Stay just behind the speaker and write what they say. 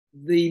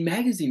The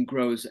magazine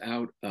grows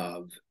out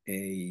of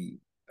a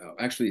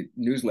actually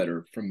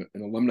newsletter from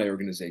an alumni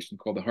organization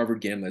called the Harvard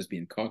Gay and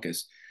Lesbian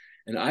Caucus,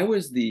 and I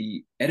was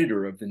the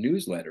editor of the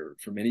newsletter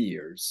for many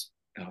years,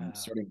 Uh,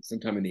 starting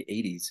sometime in the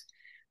 '80s.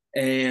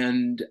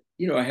 And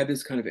I had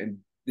this kind of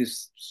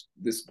this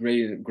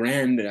great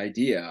grand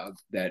idea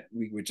that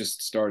we would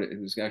just start. It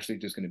was actually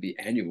just going to be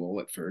annual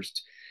at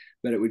first,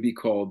 but it would be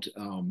called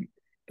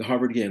the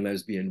Harvard Gay and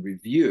Lesbian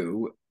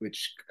Review,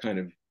 which kind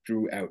of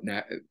drew out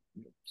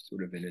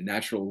sort of in a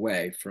natural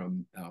way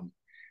from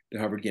the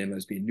Harvard Gay and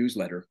Lesbian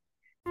newsletter.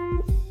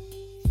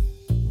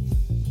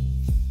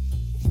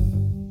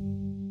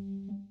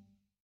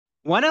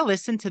 Want to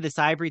listen to this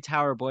Ivory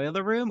Tower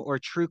Boiler Room or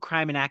True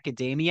Crime in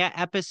Academia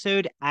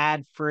episode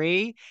ad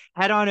free?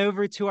 Head on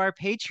over to our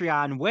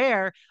Patreon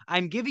where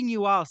I'm giving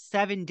you all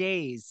 7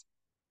 days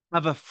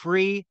of a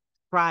free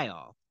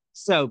trial.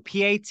 So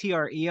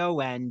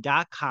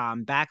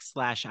patreon.com/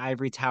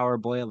 Ivory Tower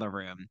Boiler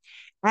Room.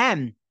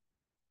 And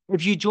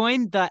if you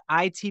join the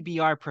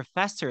ITBR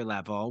professor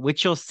level,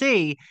 which you'll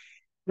see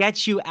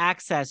gets you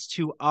access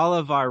to all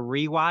of our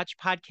rewatch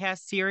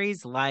podcast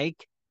series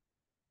like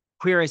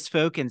Queer as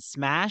Folk and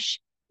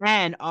Smash,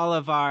 and all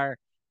of our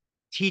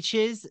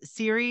Teaches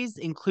series,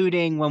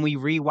 including when we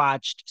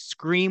rewatched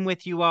Scream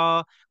with you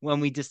all, when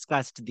we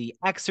discussed The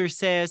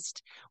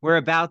Exorcist. We're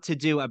about to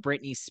do a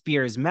Britney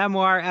Spears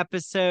memoir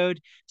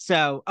episode.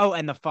 So, oh,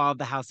 and The Fall of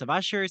the House of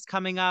Usher is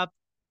coming up.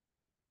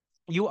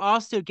 You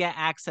also get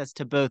access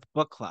to both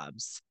book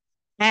clubs.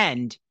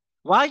 And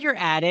while you're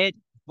at it,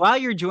 while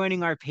you're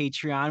joining our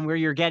Patreon, where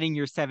you're getting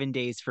your 7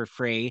 days for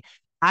free,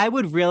 I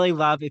would really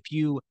love if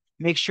you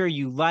make sure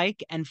you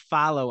like and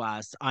follow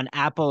us on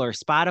Apple or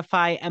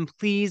Spotify, and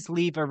please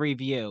leave a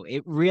review.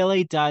 It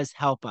really does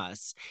help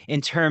us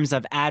in terms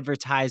of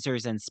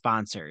advertisers and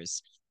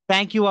sponsors.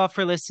 Thank you all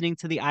for listening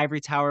to the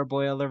Ivory Tower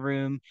Boiler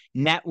Room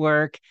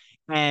Network.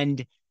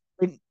 And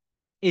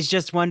it's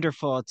just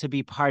wonderful to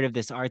be part of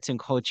this arts and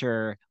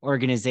culture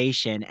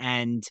organization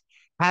and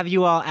have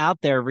you all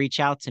out there reach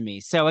out to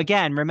me. So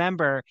again,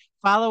 remember,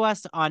 follow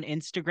us on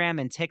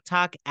Instagram and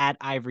TikTok at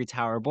Ivory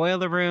Tower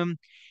Boiler Room.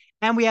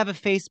 And we have a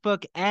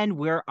Facebook and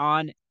we're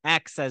on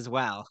X as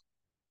well.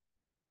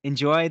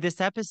 Enjoy this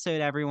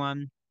episode,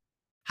 everyone.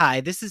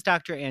 Hi, this is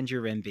Dr.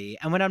 Andrew Rimby.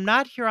 And when I'm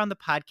not here on the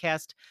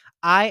podcast,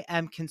 I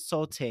am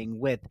consulting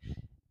with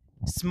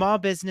small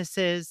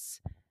businesses,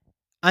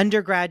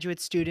 undergraduate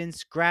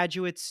students,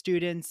 graduate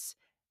students,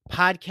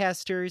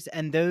 podcasters,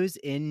 and those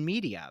in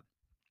media.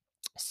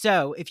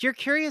 So, if you're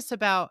curious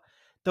about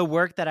the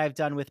work that I've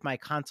done with my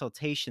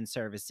consultation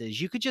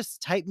services, you could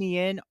just type me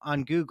in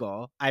on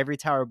Google, Ivory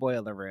Tower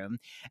Boiler Room,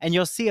 and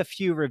you'll see a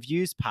few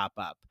reviews pop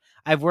up.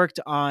 I've worked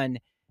on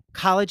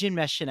college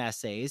admission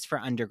essays for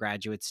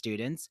undergraduate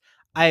students.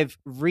 I've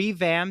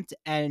revamped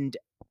and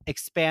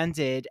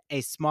expanded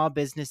a small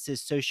business's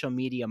social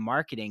media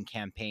marketing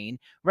campaign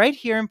right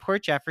here in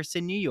Port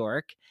Jefferson, New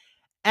York.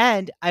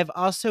 And I've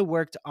also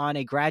worked on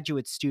a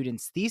graduate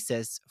student's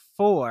thesis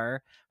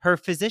for her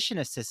physician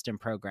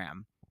assistant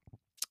program.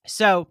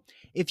 So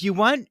if you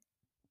want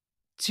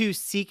to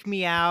seek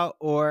me out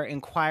or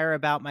inquire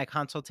about my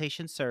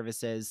consultation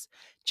services,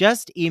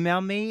 just email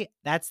me.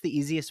 That's the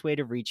easiest way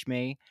to reach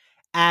me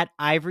at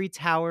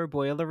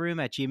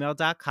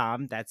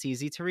ivorytowerboilerroom@gmail.com. That's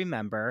easy to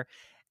remember.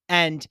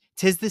 And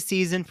 'tis the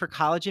season for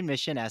college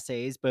admission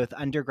essays, both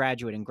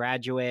undergraduate and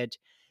graduate,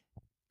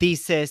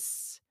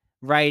 thesis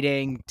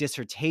writing,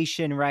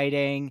 dissertation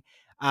writing.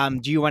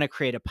 Do you want to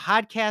create a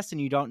podcast and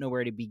you don't know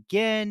where to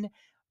begin?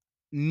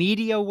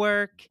 Media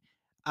work,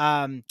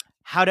 um,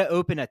 how to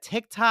open a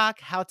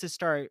TikTok, how to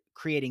start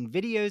creating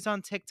videos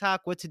on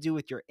TikTok, what to do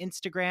with your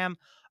Instagram.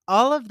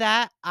 All of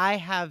that I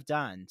have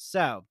done.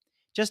 So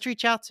just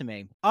reach out to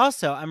me.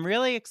 Also, I'm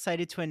really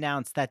excited to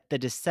announce that the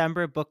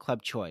December book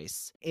club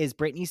choice is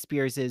Britney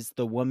Spears's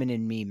The Woman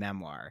in Me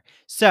memoir.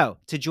 So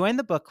to join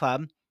the book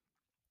club,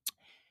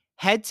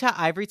 head to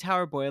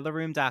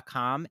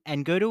ivorytowerboilerroom.com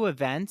and go to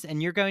events,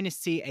 and you're going to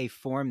see a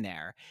form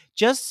there.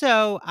 Just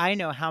so I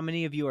know how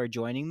many of you are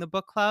joining the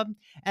book club,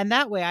 and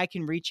that way I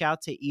can reach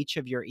out to each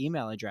of your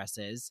email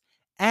addresses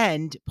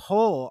and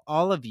poll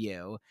all of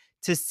you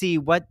to see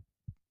what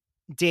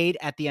date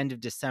at the end of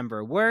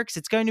December works.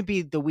 It's going to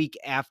be the week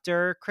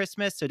after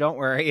Christmas, so don't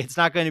worry. It's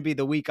not going to be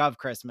the week of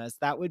Christmas.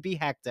 That would be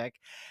hectic.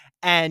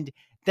 And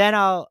then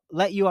I'll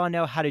let you all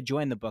know how to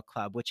join the book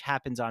club, which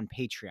happens on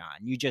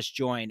Patreon. You just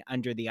join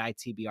under the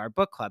ITBR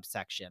book club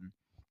section.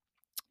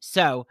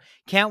 So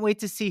can't wait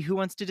to see who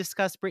wants to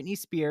discuss Britney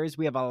Spears.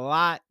 We have a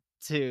lot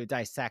to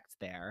dissect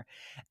there.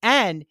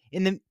 And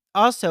in the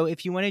also,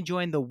 if you want to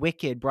join the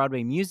Wicked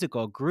Broadway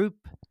musical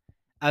group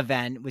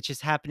event, which is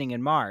happening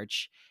in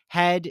March,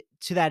 head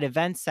to that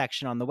event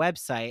section on the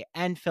website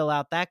and fill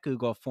out that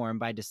Google form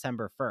by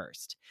December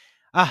 1st.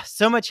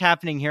 So much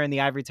happening here in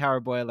the Ivory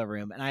Tower Boiler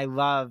Room, and I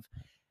love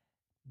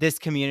this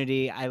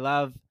community. I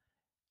love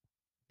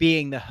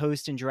being the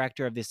host and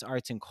director of this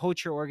arts and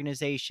culture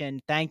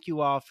organization. Thank you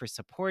all for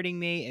supporting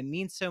me. It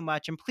means so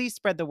much. And please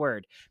spread the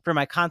word for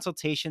my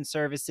consultation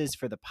services,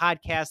 for the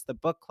podcast, the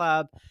book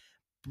club.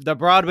 the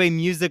Broadway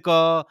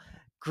musical,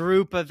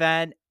 group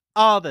event,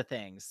 all the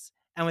things.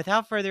 And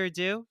without further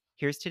ado,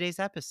 here's today's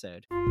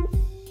episode.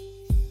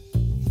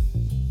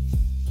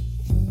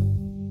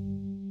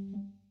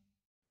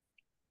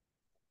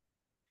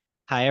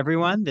 Hi,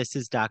 everyone. This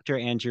is Dr.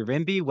 Andrew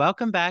Rimby.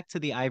 Welcome back to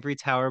the Ivory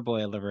Tower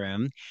Boiler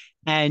Room.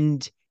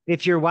 And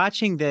if you're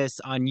watching this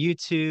on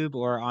YouTube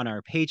or on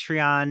our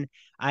Patreon,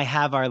 I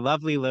have our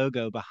lovely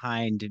logo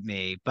behind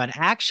me. But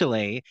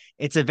actually,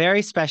 it's a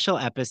very special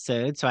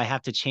episode, so I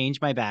have to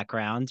change my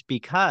background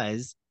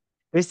because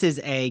this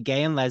is a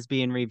gay and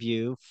lesbian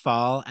review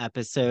fall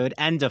episode,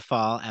 end of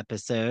fall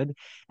episode.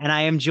 And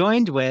I am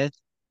joined with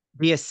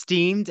the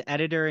esteemed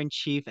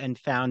editor-in-chief and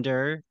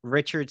founder,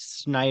 Richard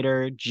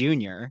Schneider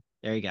Jr.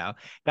 There you go.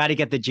 Got to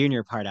get the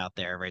junior part out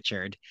there,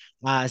 Richard.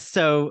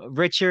 So,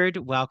 Richard,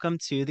 welcome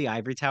to the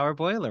Ivory Tower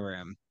Boiler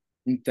Room.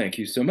 Thank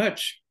you so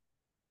much.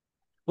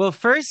 Well,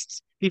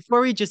 first, before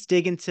we just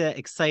dig into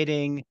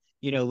exciting,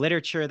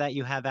 literature that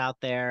you have out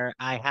there,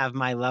 I have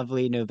my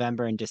lovely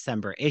November and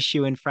December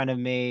issue in front of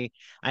me.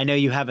 I know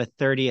you have a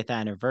 30th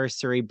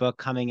anniversary book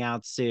coming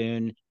out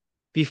soon.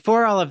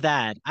 Before all of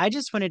that, I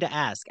just wanted to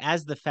ask,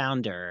 as the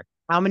founder,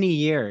 how many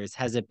years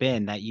has it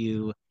been that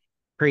you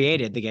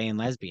created the Gay and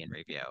Lesbian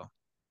Review?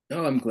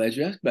 Oh, I'm glad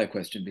you asked that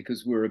question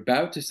because we're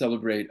about to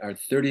celebrate our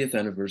 30th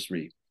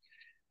anniversary.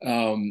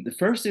 The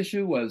first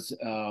issue was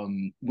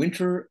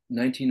winter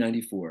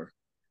 1994.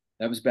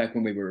 That was back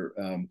when we were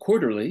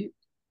quarterly,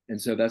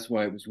 and so that's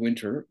why it was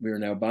winter. We are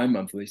now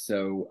bi-monthly,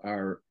 so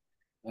our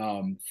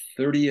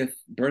 30th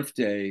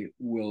birthday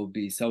will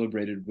be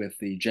celebrated with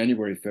the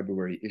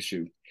January-February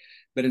issue.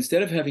 But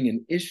instead of having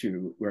an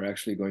issue, we're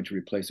actually going to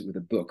replace it with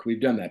a book. We've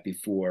done that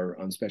before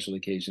on special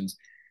occasions.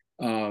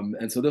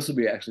 And so this will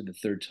be actually the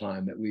third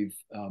time that we've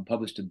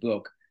published a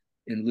book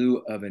in lieu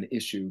of an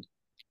issue.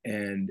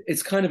 And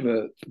it's kind of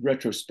a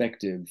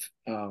retrospective.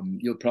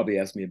 You'll probably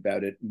ask me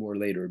about it more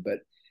later, but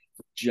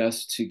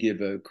just to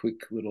give a quick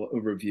little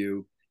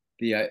overview,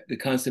 the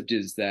concept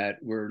is that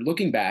we're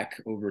looking back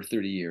over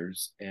 30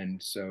 years.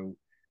 And so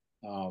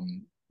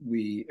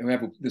we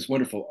have this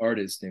wonderful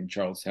artist named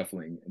Charles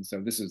Heffling. And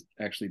so this is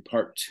actually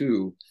part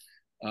two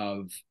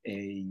of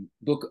a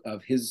book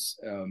of his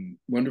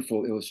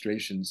wonderful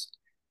illustrations,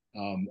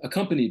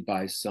 accompanied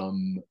by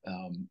some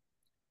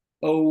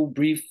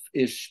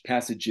brief-ish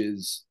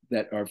passages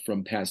that are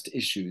from past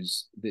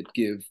issues that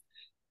give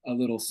a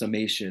little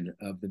summation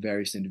of the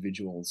various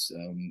individuals,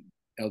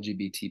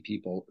 LGBT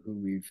people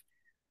who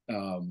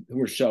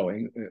we're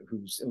showing,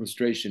 whose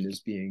illustration is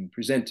being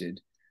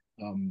presented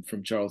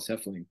from Charles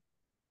Heffling.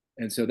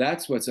 And so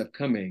that's what's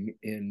upcoming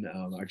in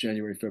our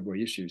January,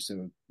 February issue.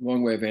 So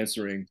long way of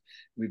answering.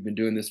 We've been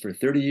doing this for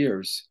 30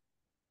 years.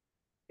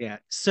 Yeah.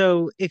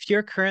 So if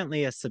you're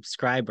currently a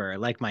subscriber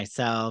like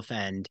myself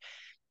and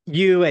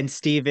you and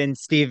Steven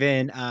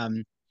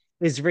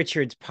is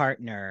Richard's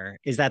partner.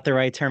 Is that the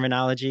right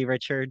terminology,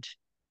 Richard?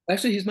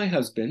 Actually, he's my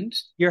husband.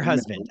 Your No,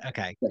 husband.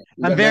 Okay. we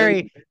I'm got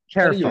married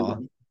very about a year careful.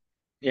 ago.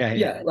 Yeah,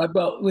 yeah. Yeah,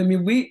 well, I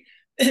mean,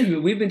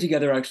 we've been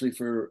together actually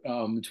for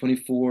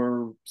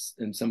 24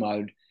 and some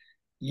odd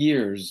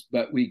years,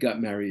 but we got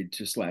married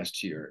just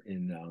last year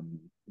in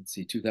let's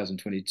see,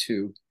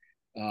 2022.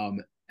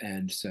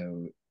 And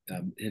so,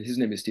 and his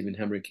name is Stephen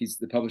Hemrick. He's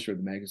the publisher of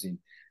the magazine,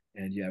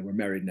 and yeah, we're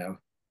married now.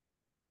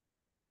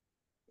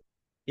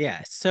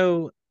 Yeah.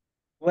 So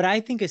what I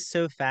think is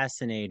so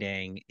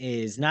fascinating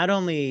is not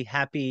only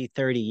happy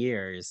 30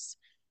 years,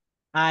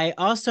 I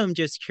also am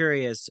just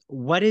curious,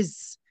 what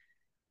is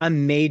a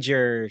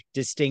major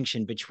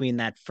distinction between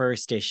that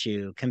first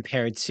issue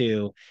compared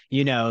to,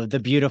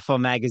 the beautiful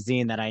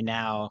magazine that I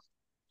now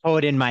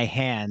hold in my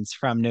hands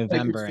from I can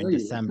November show and you.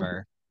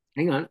 December?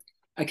 Hang on,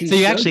 I can So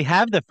you show actually you.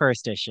 have the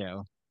first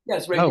issue.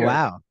 Yes, right Oh, here.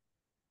 wow.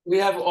 We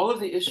have all of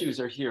the issues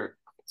are here.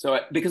 So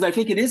because I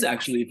think it is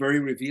actually very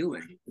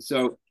revealing.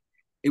 So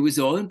it was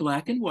all in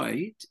black and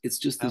white. It's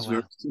just Oh, this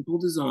very wow. simple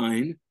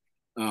design.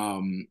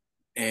 Um,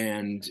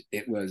 and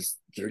it was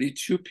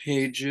 32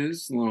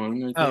 pages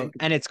long, I Oh, think.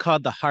 and it's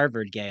called the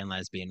Harvard Gay and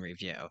Lesbian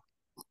Review, Yeah,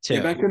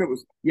 too. back then it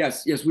was,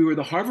 yes, yes, we were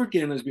the Harvard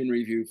Gay and Lesbian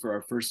Review for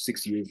our first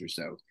 6 years or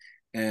so.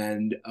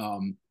 And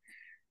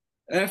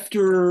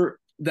after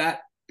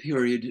that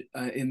period,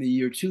 in the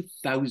year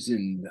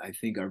 2000, I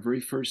think our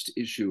very first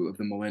issue of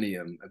the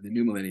millennium, of the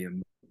new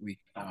millennium, we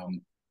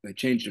they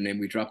changed our name.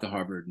 We dropped the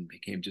Harvard and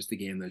became just the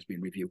Gay and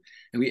Lesbian Review.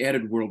 And we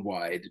added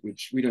Worldwide,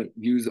 which we don't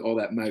use all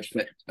that much,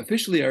 but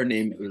officially our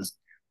name is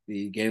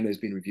the Gay and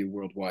Lesbian Review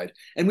Worldwide.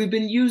 And we've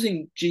been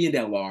using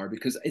G&LR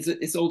because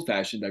it's old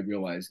fashioned. I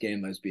realize gay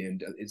and lesbian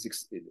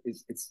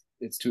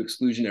it's too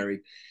exclusionary.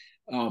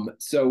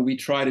 So we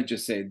try to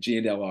just say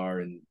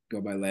G&LR and go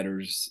by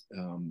letters,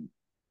 kind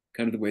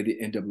of the way the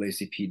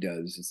NAACP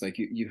does. It's like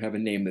you have a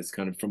name that's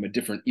kind of from a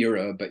different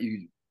era, but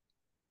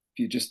if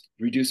you just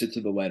reduce it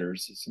to the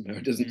letters, somehow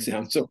it doesn't Mhm.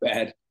 sound so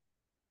bad.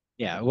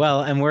 Yeah,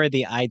 well, and we're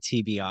the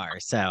ITBR.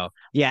 So,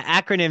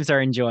 yeah, acronyms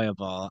are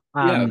enjoyable.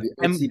 Yeah, the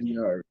And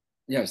ITBR.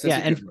 Yes, that's yeah,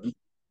 a and good one.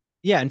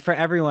 yeah, and for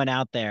everyone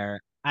out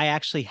there, I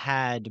actually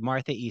had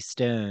Martha E.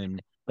 Stone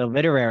the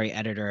literary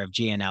editor of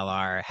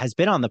G&LR, has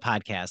been on the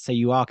podcast, so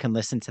you all can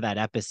listen to that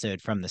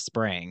episode from the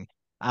spring.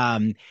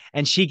 Um,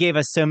 and she gave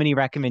us so many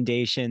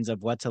recommendations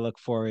of what to look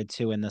forward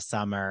to in the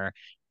summer.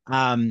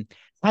 Um,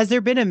 has there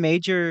been a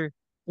major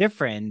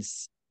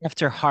difference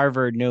after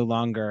Harvard no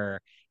longer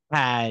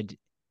had,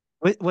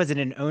 was it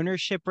an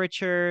ownership,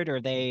 Richard, or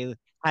they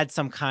had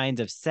some kind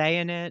of say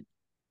in it?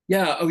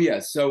 Yeah. Oh, yeah.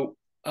 So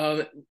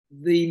uh,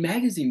 the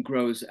magazine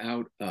grows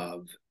out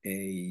of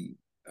a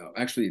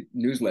actually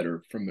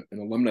newsletter from an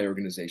alumni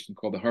organization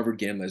called the Harvard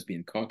Gay and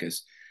Lesbian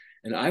Caucus,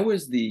 and I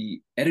was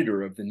the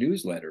editor of the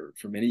newsletter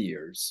for many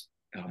years,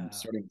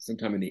 starting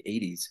sometime in the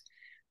 '80s.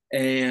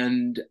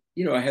 And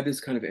I had this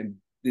kind of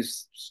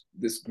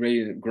this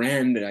great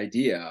grand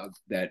idea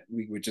that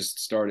we would just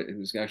start. It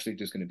was actually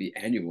just going to be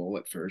annual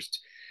at first,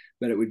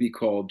 but it would be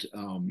called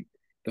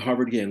the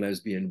Harvard Gay and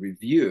Lesbian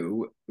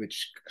Review,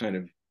 which kind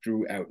of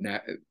drew out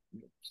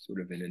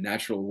sort of in a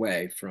natural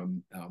way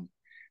from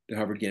the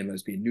Harvard Gay and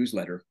Lesbian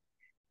newsletter.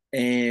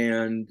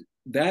 And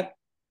that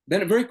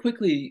then it very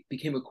quickly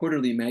became a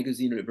quarterly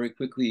magazine, and it very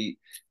quickly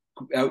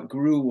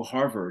outgrew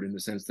Harvard in the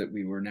sense that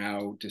we were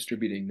now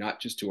distributing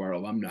not just to our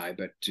alumni,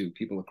 but to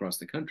people across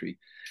the country.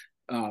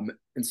 And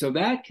so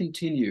that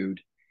continued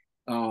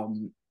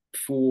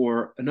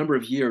for a number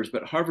of years.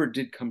 But Harvard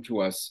did come to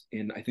us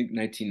in, I think,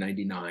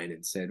 1999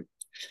 and said,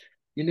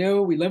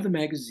 we love the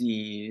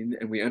magazine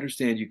and we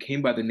understand you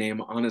came by the name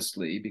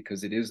honestly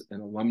because it is an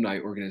alumni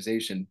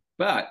organization,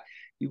 but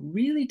you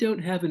really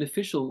don't have an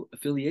official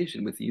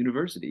affiliation with the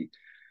university.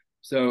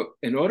 So,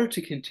 in order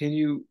to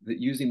continue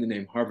using the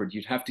name Harvard,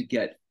 you'd have to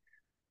get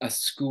a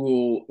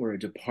school or a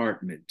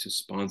department to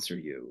sponsor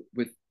you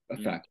with a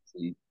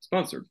faculty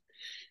sponsor.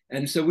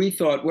 And so we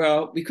thought,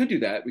 well, we could do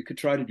that. We could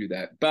try to do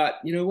that. But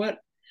you know what?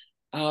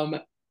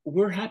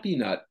 We're happy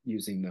not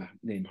using the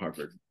name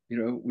Harvard.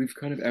 We've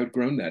kind of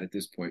outgrown that at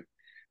this point.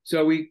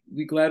 So we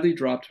gladly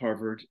dropped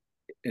Harvard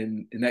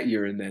in that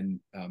year. And then,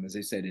 as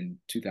I said, in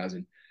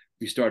 2000,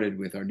 we started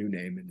with our new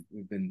name,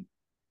 and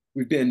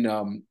we've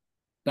been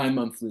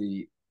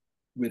bi-monthly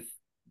with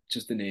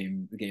just the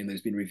name, the Gay and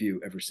Lesbian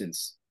Review, ever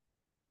since.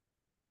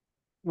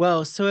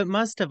 Well, so it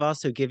must have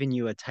also given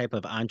you a type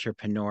of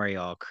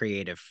entrepreneurial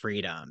creative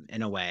freedom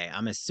in a way,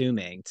 I'm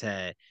assuming,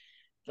 to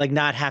like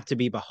not have to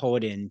be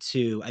beholden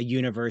to a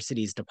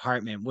university's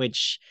department,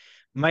 which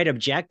might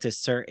object to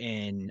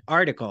certain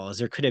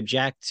articles or could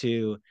object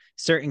to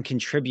certain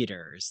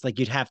contributors. Like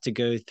you'd have to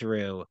go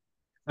through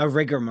a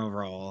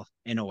rigmarole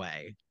in a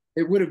way.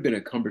 It would have been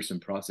a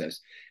cumbersome process,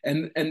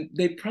 and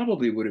they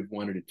probably would have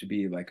wanted it to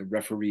be like a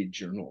refereed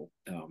journal,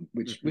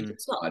 which Mhm.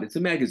 it's not. It's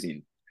a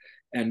magazine,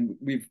 and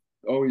we've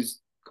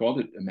always called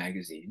it a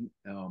magazine.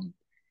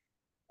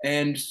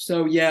 And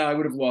so, yeah, I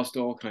would have lost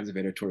all kinds of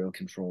editorial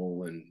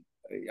control, and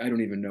I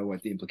don't even know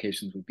what the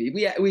implications would be.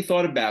 We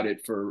thought about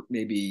it for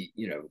maybe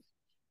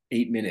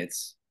 8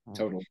 minutes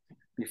total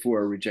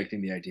before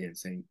rejecting the idea and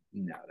saying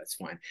no, that's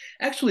fine.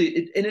 Actually,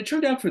 it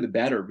turned out for the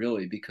better,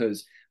 really,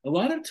 because a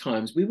lot of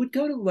times we would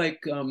go to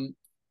like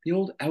the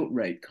old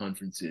outright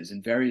conferences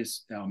and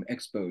various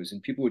expos,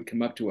 and people would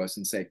come up to us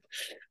and say,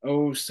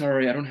 "Oh,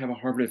 sorry, I don't have a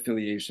Harvard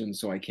affiliation,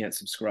 so I can't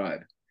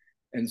subscribe."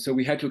 And so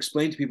we had to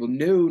explain to people,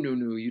 no, no,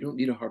 no, you don't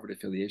need a Harvard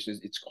affiliation.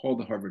 It's called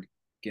the Harvard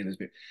Gay.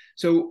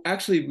 So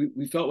actually,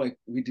 we felt like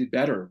we did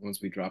better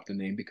once we dropped the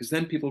name, because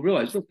then people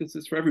realized, look, this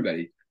is for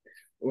everybody,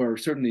 or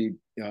certainly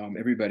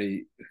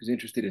everybody who's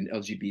interested in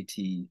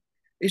LGBT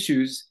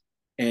issues.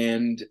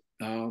 And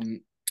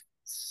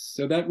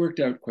so that worked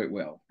out quite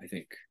well, I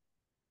think.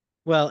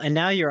 Well, and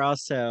now you're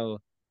also,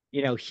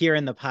 here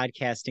in the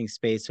podcasting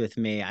space with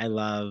me. I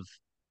love,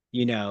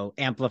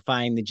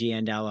 amplifying the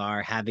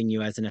G&LR, having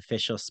you as an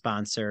official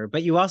sponsor.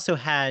 But you also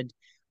had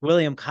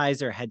William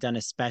Kaiser had done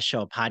a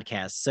special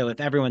podcast. So if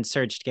everyone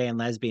searched Gay and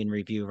Lesbian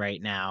Review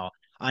right now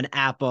on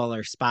Apple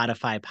or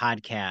Spotify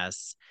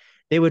podcasts,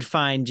 they would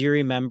find, do you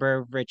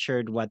remember,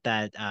 Richard, what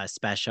that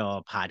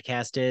special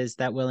podcast is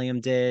that William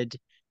did?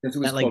 It was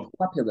That like called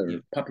Popular.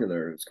 you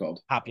Popular, it's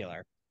called.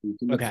 popular. You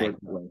can look for Okay. it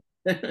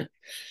that way.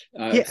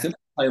 Yeah. Simple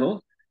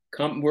title,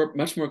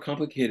 much more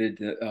complicated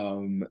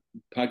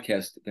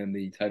podcast than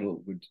the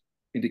title would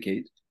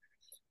indicate,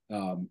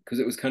 because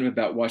it was kind of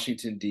about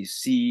Washington,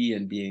 D.C.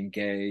 and being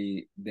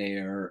gay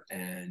there,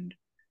 and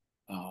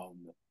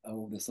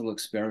this little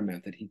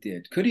experiment that he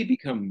did. Could he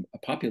become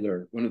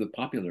one of the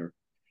popular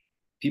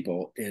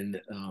people in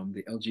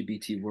the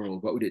LGBT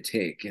world? What would it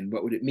take, and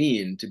what would it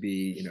mean to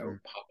be, Mm.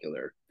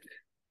 popular?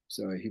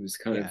 So he was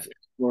kind of Yeah.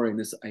 exploring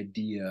this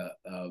idea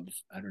of,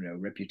 I don't know,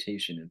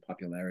 reputation and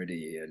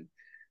popularity, and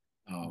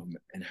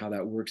how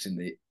that works in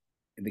the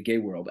gay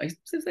world. I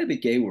say the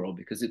gay world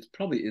because it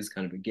probably is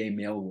kind of a gay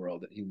male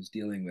world that he was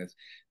dealing with,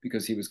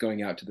 because he was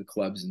going out to the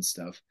clubs and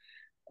stuff.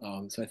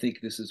 So I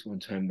think this is one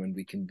time when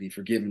we can be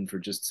forgiven for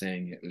just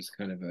saying it was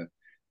kind of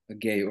a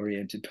gay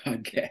oriented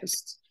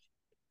podcast.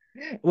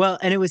 Well,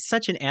 and it was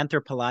such an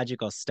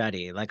anthropological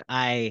study. Like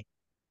I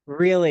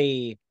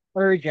really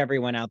urge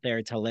everyone out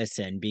there to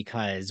listen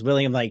because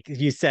William, like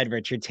you said,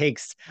 Richard,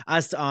 takes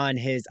us on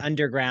his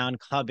underground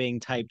clubbing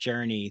type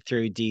journey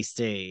through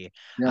DC,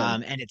 Yeah,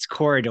 and its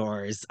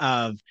corridors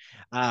of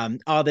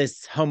all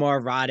this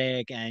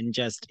homoerotic and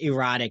just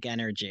erotic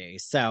energy.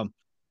 So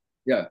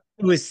yeah.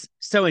 it was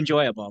so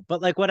enjoyable.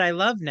 But like what I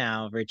love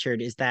now,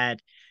 Richard, is that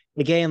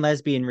the Gay and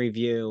Lesbian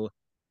Review,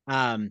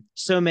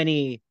 so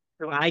many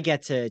who I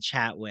get to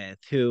chat with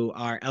who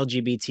are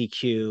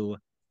LGBTQ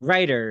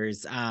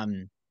writers,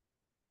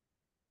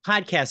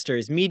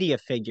 podcasters, media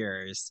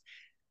figures,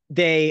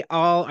 they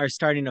all are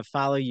starting to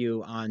follow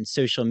you on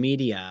social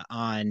media.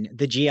 On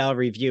the GL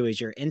Review is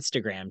your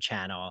Instagram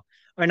channel,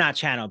 or not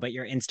channel, but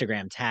your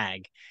Instagram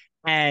tag.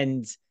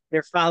 And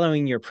they're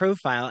following your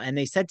profile. And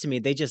they said to me,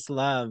 they just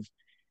love,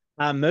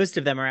 most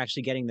of them are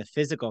actually getting the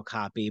physical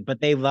copy,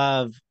 but they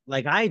love,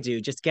 like I do,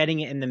 just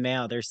getting it in the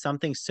mail. There's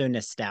something so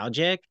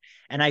nostalgic.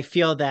 And I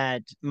feel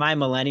that my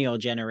millennial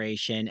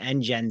generation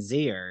and Gen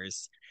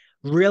Zers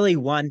really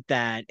want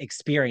that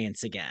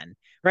experience again,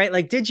 right?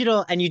 Like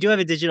digital, and you do have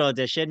a digital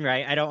edition,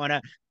 right? I don't want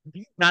to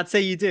not say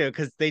you do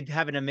because they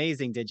have an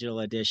amazing digital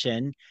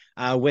edition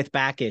with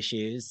back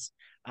issues.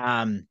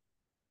 Um,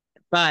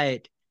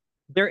 but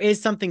there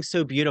is something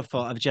so beautiful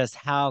of just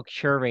how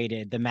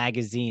curated the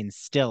magazine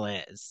still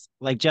is.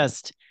 Like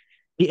just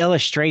the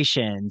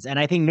illustrations. And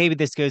I think maybe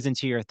this goes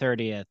into your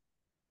 30th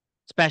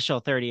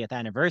special 30th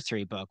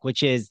anniversary book,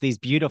 which is these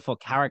beautiful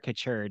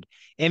caricatured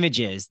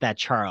images that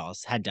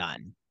Charles had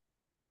done,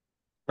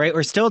 right?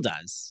 Or still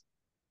does.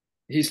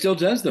 He still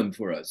does them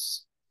for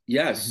us.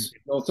 Yes, Mhm.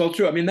 no, it's all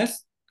true. I mean,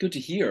 that's good to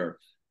hear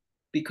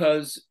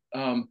because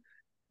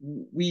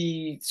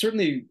we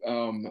certainly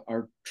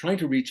are trying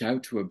to reach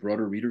out to a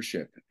broader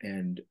readership.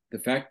 And the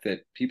fact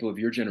that people of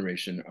your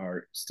generation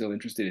are still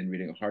interested in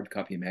reading a hard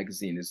copy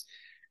magazine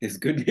is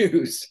good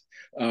news.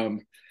 Um,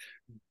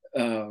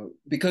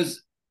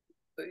 because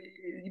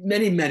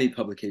many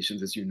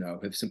publications, as you know,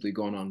 have simply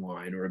gone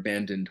online or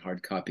abandoned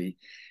hard copy,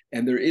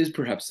 and there is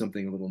perhaps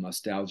something a little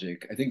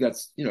nostalgic. I think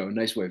that's a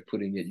nice way of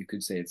putting it. You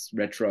could say it's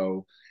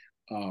retro,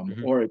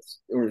 Mhm. or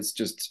it's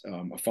just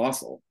a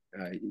fossil,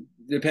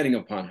 depending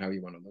upon how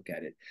you want to look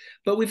at it.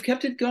 But we've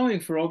kept it going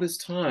for all this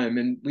time,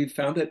 and we've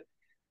found that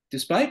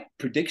despite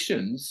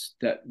predictions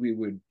that we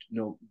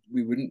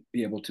wouldn't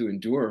be able to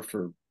endure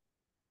for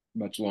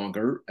much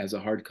longer as a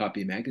hard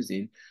copy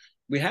magazine,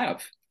 we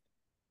have.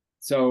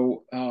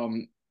 So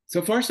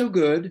so far so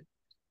good.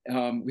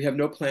 We have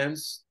no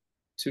plans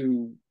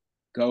to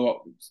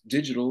go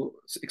digital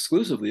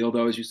exclusively,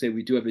 although, as you say,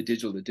 we do have a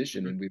digital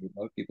edition, Mhm. and we would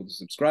love people to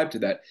subscribe to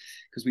that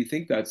because we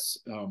think that's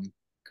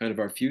kind of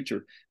our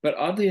future. But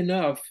oddly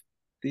enough,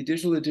 the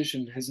digital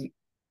edition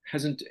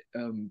hasn't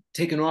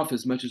taken off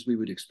as much as we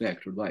would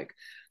expect or like.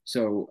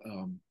 So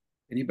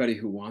anybody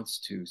who wants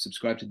to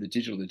subscribe to the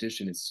digital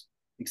edition, it's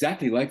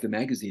exactly like the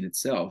magazine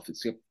itself,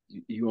 except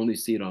you only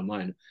see it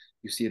online.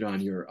 You see it on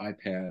your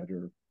iPad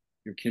or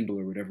your Kindle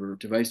or whatever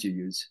device you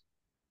use.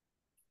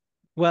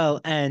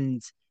 Well,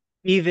 and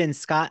even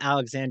Scott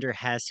Alexander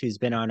Hess, who's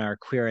been on our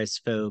Queer as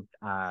Folk,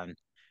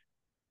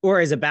 or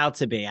is about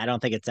to be, I don't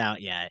think it's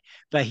out yet,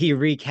 but he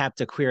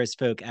recapped a Queer as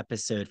Folk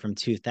episode from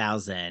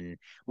 2000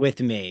 with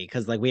me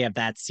because, like, we have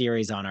that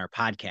series on our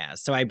podcast.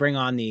 So I bring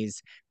on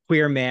these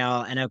queer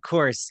male, and of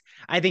course,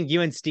 I think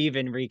you and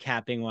Steven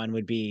recapping one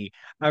would be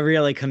a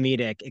really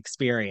comedic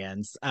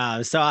experience.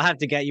 So I'll have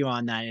to get you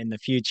on that in the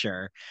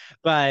future.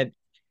 But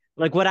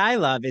like what I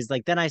love is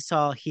like then I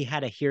saw he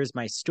had a Here's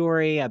My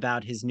Story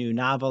about his new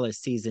novel, A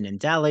Season in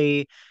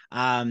Delhi.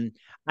 Um,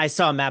 I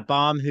saw Matt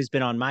Baum, who's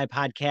been on my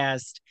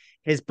podcast.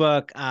 His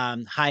book,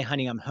 Hi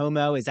Honey, I'm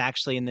Homo, is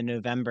actually in the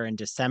November and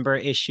December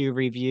issue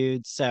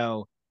reviewed.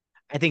 So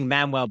I think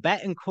Manuel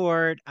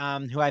Betancourt,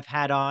 who I've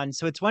had on.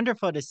 So it's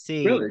wonderful to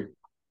see Really? Oh,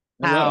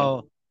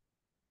 wow.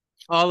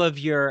 how all of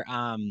your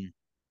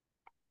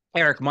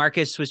Eric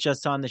Marcus was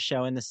just on the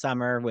show in the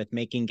summer with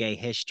Making Gay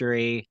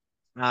History.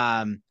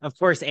 Of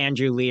course,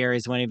 Andrew Lear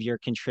is one of your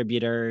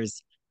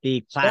contributors,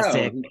 the Yeah,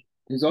 classic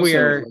he's also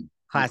queer my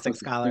classic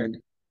closest scholar. friend.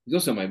 He's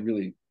also my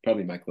really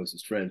probably my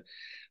closest friend.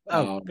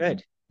 Oh,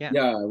 good. Yeah.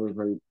 Yeah,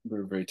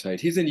 we're very tight.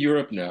 He's in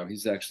Europe now.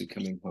 He's actually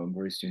coming home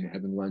very soon. We're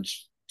having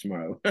lunch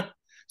tomorrow,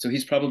 so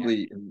he's Yeah.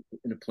 probably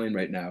in a plane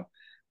right now,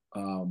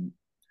 um,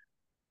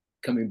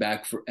 coming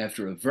back for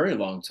after a very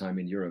long time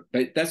in Europe.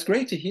 But that's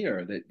great to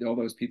hear that all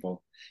those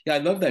people. Yeah, I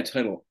love that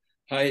title.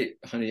 Hi,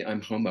 honey,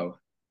 I'm homo.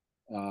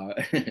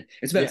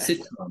 It's about Yes.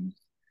 sitcoms.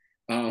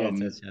 Yes, Um,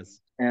 yes,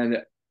 yes.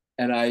 and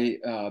and I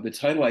the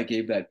title I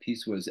gave that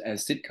piece was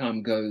 "As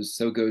Sitcom Goes,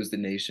 So Goes the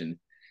Nation,"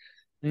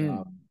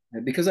 Mm.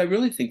 because I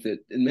really think that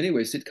in many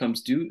ways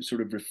sitcoms do sort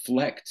of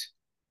reflect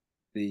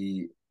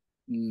the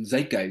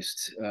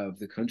zeitgeist of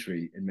the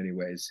country in many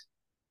ways.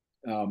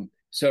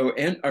 So,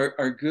 and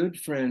our good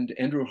friend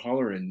Andrew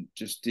Holleran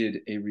just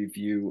did a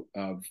review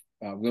of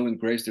Will and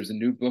Grace. There's a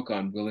new book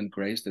on Will and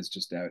Grace that's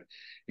just out.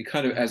 It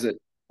kind of Uh-huh.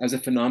 as a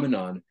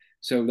phenomenon.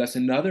 So that's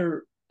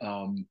another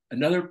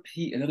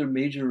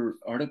major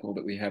article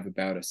that we have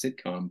about a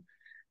sitcom,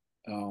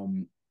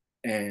 um,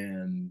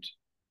 and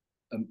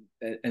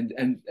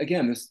and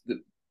again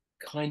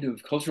kind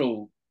of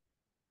cultural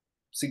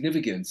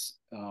significance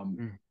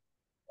Mm.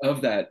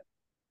 of that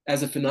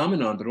as a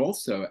phenomenon, but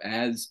also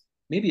as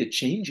maybe a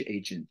change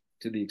agent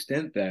to the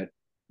extent that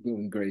Will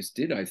and Grace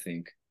did, I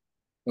think,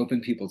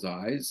 open people's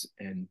eyes,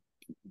 and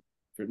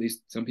for at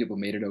least some people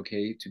made it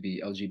okay to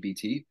be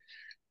LGBT.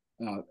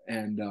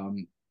 And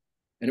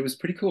it was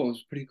pretty cool. It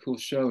was a pretty cool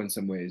show in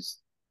some ways.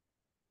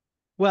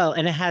 Well,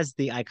 and it has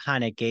the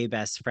iconic gay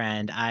best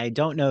friend. I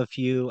don't know if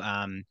you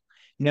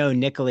know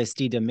Nicholas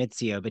Di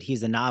Domizio, but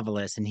he's a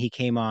novelist and he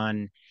came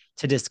on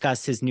to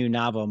discuss his new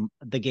novel,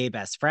 The Gay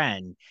Best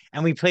Friend.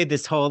 And we played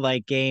this whole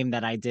like game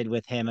that I did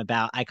with him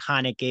about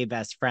iconic gay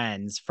best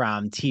friends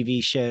from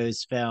TV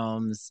shows,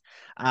 films.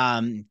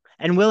 And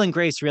Will and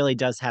Grace really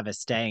does have a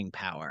staying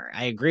power.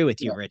 I agree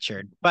with you, Yeah,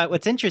 Richard. But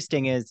what's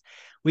interesting is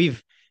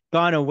we've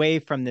gone away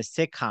from the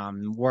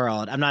sitcom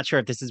world. I'm not sure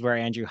if this is where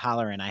Andrew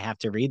Holler and I have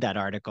to read that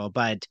article,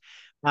 but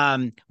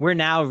we're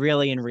now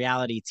really in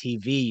reality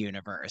TV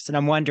universe. And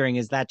I'm wondering,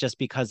 is that just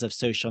because of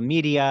social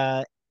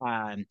media,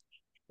 um,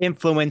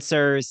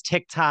 influencers,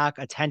 TikTok,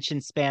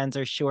 attention spans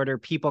are shorter?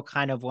 People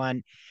kind of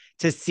want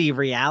to see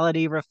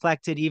reality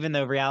reflected, even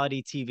though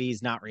reality TV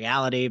is not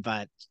reality,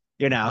 but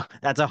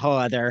that's a whole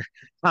other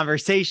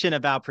conversation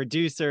about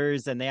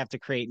producers and they have to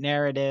create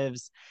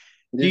narratives.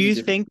 it Do is a you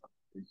different think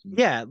conversation.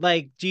 yeah,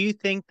 like, do you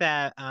think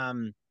that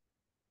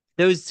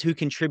those who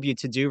contribute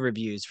to do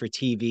reviews for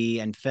TV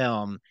and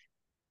film,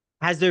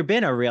 has there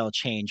been a real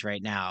change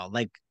right now?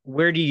 Like,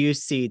 where do you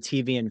see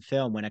TV and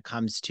film when it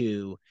comes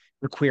to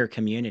the queer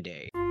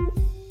community?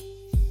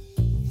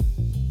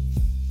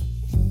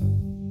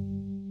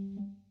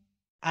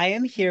 I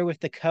am here with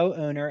the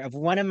co-owner of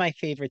one of my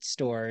favorite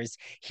stores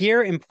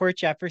here in Port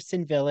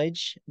Jefferson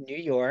Village, New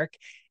York.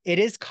 It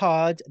is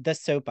called the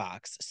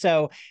Soapbox.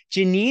 So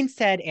Janine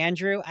said,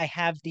 Andrew, I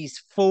have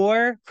these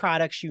four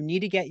products you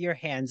need to get your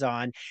hands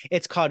on.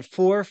 It's called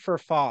Four for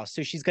Fall.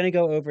 So she's going to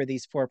go over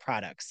these four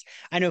products.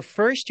 I know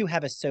first you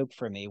have a soap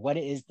for me. What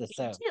is the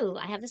soap? Do.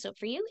 I have the soap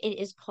for you. It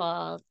is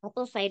called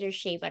Apple Cider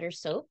Shea Butter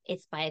Soap.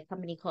 It's by a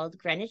company called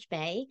Greenwich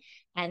Bay.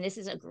 And this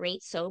is a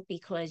great soap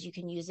because you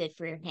can use it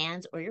for your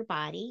hands or your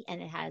body.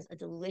 And it has a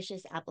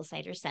delicious apple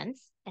cider scent.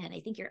 And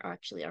I think you're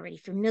actually already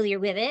familiar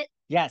with it.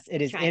 Yes,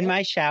 it is Tried in it.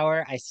 my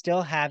shower. I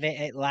still have it.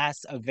 It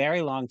lasts a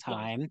very long Yeah,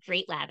 time.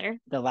 great lather.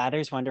 The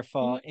lather's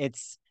wonderful. Mhm.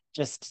 It's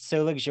just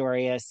so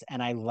luxurious,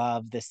 and I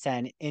love the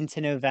scent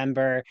into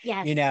November.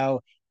 Yes, You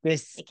know,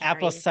 this it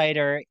apple carries.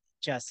 cider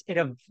just it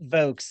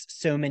evokes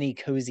so many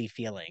cozy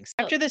feelings.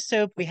 So, After the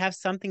soap, we have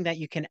something that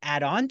you can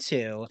add on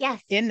to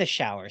yes, in the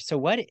shower. So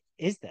what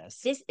is this?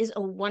 this is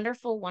a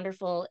wonderful,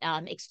 wonderful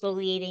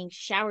exfoliating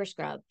shower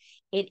scrub.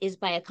 It is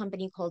by a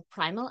company called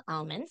Primal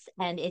Almonds,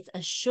 and it's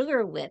a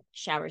sugar whip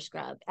shower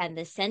scrub. And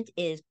the scent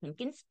is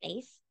pumpkin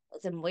spice.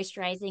 It's a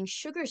moisturizing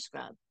sugar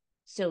scrub.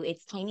 So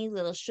it's tiny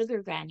little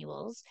sugar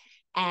granules,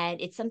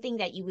 and it's something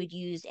that you would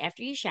use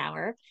after you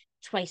shower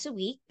twice a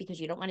week because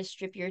you don't want to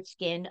strip your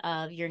skin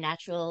of your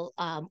natural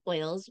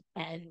oils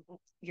and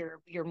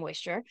your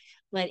moisture.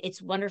 But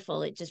it's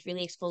wonderful. It just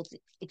really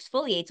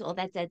exfoliates all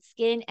that dead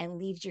skin and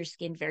leaves your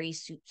skin very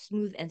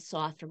smooth and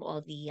soft from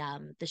all the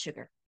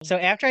sugar. So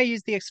after I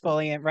use the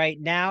exfoliant, right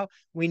now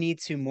we need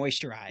to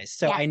moisturize.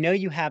 So Yes, I know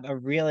you have a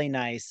really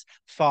nice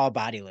fall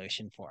body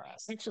lotion for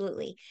us.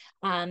 absolutely.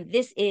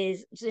 This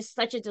is just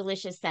such a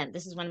delicious scent.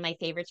 This is one of my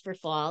favorites for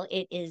fall.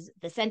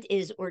 The scent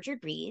is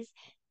Orchard Breeze,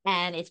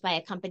 and it's by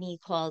a company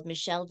called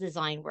Michelle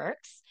Design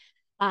Works.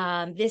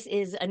 This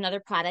is another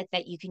product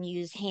that you can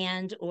use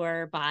hand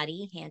and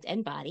body.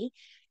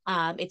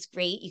 It's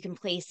great. You can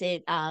place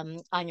it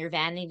on your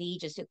vanity,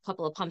 just a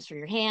couple of pumps for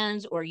your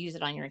hands, or use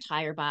it on your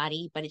entire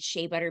body. But it's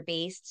shea butter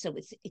based, so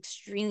it's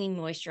extremely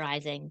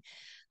moisturizing.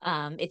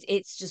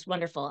 It's just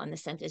wonderful, and the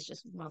scent is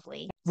just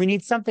lovely. We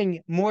need something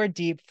more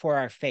deep for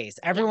our face.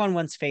 Everyone Yes.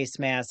 wants face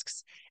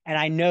masks, and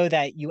I know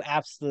that you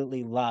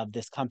absolutely love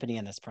this company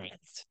and this brand.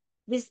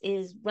 This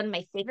is one of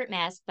my favorite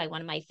masks by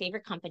one of my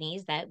favorite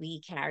companies that we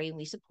carry and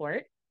we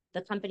support.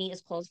 The company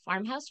is called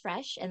Farmhouse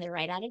Fresh, and they're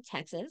right out of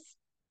Texas.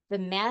 The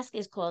mask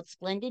is called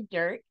Splendid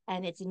Dirt,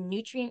 and it's a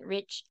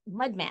nutrient-rich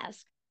mud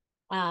mask.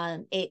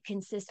 It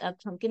consists of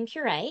pumpkin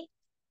puree,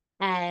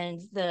 and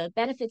the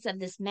benefits of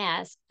this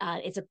mask,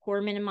 it's a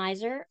pore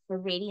minimizer, a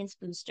radiance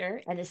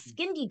booster, and a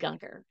skin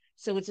degunker.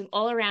 So it's an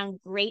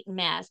all-around great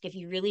mask. If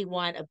you really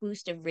want a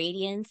boost of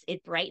radiance,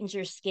 it brightens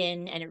your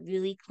skin and it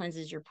really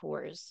cleanses your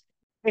pores.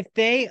 If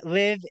they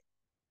live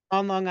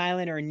on Long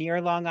Island or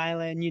near Long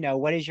Island,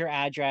 what is your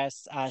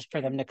address for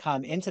them to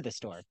come into the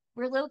store?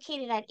 We're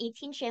located at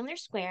 18 Chandler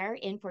Square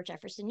in Port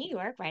Jefferson, New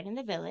York, right in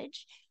the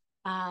village.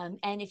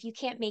 And if you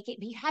can't make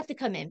it, you have to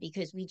come in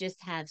because we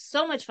just have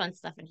so much fun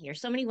stuff in here,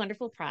 so many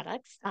wonderful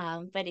products.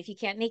 But if you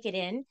can't make it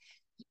in,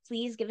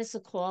 please give us a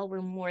call.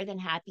 We're more than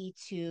happy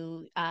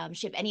to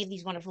ship any of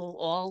these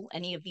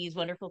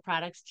wonderful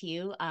products to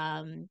you.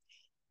 Call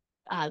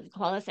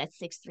us at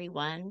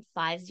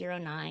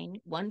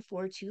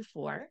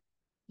 631-509-1424.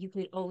 You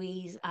could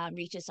always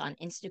reach us on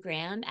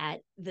Instagram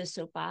at the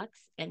Soapbox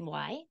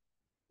NY,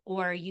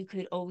 or you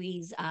could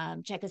always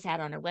check us out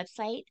on our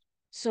website,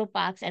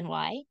 Soapbox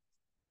NY.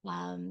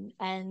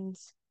 And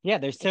Yeah,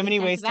 there's I so think many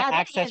that's ways to about it.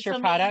 access And your so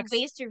many products.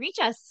 ways to reach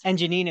us. And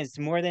Janine is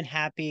more than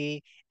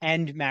happy,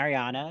 and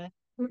Mariana,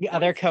 the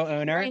other Yes,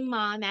 co-owner, my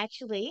mom,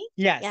 actually.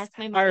 yes, Yes,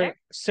 my mother. are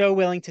so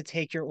willing to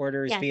take your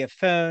orders Yes. via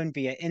phone,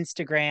 via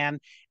Instagram.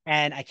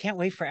 And I can't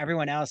wait for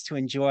everyone else to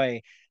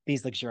enjoy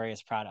these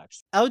luxurious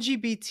products.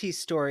 LGBT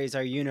stories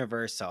are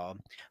universal,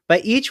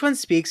 but each one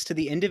speaks to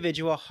the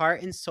individual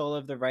heart and soul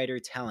of the writer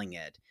telling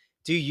it.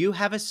 Do you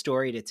have a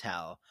story to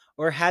tell?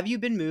 Or have you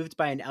been moved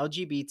by an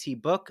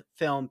LGBT book,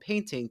 film,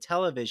 painting,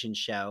 television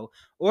show,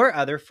 or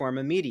other form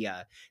of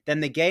media? Then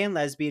the Gay and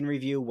Lesbian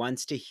Review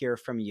wants to hear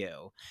from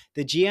you.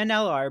 The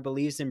G&LR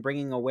believes in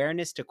bringing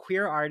awareness to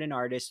queer art and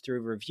artists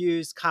through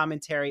reviews,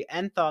 commentary,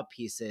 and thought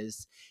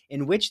pieces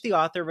in which the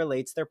author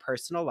relates their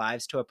personal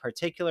lives to a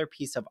particular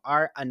piece of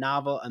art, a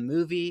novel, a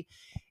movie.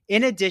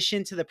 In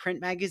addition to the print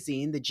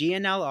magazine, the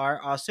G&LR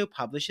also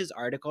publishes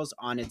articles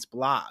on its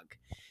blog.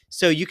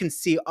 So you can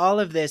see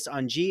all of this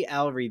on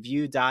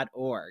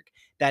glreview.org.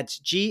 That's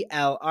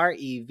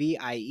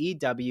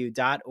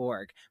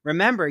glreview.org.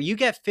 Remember, you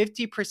get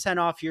 50%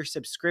 off your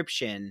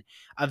subscription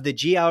of the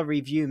GL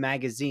Review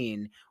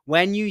magazine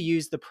when you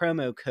use the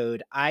promo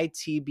code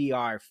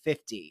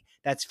ITBR50.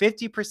 That's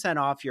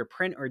 50% off your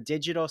print or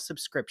digital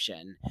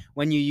subscription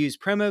when you use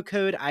promo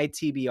code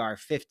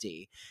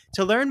ITBR50.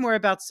 To learn more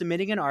about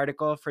submitting an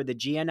article for the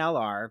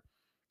G&LR,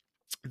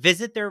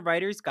 visit their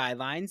writer's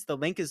guidelines. The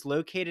link is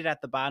located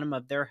at the bottom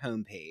of their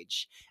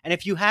homepage. And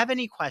if you have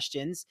any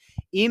questions,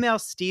 email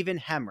Stephen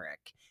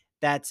Hemrick.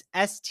 That's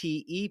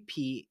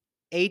STEPHEN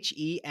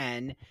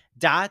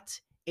dot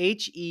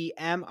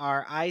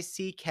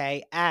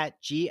HEMRICK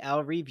at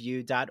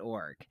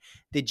glreview.org.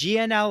 The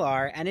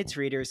G&LR and its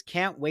readers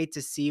can't wait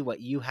to see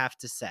what you have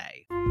to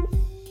say.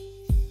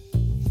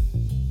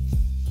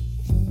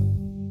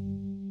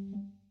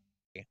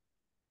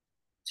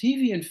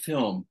 TV and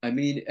film. I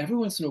mean, every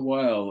once in a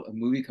while, a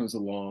movie comes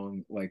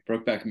along like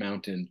Brokeback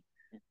Mountain,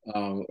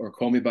 or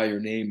Call Me by Your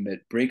Name,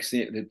 that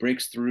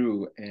breaks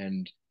through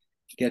and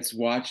gets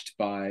watched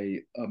by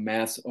a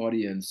mass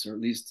audience, or at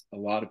least a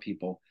lot of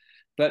people.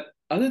 But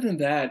other than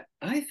that,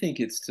 I think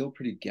it's still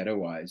pretty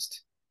ghettoized.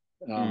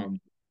 Mm.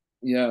 Um,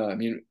 yeah, I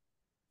mean,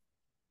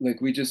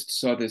 like we just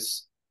saw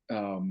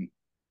um,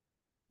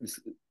 this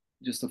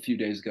just a few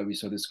days ago. We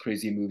saw this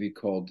crazy movie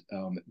called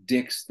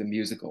Dix the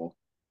Musical.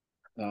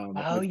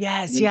 Oh, With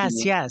yes,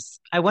 yes, yes.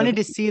 I wanted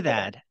to see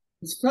that.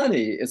 it's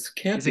funny, it's Is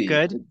it campy.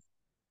 good?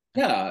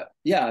 Yeah,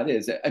 yeah, it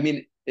is. I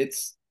mean,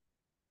 it's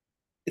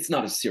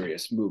not a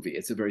serious movie.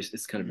 It's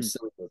kind of a Mhm.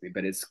 silly movie,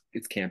 but it's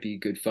campy,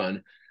 good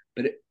fun.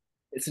 But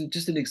it's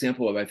just an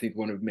example of, I think,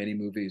 one of many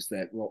movies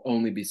that will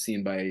only be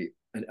seen by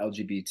an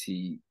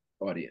LGBT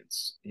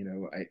audience.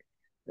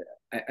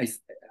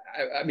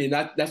 I mean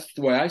that's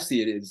the way I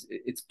see it. Is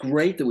it's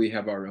great that we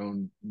have our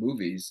own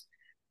movies,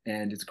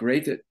 and it's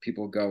great that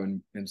people go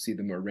and see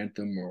them or rent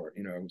them, or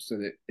so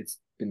that it's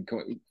been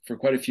for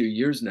quite a few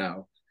years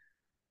now.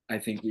 I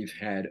think we've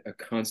had a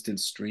constant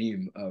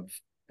stream of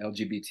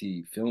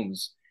LGBT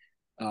films,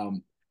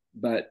 um,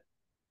 but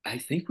I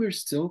think we're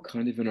still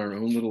kind of in our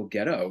own little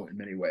ghetto in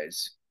many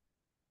ways,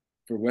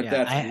 for what Yeah,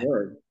 that's I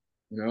worth.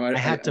 I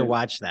have to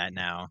watch that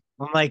now.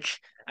 I'm like,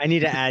 I need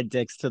to add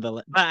Dix to the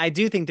list. But I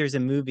do think there's a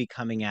movie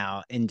coming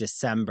out in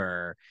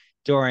December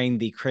during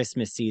the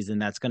Christmas season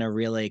that's going to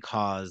really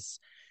cause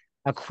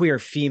a queer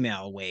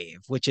female wave,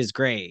 which is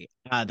great.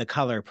 The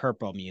Color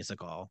Purple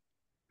musical.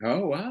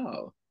 Oh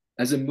wow,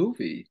 as a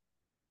movie.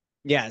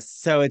 Yes,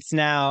 so it's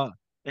now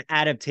an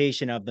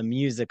adaptation of the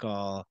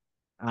musical.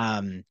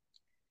 Um,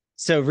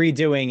 so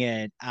redoing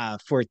it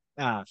for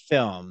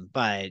film,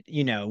 but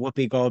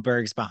Whoopi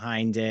Goldberg's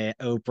behind it,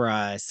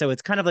 Oprah. So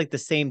it's kind of like the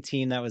same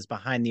team that was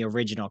behind the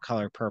original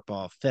Color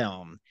Purple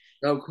film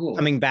Oh cool.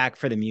 coming back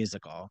for the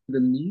musical. A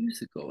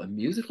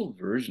musical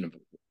version of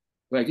it.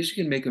 Well, I guess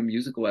you can make a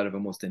musical out of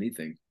almost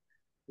anything.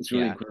 It's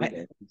really Yeah, I,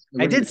 incredible.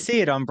 I did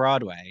see it on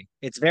Broadway.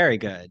 It's very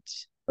good.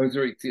 I was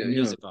very, The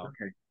musical.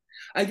 okay.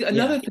 Yeah.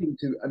 Another thing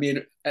too, I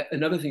mean,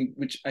 another thing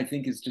which I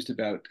think is just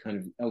about kind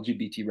of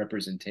LGBT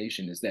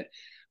representation is that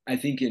I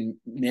think in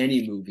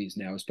many movies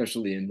now,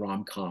 especially in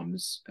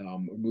rom-coms, or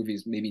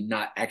movies, maybe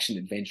not action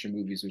adventure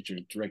movies, which are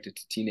directed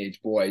to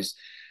teenage boys,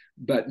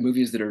 but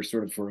movies that are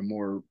sort of for a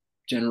more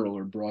general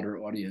or broader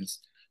audience,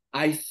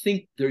 I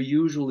think there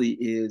usually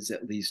is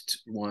at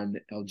least one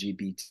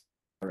LGBT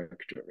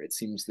character. It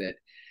seems that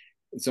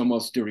it's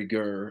almost de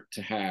rigueur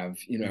to have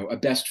a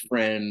best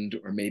friend,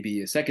 or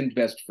maybe a second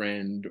best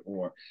friend,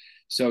 or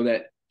so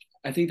that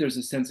I think there's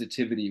a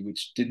sensitivity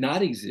which did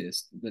not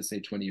exist, let's say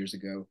 20 years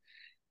ago,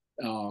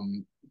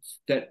 um,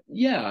 that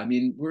yeah, I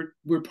mean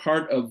we're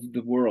part of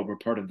the world, we're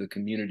part of the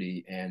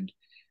community, and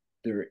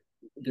there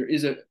there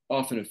is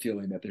often a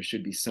feeling that there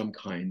should be some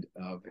kind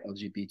of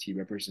LGBT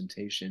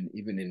representation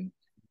even in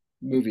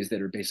movies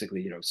that are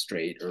basically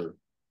straight, or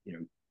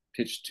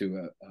pitched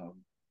to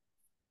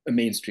a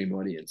mainstream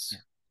audience.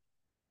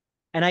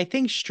 And I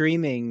think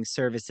streaming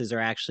services are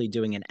actually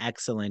doing an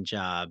excellent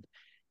job.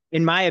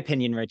 In my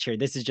opinion, Richard,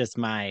 this is just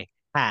my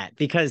hat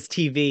because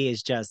TV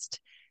is just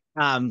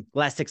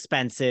less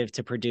expensive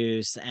to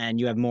produce, and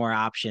you have more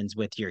options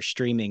with your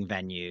streaming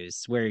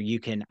venues where you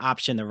can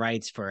option the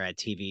rights for a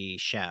TV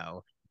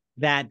show.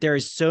 That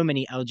there's so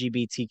many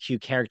LGBTQ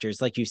characters,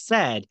 like you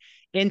said,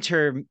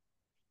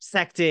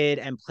 intersected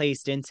and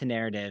placed into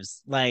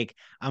narratives. Like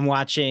I'm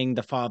watching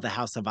The Fall of the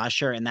House of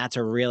Usher, and that's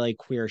a really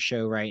queer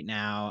show right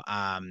now.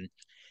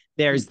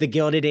 There's The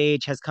Gilded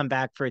Age has come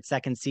back for its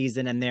second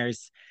season, and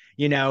there's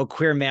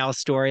queer male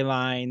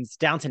storylines.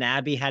 Downton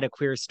Abbey had a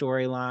queer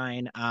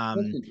storyline. That's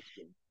interesting.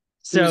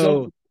 There was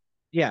So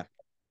yeah.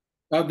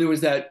 there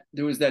was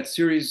that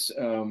series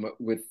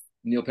with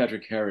Neil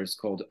Patrick Harris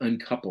called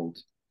Uncoupled,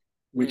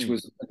 which Mm.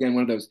 was again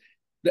one of those.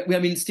 I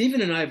mean,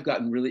 Stephen and I have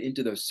gotten really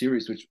into those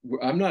series. Which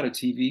I'm not a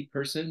TV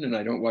person, and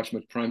I don't watch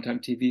much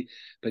primetime TV.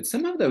 But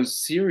some of those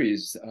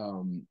series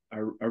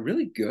are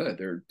really good.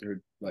 They're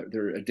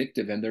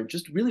addictive, and they're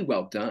just really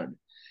well done.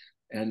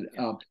 And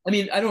I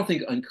mean, I don't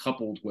think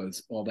Uncoupled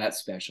was all that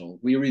special.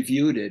 We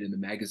reviewed it in the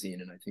magazine,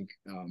 and I think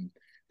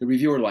the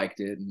reviewer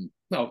liked it. And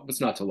well,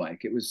 what's not to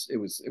like? It was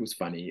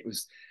funny. It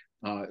was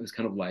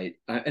kind of light.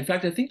 In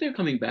fact, I think they're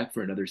coming back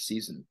for another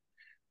season.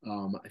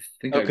 I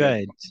think Oh, I read.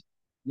 good.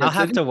 Yeah, I'll because I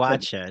have think to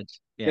watch it.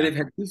 yeah, Yeah. they've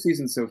had 2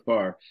 seasons so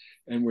far,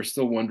 and we're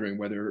still wondering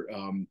whether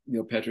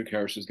Neil Patrick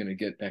Harris is going to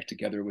get back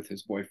together with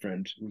his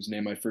boyfriend, whose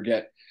name I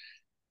forget.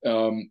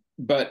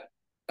 But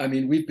I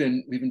mean, we've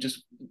been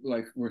just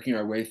like working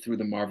our way through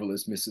the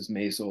marvelous Mrs.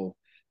 Maisel, Oh,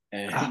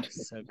 and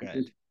so good.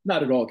 it's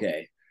not at all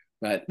gay,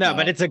 but No,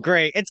 but it's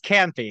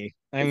campy.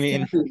 I it's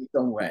mean, campy in its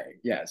own way.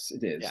 Yes,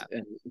 it is, yeah,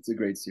 and it's a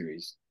great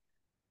series.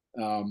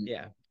 Um,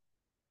 yeah.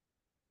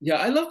 yeah,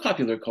 I love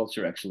popular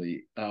culture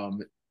actually.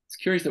 It's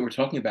curious that we're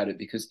talking about it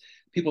because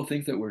people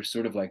think that we're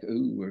sort of like,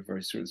 ooh, we're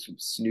very sort of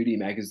snooty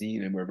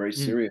magazine and we're very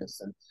Mm. serious.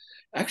 And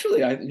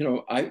actually,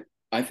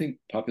 I think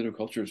popular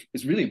culture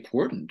is really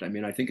important. I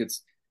mean, I think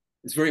it's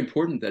very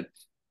important that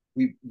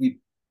we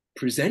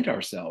present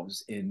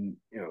ourselves in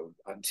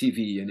on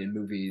TV and in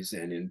movies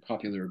and in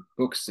popular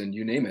books and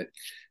you name it,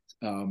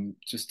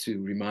 just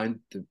to remind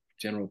the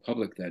general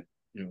public that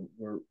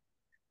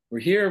we're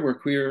here, we're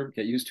queer,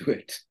 get used to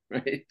it,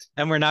 right?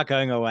 And we're not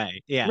going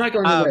away. We're Yeah. not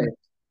going away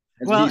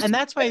as we Well, used and to.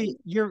 that's why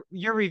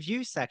your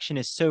review section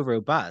is so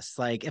robust.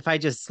 Like if I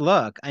just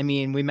look, I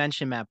mean, we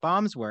mentioned Matt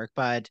Baum's work,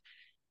 but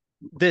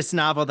this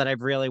novel that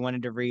I've really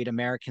wanted to read,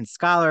 American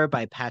Scholar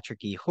by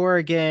Patrick E.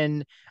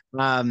 Horrigan.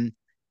 Um,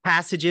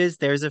 Passages,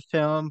 there's a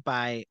film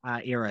by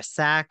Ira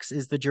Sachs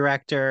is the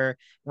director.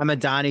 Emma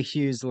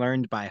Donohue's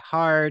Learned by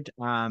Heart.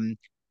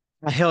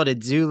 Hilda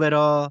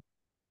Doolittle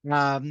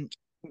um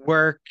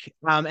work,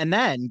 and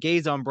then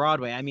Gays on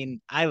Broadway. I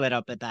mean, I lit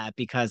up at that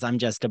because I'm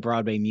just a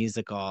Broadway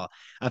musical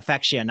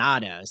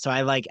aficionado, so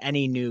I like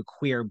any new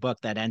queer book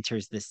that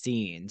enters the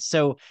scene.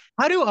 So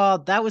how do all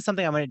that was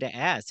something I wanted to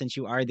ask, since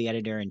you are the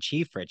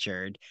editor-in-chief,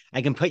 Richard.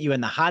 I can put you in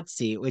the hot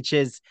seat, which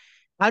is,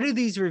 how do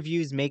these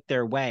reviews make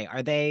their way?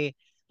 Are they,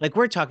 like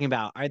we're talking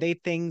about, are they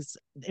things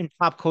in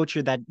pop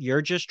culture that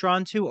you're just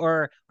drawn to,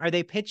 or are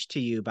they pitched to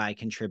you by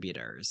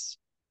contributors?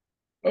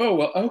 Oh,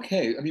 well,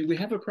 okay. I mean, we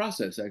have a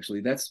process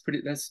actually. That's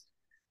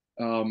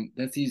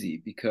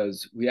easy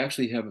because we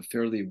actually have a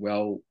fairly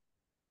well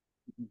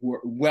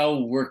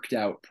worked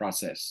out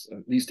process,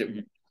 at least in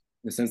Mhm.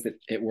 the sense that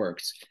it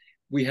works.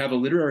 We have a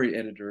literary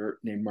editor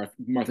named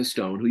Martha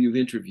Stone, who you've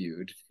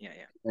interviewed, Yeah,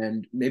 yeah.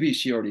 and maybe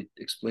she already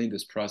explained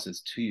this process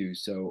to you.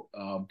 So,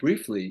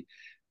 briefly,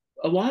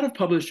 a lot of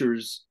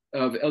publishers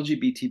of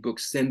LGBT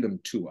books send them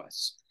to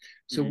us.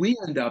 So Mhm. we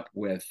end up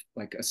with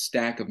like a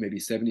stack of maybe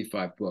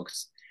 75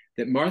 books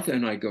that Martha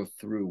and I go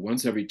through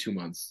once every 2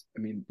 months. I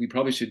mean, we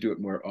probably should do it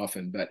more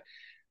often, but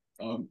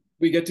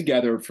we get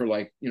together for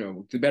like,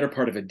 the better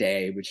part of a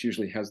day, which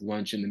usually has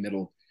lunch in the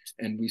middle.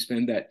 And we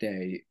spend that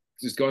day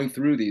just going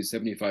through these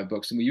 75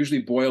 books. And we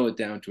usually boil it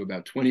down to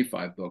about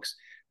 25 books.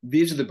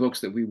 These are the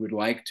books that we would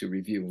like to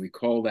review. We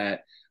call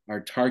that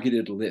our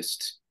targeted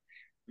list.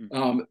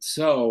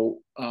 Mhm.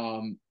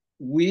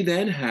 We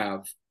then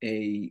have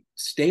a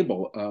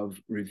stable of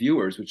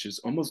reviewers, which is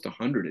almost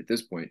 100 at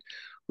this point.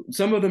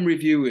 Some of them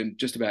review in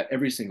just about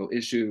every single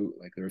issue.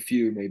 Like there are a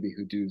few maybe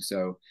who do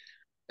so.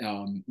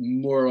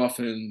 More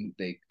often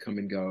they come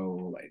and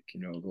go, like,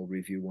 they'll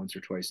review once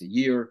or twice a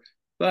year.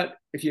 But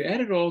if you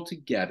add it all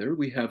together,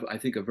 we have, I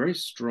think, a very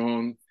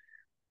strong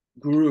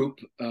group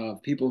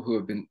of people who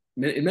have been,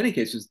 in many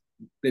cases,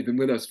 they've been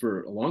with us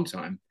for a long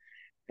time.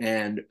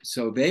 And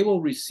so they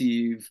will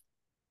receive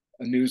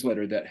a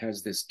newsletter that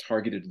has this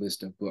targeted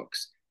list of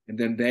books. And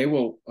then they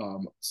will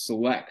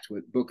select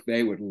what book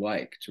they would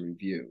like to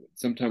review.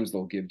 Sometimes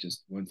they'll give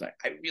just ones like,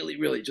 I really,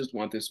 really just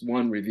want this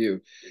one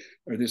review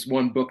or this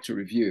one book to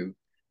review.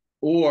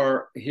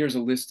 Or here's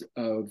a list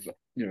of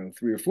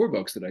 3 or 4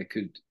 books that I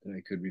could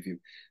review.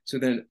 So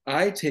then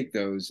I take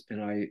those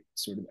and I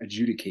sort of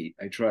adjudicate.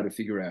 I try to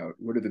figure out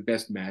what are the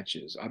best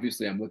matches.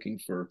 Obviously, I'm looking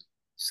for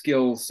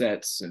skill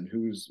sets and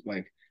who's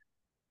like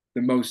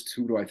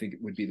who do I think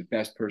would be the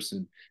best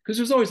person? Because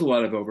there's always a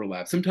lot of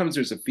overlap. Sometimes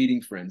there's a feeding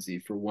frenzy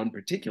for one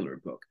particular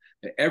book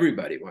that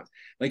everybody wants.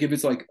 Like if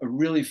it's like a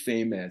really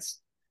famous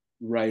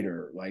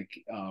writer, like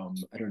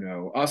I don't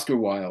know, Oscar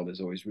Wilde is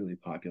always really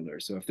popular.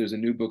 So if there's a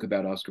new book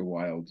about Oscar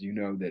Wilde, you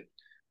know that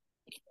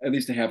at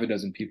least a half a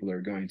dozen people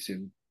are going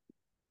to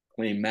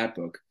claim that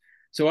book.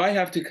 So I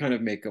have to kind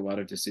of make a lot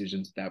of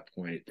decisions at that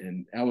point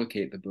and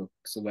allocate the book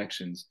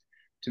selections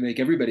to make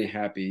everybody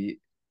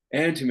happy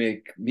and to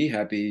make me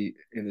happy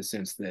in the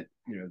sense that,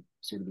 you know,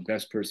 sort of the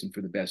best person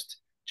for the best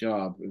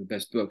job or the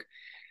best book.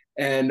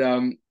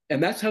 And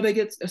that's how they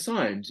get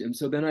assigned. And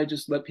so then I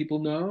just let people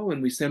know,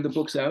 and we send the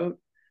books out,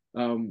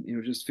 you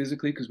know, just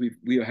physically, because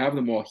we have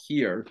them all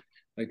here,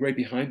 like right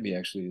behind me.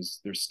 Actually, is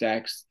there's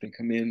stacks. They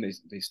come in,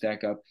 they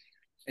stack up,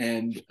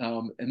 and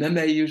then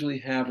they usually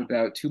have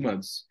about 2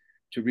 months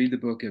to read the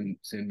book and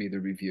send me the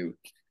review.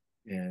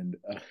 And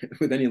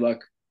with any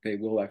luck, they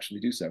will actually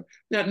do so.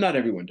 Not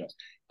everyone does.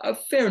 A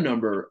fair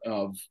number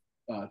of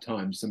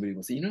times, somebody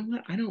will say, you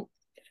know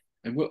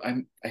what,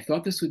 I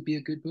thought this would be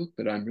a good book,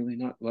 but I'm really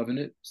not loving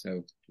it.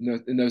 So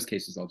in those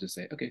cases, I'll just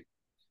say, okay,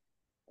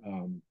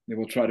 they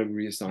will try to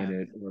reassign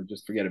it or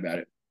just forget about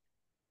it.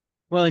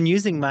 Well, and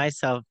using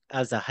myself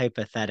as a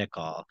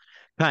hypothetical,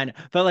 kind of,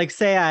 but like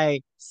say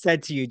I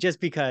said to you, just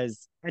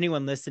because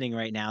anyone listening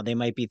right now, they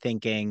might be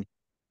thinking,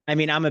 I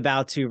mean, I'm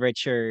about to,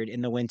 Richard,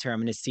 in the winter, I'm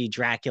going to see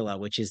Dracula,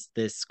 which is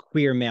this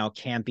queer male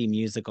campy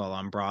musical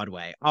on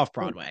Broadway, off Oh,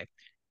 Broadway,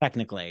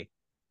 technically.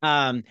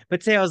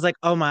 But say I was like,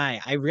 oh my,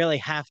 I really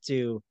have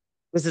to,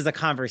 this is a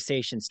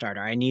conversation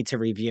starter. I need to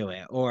review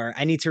it, or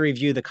I need to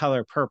review The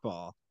Color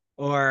Purple,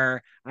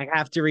 or I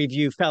have to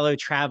review Fellow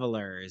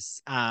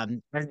Travelers, a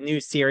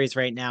new series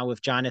right now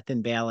with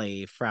Jonathan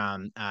Bailey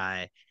from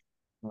um,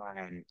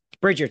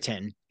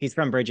 Bridgerton. He's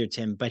from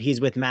Bridgerton, but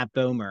he's with Matt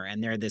Bomer,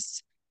 and they're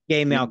this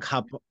gay male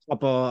yeah.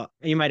 couple.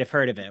 You might have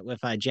heard of it with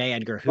J.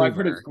 Edgar Well, I've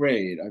heard it's Hoover,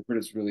 great. I've heard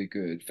it's really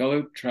good.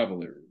 Fellow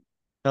traveler,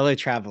 Fellow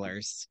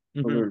Travelers.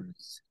 Mhm.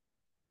 travelers.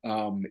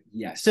 So,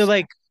 Yes.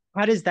 like,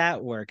 how does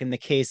that work in the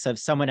case of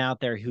someone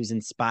out there who's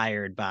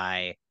inspired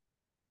by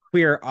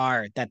queer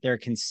art that they're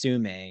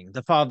consuming?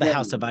 The Fall of the Right.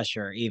 House of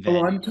Usher, Well, even.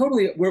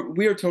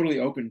 we are totally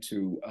open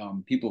to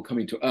people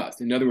coming to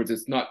us. In other words,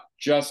 it's not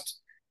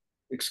just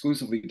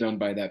exclusively done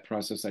by that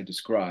process I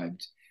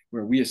described,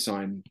 where we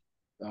assign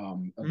a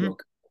Mhm.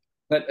 book,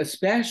 but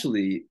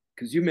especially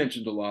because you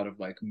mentioned a lot of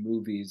like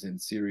movies and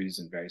series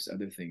and various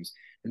other things.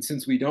 And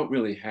since we don't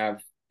really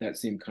have that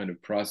same kind of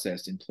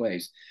process in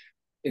place,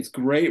 it's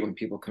great when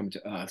people come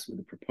to us with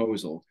a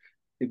proposal.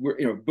 If we're,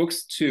 you know,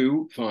 books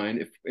too,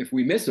 fine. If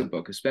we miss a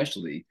book,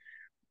 especially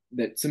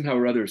that somehow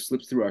or other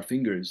slips through our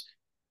fingers,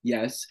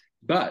 yes.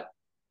 But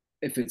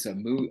if it's a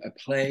movie, a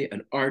play,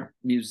 an art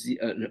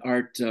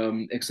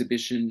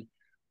exhibition,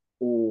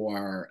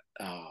 or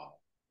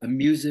a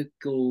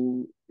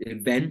musical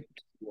event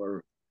Mhm.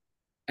 or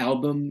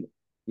album,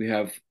 we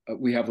have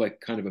like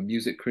kind of a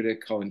music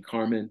critic, Colin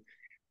Carmen,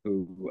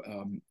 who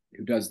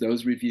does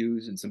those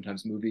reviews and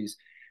sometimes movies.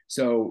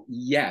 So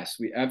yes,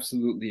 we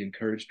absolutely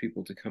encourage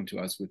people to come to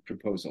us with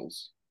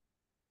proposals.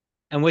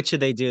 And what should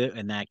they do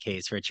in that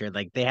case, Richard?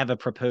 Like, they have a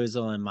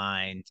proposal in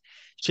mind.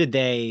 Should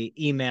they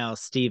email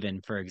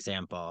Stephen, for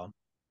example?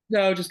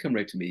 No, just come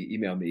right to me,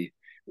 email me.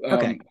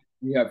 Okay.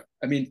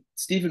 I mean,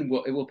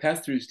 it will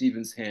pass through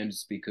Stephen's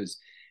hands because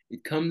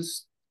it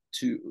comes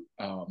to,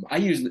 I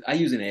use an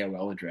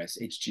AOL address,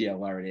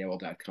 HGLR at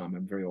AOL.com.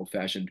 I'm very old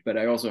fashioned, but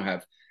I also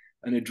have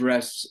an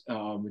address,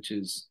 which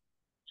is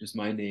just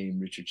my name,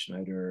 Richard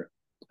Schneider,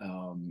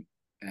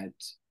 at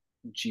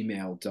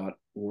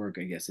gmail.org,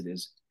 I guess it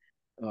is.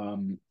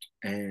 Um,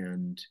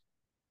 and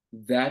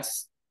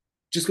that's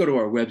just go to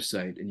our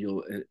website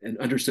and and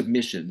under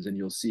submissions and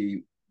you'll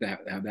see that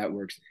how that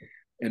works.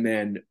 And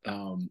then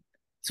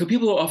so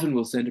people often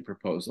will send a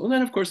proposal, and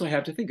then of course I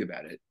have to think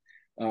about it.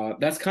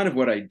 That's kind of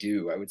what I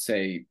do. I would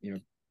say, you know,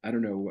 I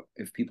don't know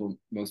if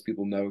most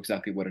people know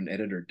exactly what an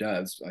editor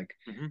does. Like,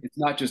 Mhm. it's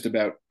not just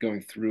about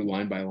going through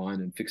line by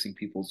line and fixing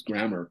people's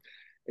grammar.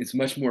 It's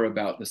much more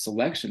about the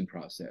selection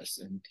process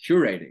and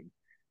curating,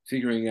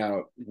 figuring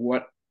out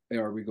what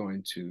are we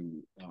going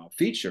to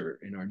feature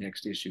in our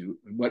next issue,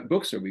 and what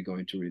books are we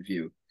going to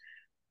review,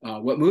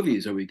 what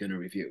movies are we going to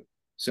review.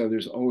 So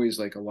there's always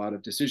like a lot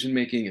of decision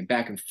making and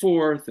back and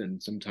forth,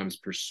 and sometimes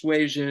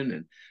persuasion,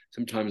 and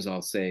sometimes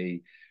I'll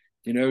say,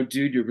 you know,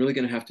 dude, you're really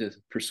going to have to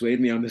persuade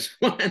me on this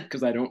one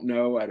because I don't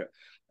know.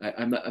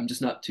 I'm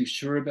just not too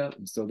sure about.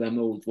 And so then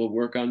they'll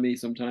work on me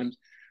sometimes,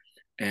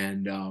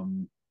 and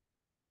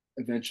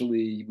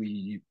eventually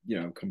we, you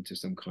know, come to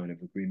some kind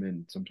of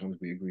agreement. Sometimes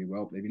we agree,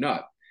 well, maybe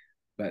not,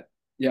 but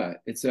yeah,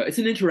 it's an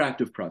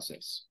interactive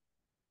process.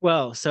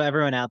 Well, so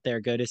everyone out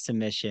there, go to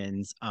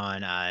submissions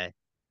on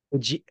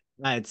G,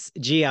 it's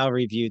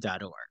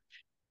glreview.org.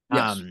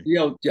 Yes,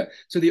 yeah.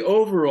 So the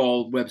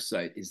overall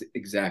website is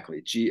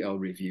exactly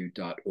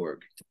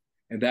glreview.org.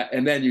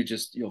 And then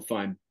you'll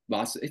find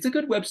lots. It's a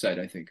good website,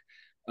 I think.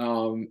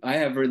 I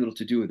have very little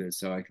to do with it,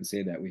 so I can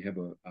say that we have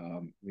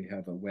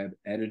a web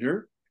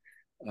editor,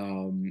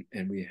 and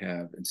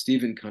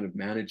Stephen kind of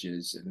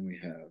manages, and then we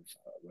have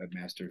a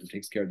webmaster who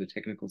takes care of the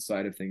technical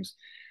side of things.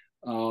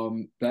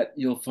 But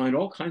you'll find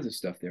all kinds of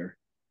stuff there,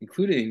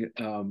 including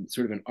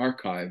sort of an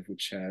archive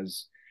which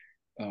has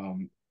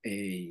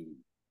a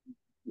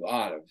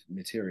lot of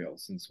material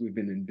since we've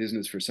been in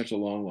business for such a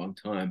long, long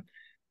time.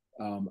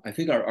 I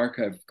think our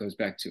archive goes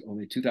back to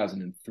only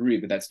 2003,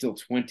 but that's still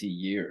 20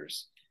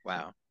 years.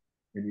 Wow.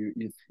 And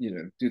you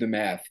know, do the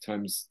math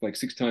times like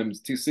six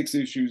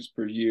issues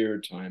per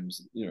year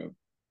times, you know,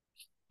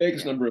 X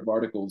Yeah. number of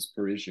articles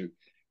per issue.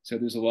 So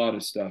there's a lot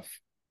of stuff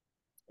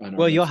on our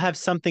Well, you'll website. have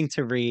something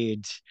to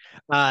read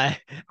uh,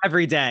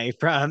 every day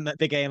from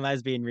the Gay and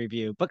Lesbian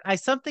Review. But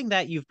something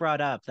that you've brought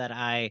up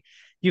that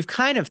you've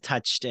kind of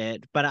touched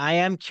it, but I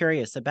am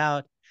curious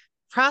about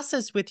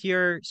process with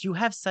you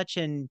have such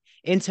an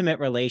intimate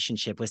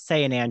relationship with,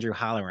 say, an Andrew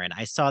Holleran.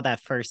 I saw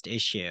that first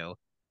issue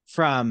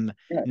from Yes,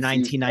 he was our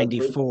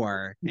first,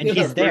 1994, and our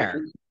he's first, there.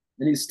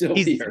 and he's still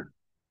He's here.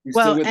 He's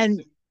still well, with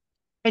us.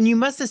 and you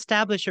must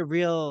establish a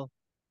real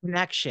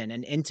connection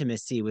and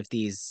intimacy with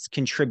these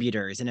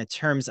contributors in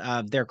terms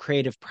of their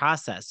creative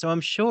process. So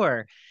I'm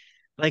sure,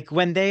 like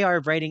when they are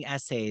writing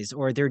essays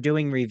or they're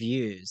doing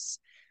reviews,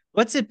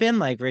 what's it been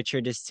like,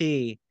 Richard, to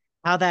see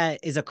how that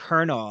is a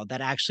kernel that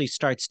actually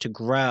starts to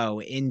grow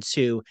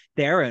into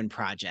their own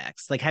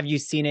projects? Like, have you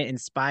seen it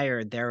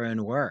inspire their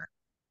own work?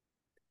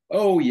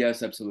 Oh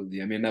yes,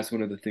 absolutely. I mean, that's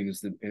one of the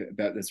things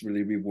that's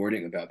really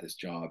rewarding about this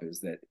job is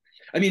that,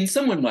 I mean,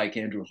 someone like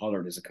Andrew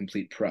Hollard is a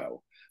complete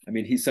pro. I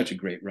mean, he's such a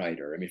great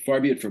writer. I mean,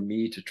 far be it from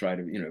me to try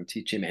to, you know,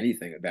 teach him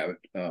anything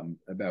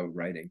about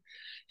writing.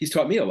 He's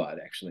taught me a lot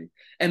actually,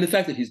 and the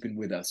fact that he's been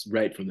with us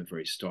right from the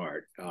very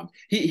start.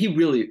 He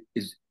really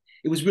is.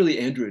 It was really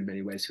Andrew in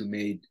many ways who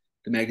made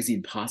the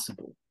magazine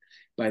possible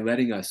by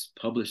letting us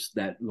publish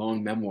that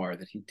long memoir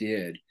that he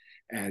did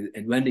and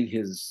lending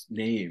his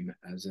name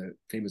as a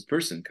famous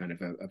person, kind of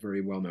a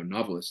very well-known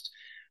novelist,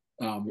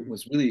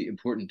 was really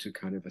important to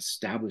kind of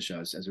establish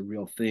us as a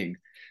real thing.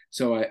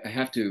 So I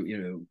have to, you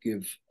know,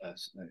 give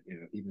us,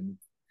 you know, even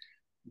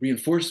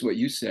reinforce what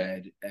you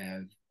said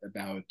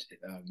about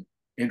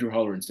Andrew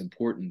Holleran's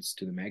importance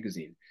to the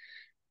magazine.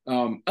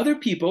 Other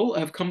people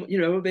have come, you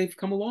know, they've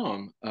come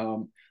along.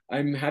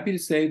 I'm happy to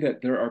say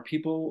that there are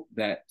people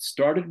that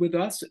started with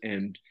us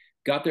and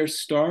got their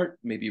start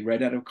maybe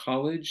right out of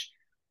college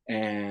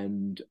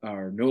and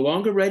are no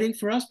longer writing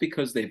for us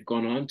because they've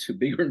gone on to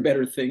bigger and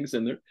better things.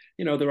 And there,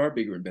 you know, there are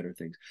bigger and better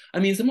things. I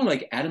mean, someone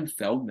like Adam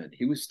Feldman,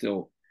 he was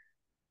just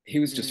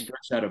Mm.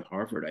 fresh out of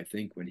Harvard, I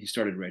think, when he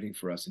started writing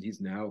for us. And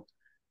he's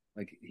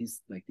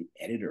like the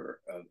editor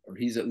of, or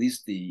he's at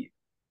least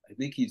I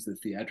think he's the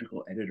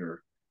theatrical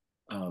editor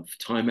of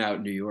Time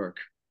Out New York,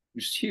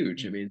 which is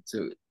huge. I mean,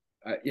 so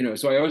you know,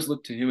 so I always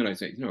look to him and I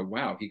say, you know,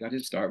 wow, he got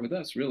his start with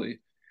us, really.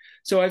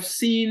 So I've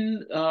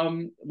seen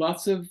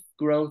lots of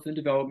growth and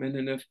development,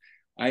 and if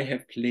I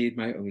have played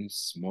my own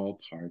small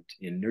part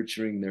in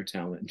nurturing their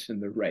talent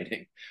and their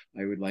writing,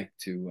 I would like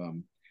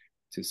to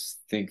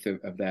think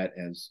of that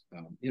as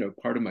you know,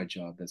 part of my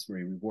job that's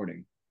very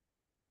rewarding.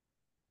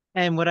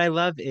 And what I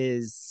love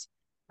is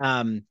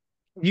um,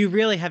 you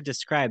really have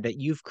described that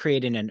you've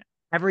created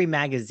every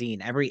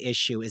magazine, every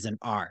issue is an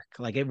arc.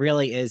 Like it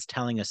really is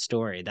telling a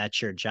story.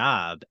 That's your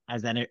job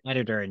as an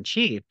editor in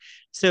chief.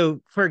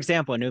 So, for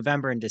example, in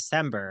November and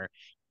December,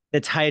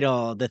 the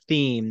title, the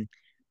theme,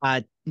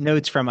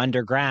 Notes from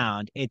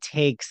Underground, it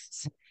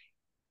takes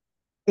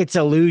its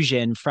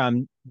illusion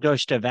from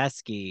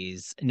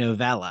Dostoevsky's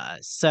novella.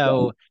 Right.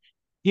 So,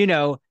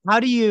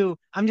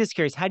 I'm just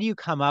curious, how do you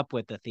come up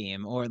with the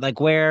theme, or like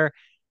where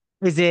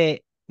is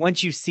it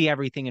once you see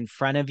everything in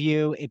front of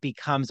you, it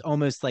becomes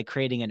almost like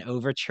creating an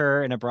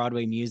overture in a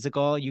Broadway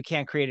musical. You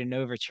can't create an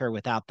overture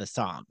without the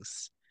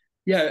songs.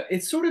 Yeah,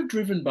 it's sort of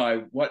driven by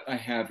what I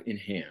have in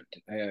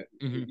hand.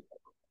 Hmm.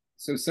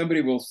 So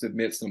somebody will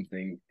submit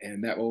something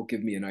and that will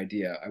give me an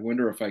idea. I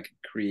wonder if I could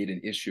create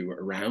an issue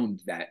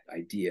around that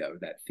idea or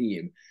that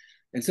theme.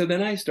 And so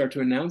then I start to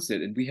announce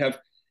it. And we have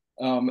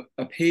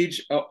a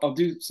page. I'll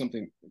do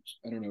something.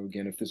 I don't know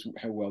again if this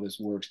how well this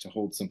works to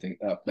hold something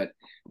up, but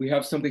we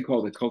have something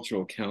called a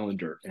cultural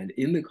calendar. And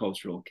in the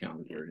cultural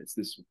calendar, it's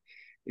this.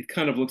 It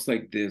kind of looks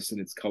like this,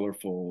 and it's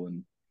colorful.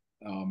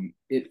 And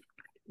it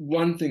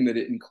one thing that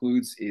it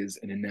includes is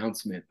an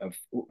announcement of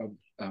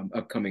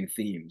upcoming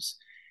themes.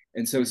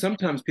 And so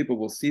sometimes people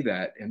will see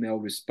that and they'll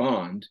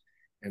respond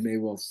and they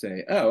will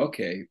say, oh,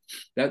 okay,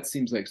 that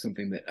seems like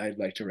something that I'd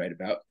like to write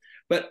about.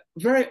 But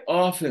very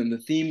often the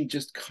theme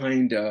just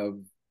kind of,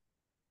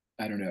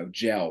 I don't know,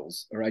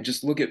 gels, or I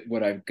just look at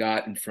what I've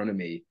got in front of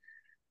me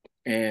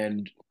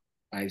and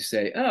I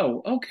say,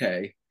 oh,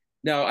 okay.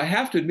 Now I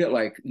have to admit,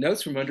 like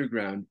Notes from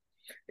Underground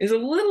is a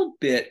little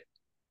bit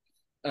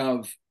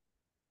of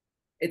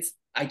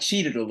I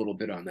cheated a little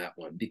bit on that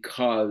one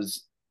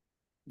because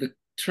the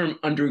term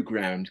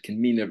underground can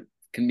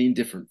mean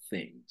different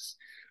things.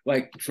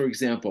 Like, for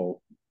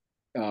example,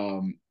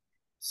 um,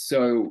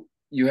 so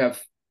you have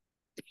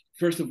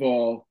first of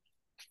all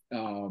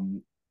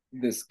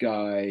this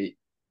guy.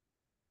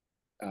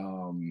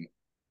 Um,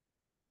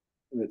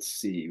 let's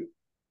see.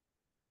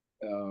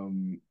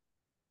 Um,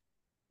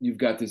 you've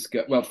got this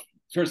guy. Well,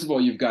 first of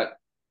all, you've got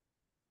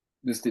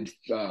listed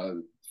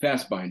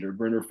Fastbinder,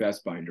 Bernard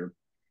Fastbinder,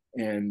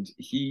 And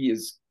he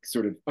is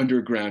sort of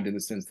underground in the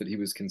sense that he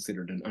was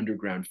considered an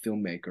underground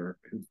filmmaker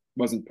who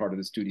wasn't part of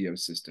the studio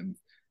system.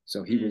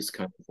 So he was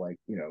kind of like,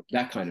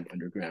 that kind of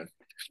underground.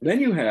 Then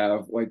you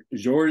have like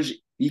Georges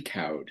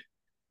Eekhoud,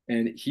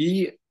 and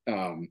he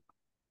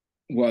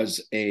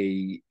was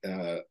a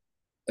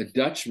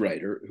Dutch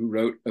writer who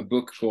wrote a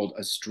book called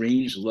A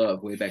Strange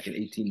Love way back in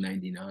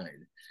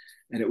 1899.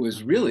 And it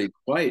was really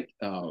quite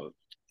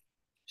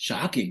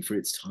shocking for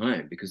its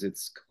time because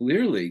it's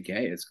clearly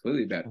gay. It's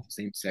clearly about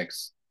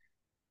same-sex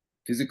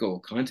physical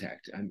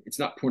contact. It's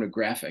not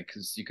pornographic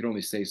because you could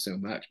only say so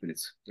much, but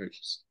it's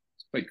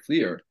quite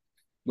clear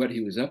what he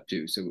was up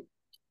to. So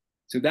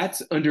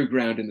that's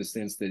underground in the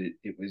sense that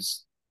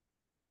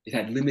it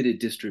had limited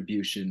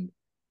distribution,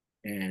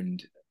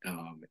 and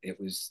it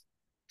was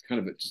kind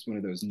of just one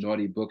of those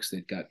naughty books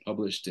that got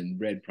published and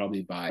read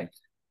probably by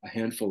a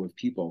handful of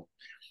people.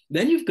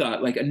 Then you've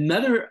got like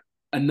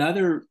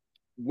another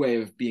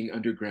way of being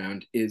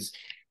underground is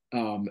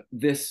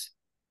this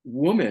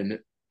woman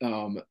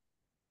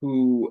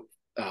whose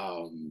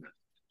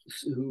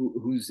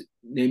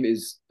name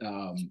is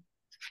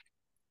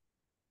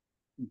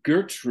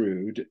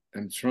Gertrude.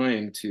 I'm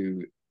trying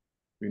to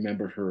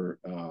remember her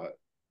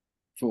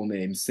full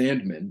name,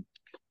 Sandman.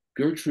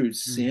 Gertrude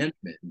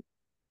Sandman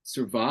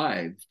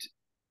survived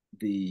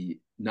the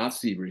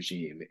Nazi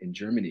regime in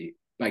Germany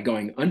by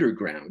going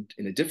underground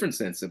in a different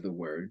sense of the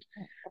word.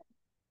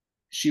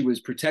 She was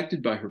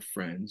protected by her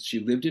friends. She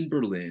lived in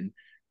Berlin.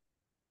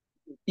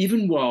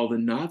 Even while the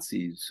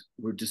Nazis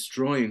were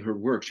destroying her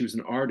work, she was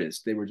an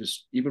artist.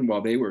 Even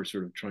while they were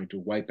sort of trying to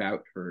wipe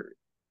out her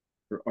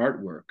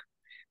artwork,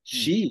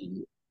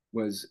 she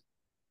was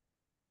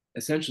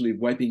essentially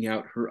wiping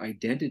out her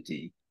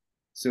identity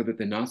so that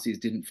the Nazis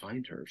didn't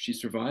find her. She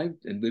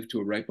survived and lived to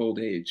a ripe old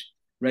age,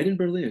 right in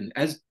Berlin,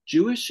 as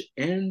Jewish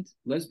and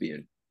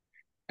lesbian,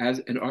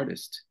 as an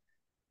artist.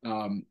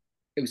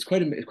 It was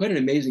quite an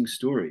amazing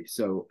story.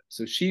 So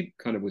she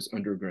kind of was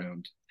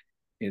underground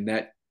in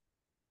that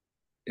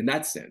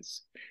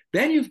sense.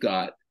 Then you've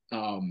got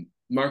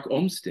Mark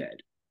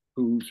Olmsted,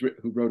 who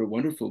wrote a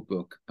wonderful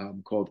book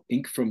called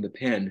Ink from the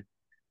Pen,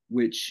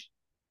 which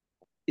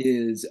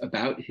is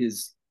about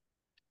his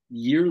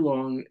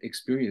year-long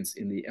experience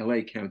in the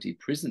LA County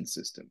prison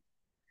system.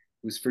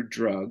 It was for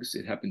drugs.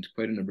 It happened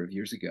quite a number of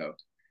years ago.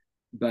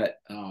 But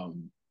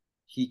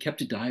he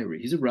kept a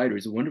diary. He's a writer.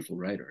 He's a wonderful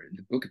writer. And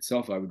the book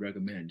itself I would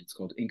recommend. It's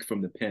called Ink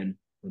from the Pen,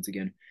 once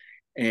again.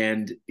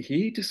 And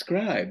he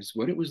describes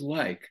what it was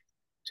like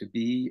to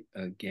be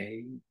a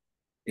gay,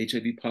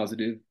 HIV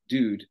positive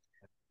dude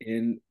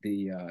in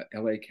the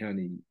LA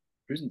County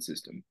prison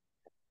system.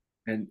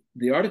 And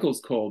the article is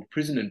called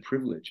Prison and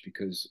Privilege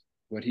because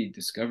what he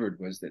discovered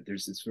was that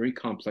there's this very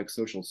complex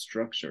social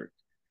structure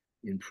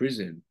in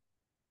prison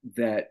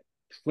that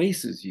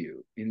places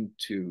you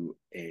into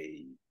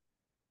a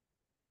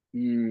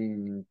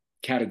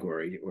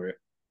category or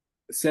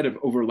a set of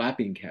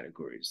overlapping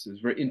categories.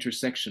 It's very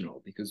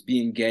intersectional because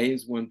being gay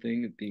is one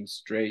thing, and being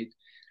straight,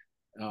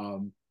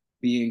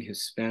 being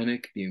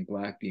Hispanic, being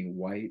Black, being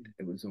white.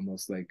 It was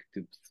almost like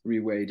the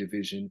three-way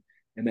division,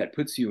 and that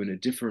puts you in a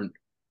different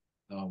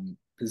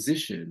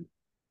position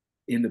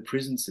in the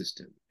prison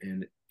system.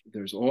 And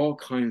there's all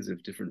kinds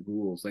of different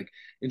rules. Like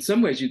in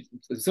some ways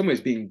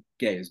being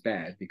gay is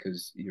bad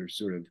because you're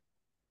sort of,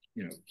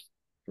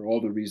 for all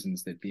the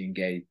reasons that being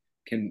gay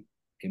can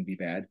be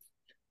bad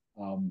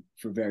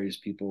for various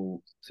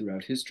people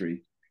throughout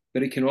history,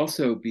 but it can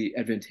also be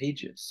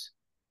advantageous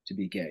to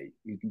be gay.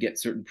 You can get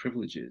certain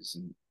privileges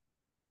and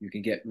you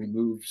can get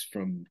removed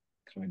from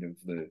kind of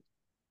the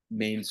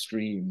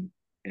mainstream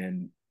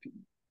and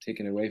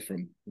taken away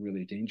from a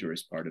really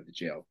dangerous part of the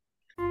jail.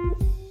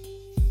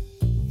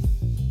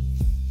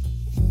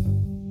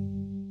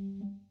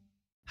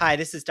 Hi,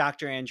 this is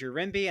Dr. Andrew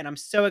Rimby, and I'm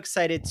so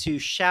excited to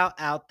shout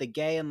out the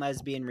Gay and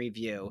Lesbian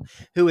Review,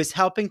 who is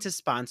helping to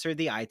sponsor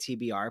the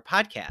ITBR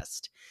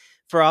podcast.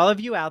 For all of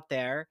you out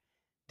there,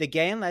 the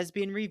Gay and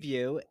Lesbian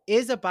Review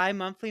is a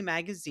bi-monthly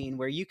magazine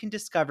where you can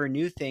discover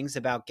new things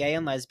about gay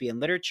and lesbian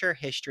literature,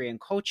 history,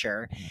 and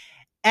culture.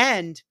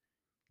 And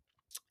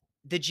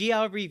the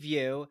G&LR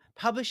Review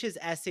publishes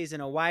essays in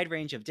a wide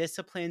range of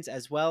disciplines,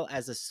 as well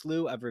as a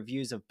slew of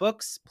reviews of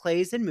books,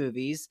 plays, and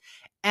movies,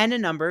 and a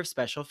number of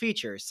special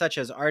features, such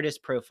as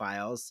artist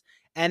profiles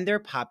and their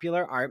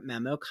popular art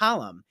memo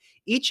column.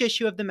 Each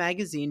issue of the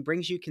magazine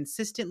brings you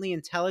consistently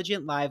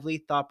intelligent, lively,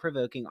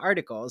 thought-provoking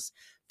articles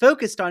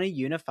focused on a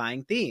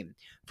unifying theme.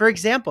 For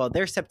example,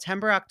 their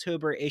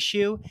September-October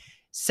issue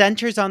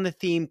centers on the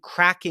theme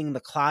Cracking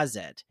the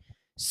Closet.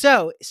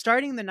 So,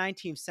 starting in the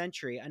 19th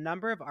century, a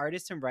number of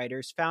artists and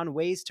writers found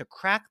ways to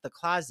crack the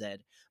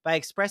closet by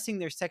expressing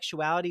their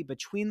sexuality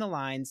between the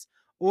lines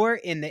or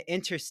in the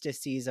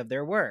interstices of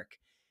their work.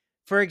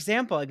 For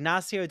example,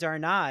 Ignacio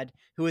Darnad,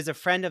 who is a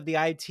friend of the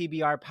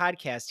ITBR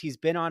podcast, he's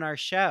been on our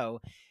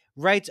show,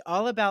 writes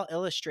all about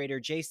illustrator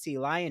J.C.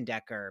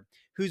 Leyendecker,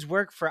 whose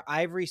work for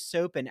Ivory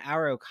Soap and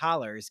Arrow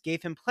Collars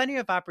gave him plenty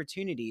of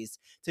opportunities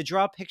to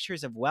draw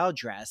pictures of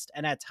well-dressed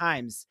and at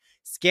times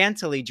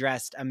scantily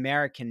dressed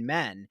American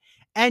men.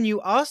 And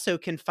you also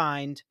can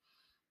find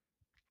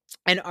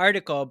an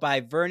article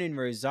by Vernon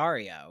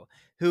Rosario,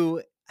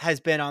 who has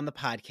been on the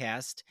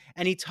podcast,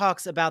 and he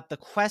talks about the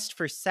quest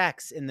for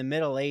sex in the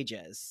Middle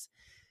Ages.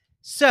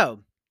 So,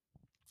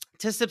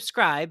 to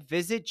subscribe,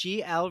 visit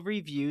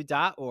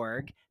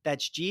glreview.org.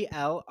 That's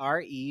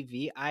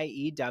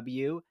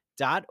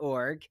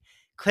glreview.org.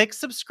 Click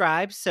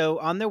subscribe. So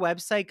on their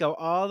website, go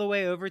all the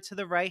way over to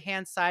the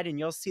right-hand side and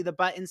you'll see the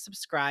button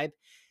subscribe.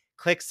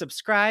 Click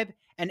subscribe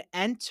and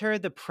enter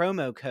the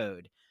promo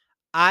code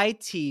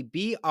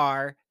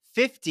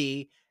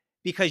ITBR50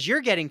 because you're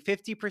getting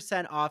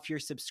 50% off your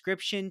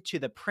subscription to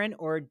the print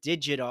or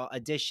digital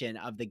edition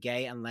of the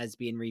Gay and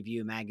Lesbian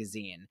Review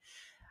magazine.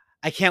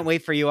 I can't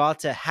wait for you all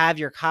to have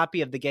your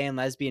copy of the Gay and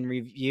Lesbian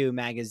Review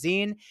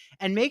magazine,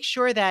 and make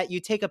sure that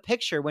you take a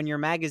picture when your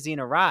magazine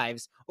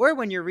arrives or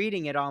when you're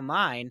reading it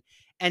online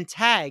and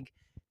tag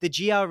the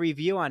GL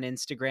Review on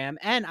Instagram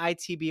and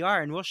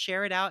ITBR, and we'll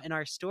share it out in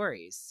our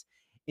stories.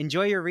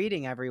 Enjoy your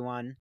reading,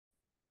 everyone.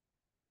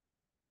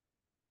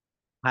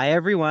 Hi,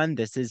 everyone.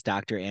 This is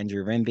Dr.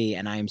 Andrew Rimby,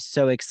 and I am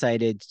so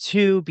excited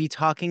to be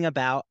talking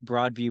about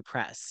Broadview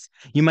Press.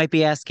 You might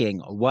be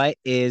asking, what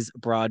is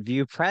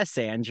Broadview Press,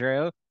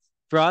 Andrew?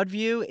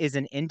 Broadview is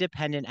an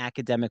independent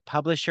academic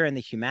publisher in the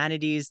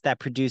humanities that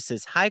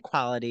produces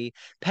high-quality,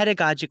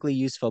 pedagogically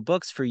useful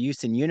books for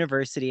use in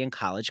university and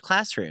college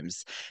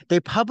classrooms.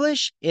 They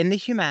publish in the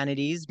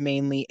humanities,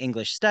 mainly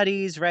English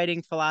studies,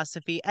 writing,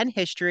 philosophy, and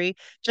history,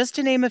 just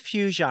to name a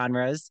few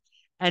genres.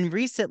 And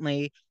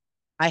recently,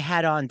 I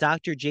had on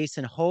Dr.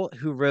 Jason Holt,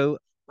 who wrote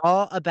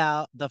all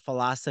about the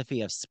philosophy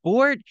of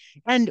sport.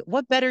 And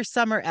what better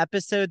summer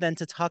episode than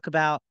to talk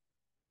about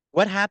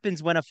what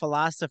happens when a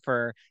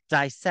philosopher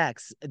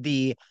dissects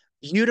the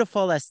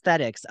beautiful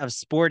aesthetics of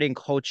sporting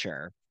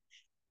culture?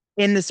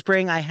 In the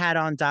spring, I had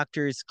on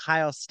doctors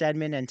Kyle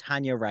Stedman and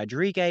Tanya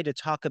Rodriguez to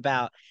talk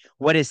about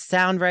what is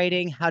sound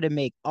writing, how to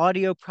make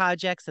audio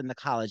projects in the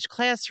college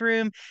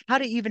classroom, how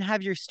to even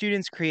have your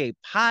students create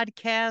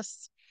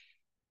podcasts.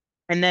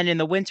 And then in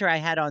the winter, I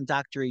had on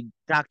Dr.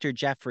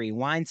 Jeffrey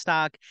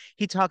Weinstock.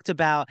 He talked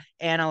about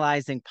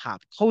analyzing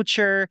pop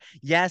culture.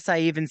 Yes,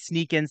 I even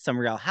sneak in some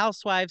Real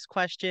Housewives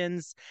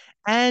questions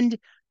and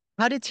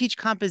how to teach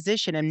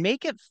composition and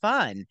make it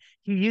fun.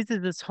 He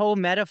uses this whole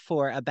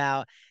metaphor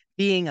about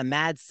being a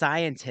mad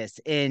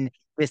scientist in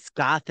this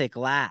gothic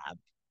lab.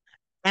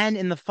 And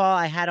in the fall,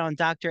 I had on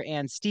Dr.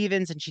 Ann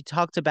Stevens, and she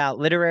talked about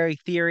literary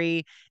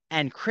theory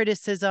and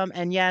criticism.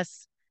 And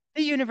yes,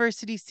 the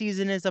university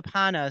season is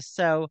upon us.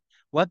 So,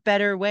 what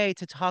better way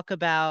to talk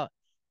about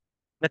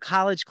the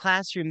college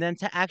classroom than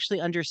to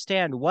actually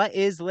understand what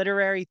is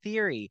literary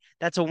theory?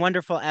 That's a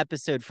wonderful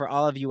episode for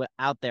all of you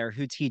out there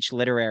who teach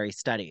literary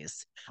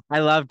studies. I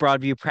love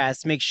Broadview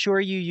Press. Make sure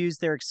you use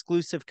their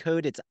exclusive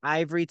code. It's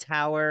Ivory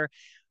Tower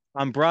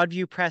on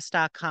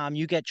broadviewpress.com.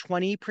 You get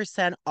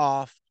 20%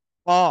 off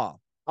all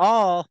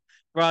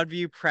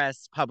Broadview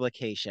Press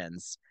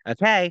publications.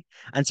 Okay,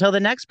 until the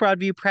next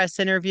Broadview Press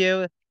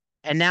interview.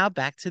 And now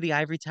back to the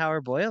Ivory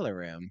Tower Boiler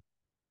Room.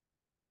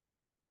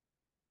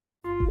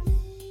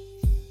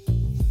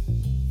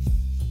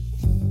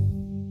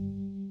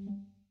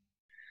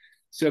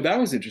 So that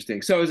was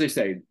interesting. So as I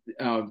say,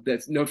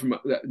 that's notes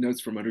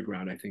from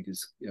underground. I think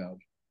is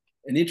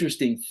an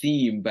interesting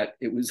theme, but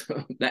it was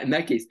in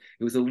that case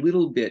it was a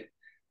little bit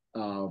it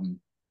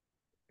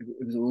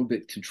was a little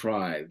bit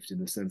contrived in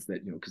the sense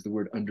that because the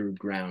word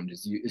underground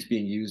is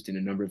being used in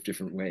a number of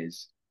different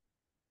ways.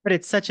 But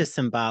it's such a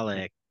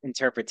symbolic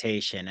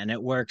interpretation, and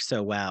it works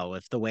so well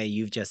with the way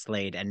you've just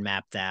laid and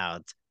mapped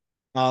out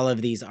all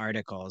of these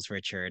articles,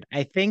 Richard.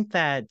 I think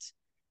that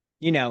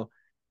you know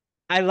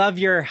I love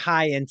your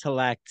high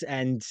intellect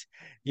and,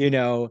 you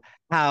know,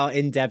 how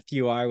in depth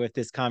you are with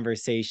this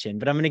conversation.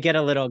 But I'm going to get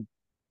a little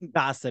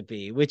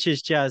gossipy, which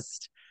is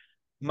just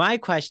my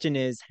question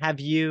is, how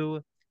do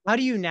you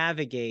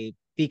navigate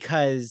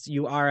because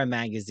you are a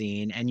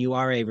magazine and you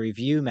are a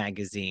review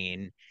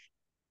magazine?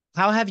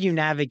 How have you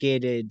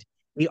navigated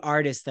the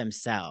artists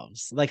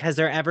themselves? Like, has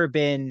there ever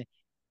been,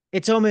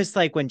 it's almost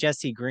like when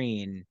Jesse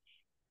Green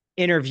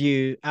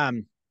interview,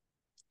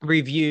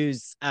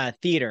 reviews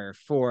theater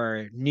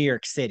for New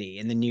York City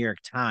in the New York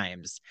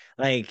Times.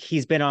 Like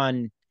he's been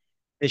on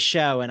the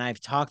show and I've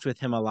talked with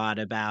him a lot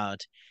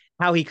about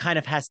how he kind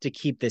of has to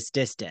keep this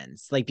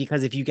distance. Like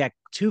because if you get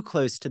too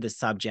close to the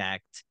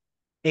subject,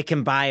 it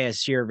can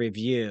bias your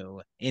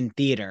review in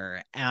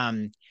theater.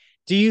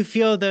 Do you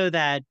feel though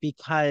that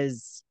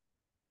because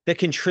the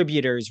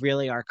contributors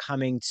really are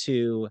coming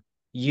to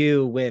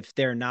you with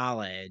their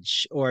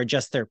knowledge or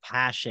just their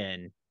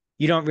passion,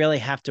 you don't really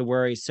have to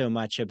worry so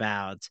much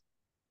about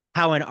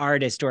how an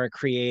artist or a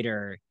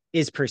creator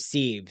is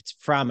perceived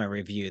from a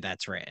review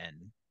that's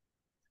written?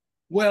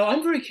 Well,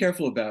 I'm very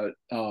careful about.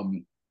 I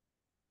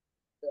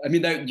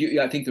mean, I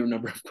think there are a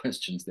number of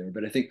questions there,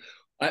 but I think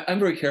I'm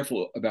very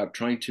careful about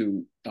trying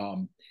to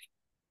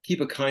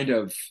keep a kind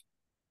of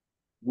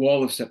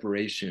wall of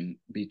separation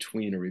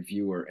between a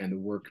reviewer and the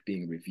work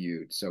being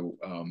reviewed. So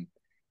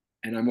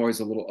and I'm always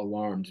a little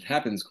alarmed. It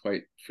happens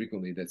quite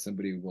frequently that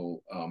somebody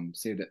will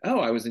say that, oh,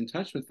 I was in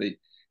touch with the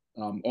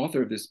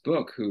author of this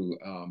book who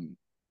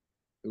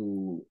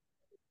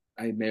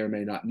I may or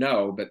may not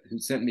know, but who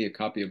sent me a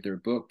copy of their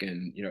book.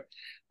 And,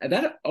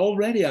 that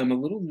already I'm a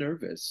little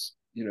nervous,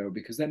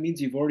 because that means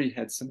you've already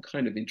had some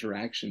kind of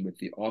interaction with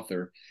the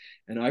author.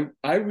 And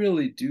I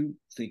really do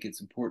think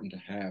it's important to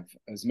have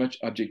as much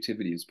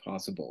objectivity as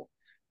possible,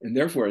 and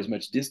therefore as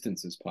much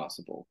distance as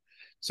possible.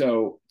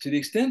 So to the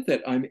extent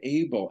that I'm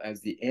able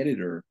as the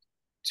editor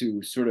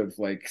to sort of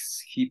like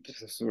keep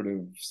a sort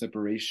of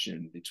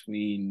separation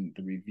between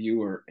the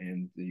reviewer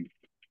and the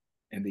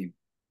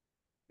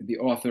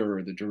author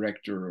or the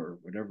director or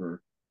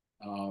whatever,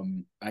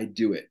 I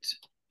do it.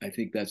 I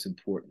think that's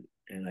important.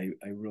 And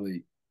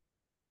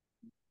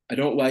I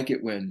don't like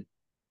it when,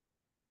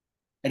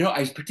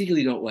 I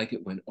particularly don't like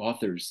it when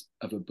authors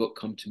of a book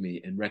come to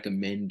me and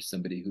recommend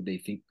somebody who they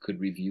think could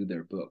review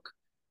their book.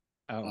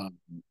 Oh,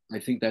 I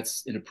think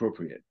that's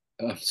inappropriate.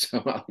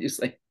 So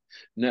obviously,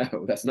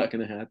 no, that's not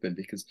going to happen,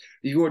 because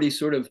you already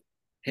sort of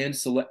hand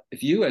select,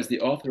 if you as the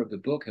author of the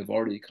book have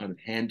already kind of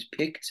hand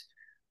picked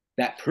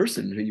that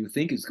person who you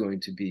think is going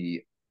to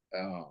be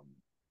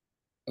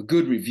a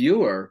good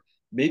reviewer,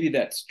 maybe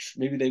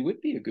they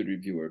would be a good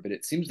reviewer, but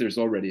it seems there's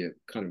already a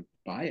kind of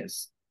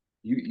bias.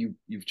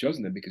 You've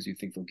chosen them because you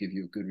think they'll give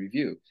you a good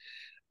review.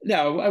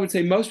 Now, I would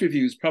say most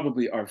reviews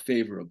probably are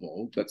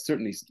favorable, but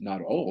certainly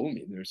not all. I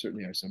mean, there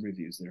certainly are some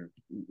reviews that are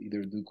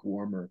either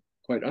lukewarm or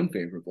quite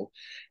unfavorable.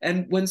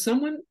 And when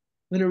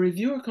a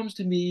reviewer comes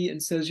to me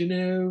and says,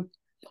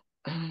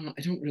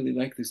 I don't really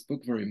like this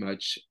book very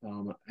much.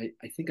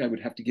 I think I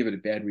would have to give it a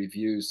bad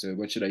review. So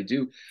what should I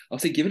do? I'll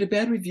say, give it a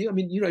bad review. I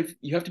mean, you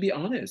have to be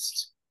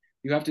honest.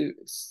 You have to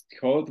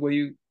call it the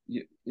way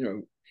you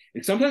know.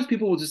 And sometimes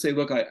people will just say,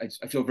 look, I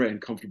feel very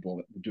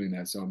uncomfortable doing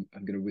that, so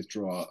I'm going to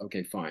withdraw.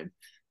 Okay, fine.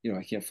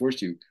 I can't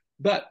force you.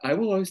 But I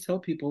will always tell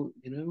people,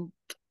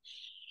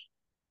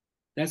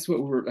 that's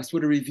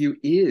what a review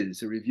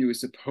is. A review is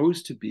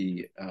supposed to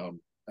be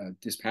a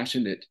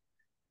dispassionate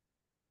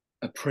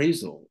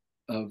appraisal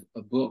of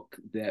a book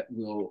that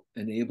will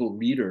enable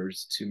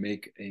readers to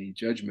make a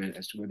judgment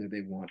as to whether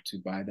they want to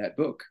buy that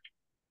book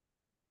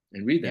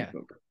and read that yeah.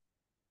 book.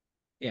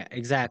 Yeah,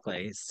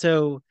 exactly.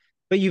 So,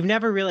 but you've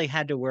never really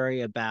had to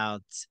worry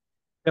about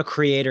the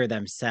creator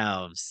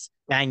themselves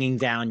banging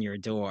down your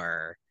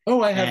door.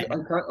 Oh, And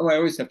I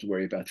always have to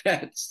worry about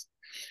that.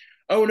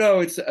 Oh no,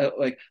 it's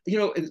like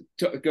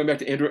going back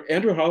to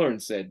Andrew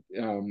Holleran said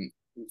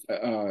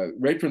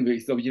right from the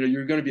so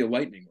you're going to be a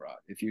lightning rod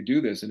if you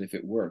do this, and if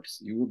it works,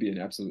 you will be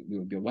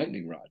a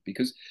lightning rod,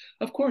 because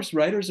of course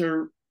writers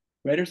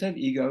have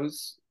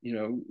egos.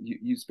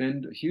 You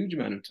spend a huge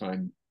amount of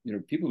time.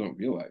 People don't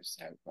realize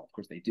how, well, of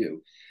course they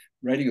do.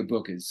 Writing a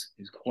book is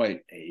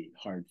quite a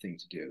hard thing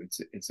to do.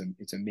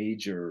 It's a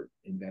major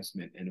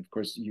investment, and of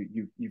course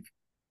you've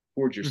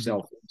poured Mhm.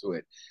 yourself into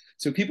it.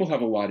 So people have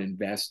a lot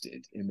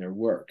invested in their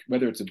work,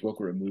 whether it's a book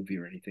or a movie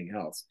or anything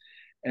else.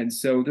 And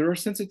so there are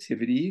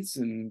sensitivities,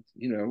 and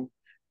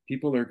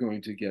people are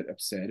going to get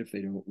upset if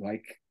they don't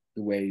like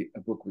the way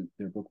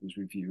their book was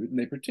reviewed, and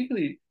they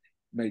particularly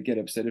might get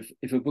upset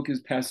if a book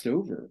is passed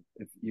over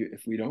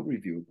if we don't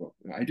review a book.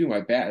 I do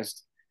my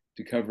best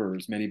to cover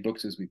as many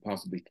books as we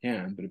possibly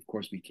can, but of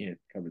course we can't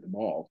cover them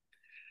all.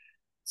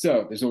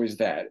 So there's always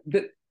that.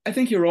 But I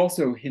think you're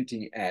also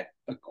hinting at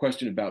a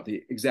question about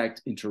the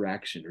exact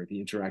interaction, or the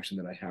interaction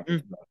that I have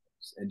with Mm.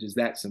 others. And does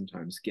that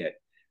sometimes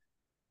get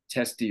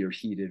testy or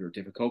heated or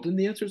difficult? And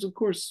the answer is, of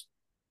course,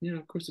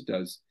 of course it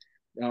does.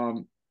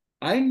 Um,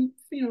 I'm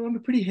a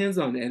pretty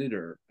hands-on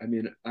editor. I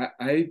mean,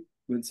 I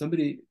when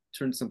somebody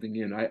turns something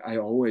in, I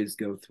always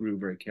go through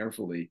very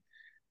carefully,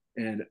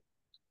 and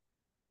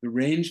the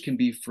range can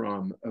be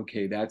from,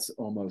 okay, that's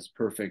almost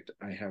perfect,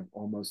 I have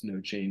almost no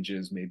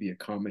changes, maybe a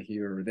comma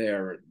here or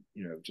there,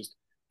 just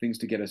things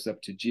to get us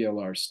up to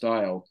G&LR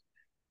style,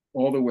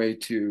 all the way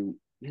to,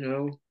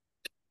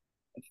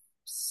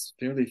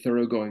 fairly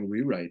thoroughgoing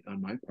rewrite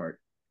on my part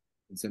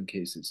in some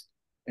cases.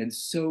 And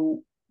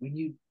so when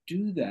you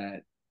do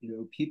that,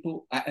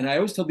 and I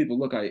always tell people,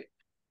 look, I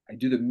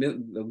do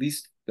the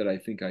least that I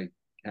think I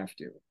have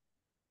to.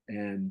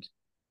 And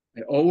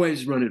I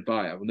always run it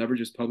by. I will never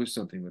just publish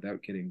something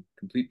without getting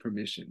complete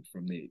permission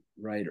from the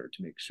writer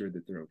to make sure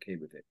that they're okay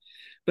with it.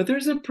 But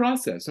there's a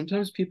process.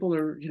 Sometimes people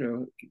are,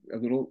 a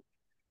little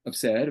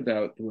upset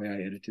about the way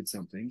I edited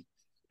something,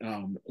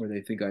 or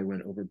they think I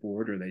went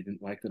overboard, or they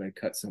didn't like that I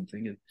cut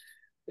something. And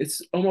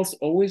it's almost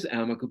always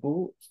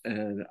amicable,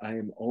 and I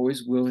am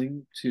always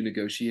willing to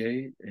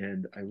negotiate.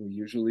 And I will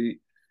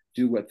usually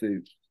do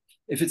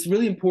if it's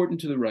really important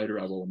to the writer,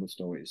 I will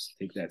almost always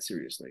take that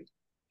seriously.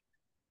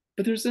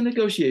 But there's a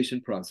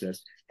negotiation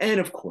process. And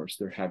of course,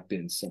 there have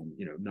been some,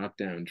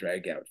 knockdown,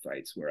 drag out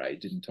fights where I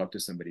didn't talk to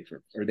somebody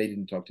or they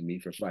didn't talk to me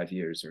for 5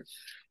 years, or,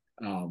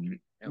 Oh,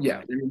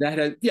 yeah,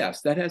 wow.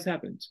 that has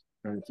happened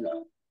on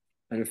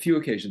a few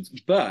occasions.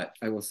 But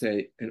I will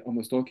say, in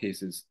almost all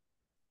cases,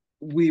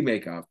 we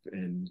make up,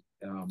 and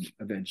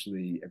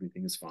eventually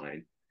everything is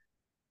fine.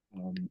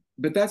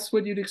 But that's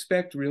what you'd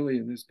expect really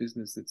in this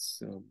business.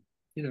 It's,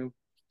 you know,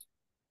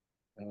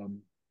 um,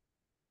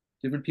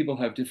 different people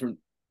have different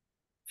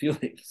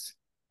feelings.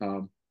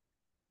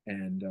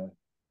 And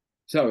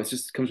so it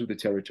just comes with the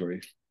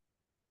territory.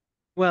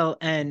 Well,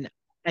 and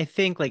I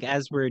think like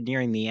as we're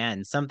nearing the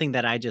end, something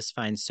that I just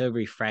find so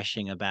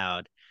refreshing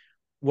about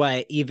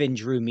what even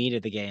drew me to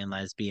the Gay and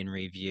Lesbian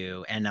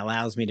Review and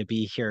allows me to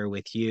be here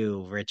with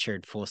you,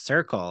 Richard, full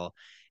circle,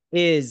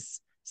 is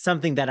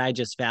something that I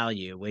just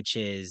value, which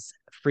is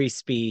free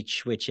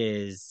speech, which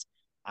is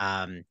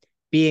um,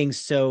 being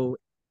so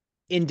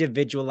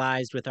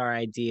individualized with our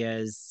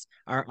ideas,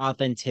 our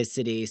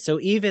authenticity. So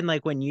even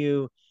like when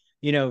you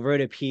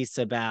wrote a piece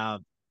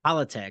about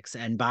politics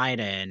and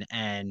Biden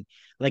and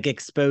like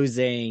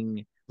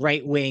exposing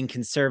right-wing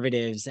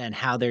conservatives and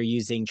how they're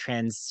using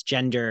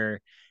transgender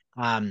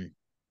um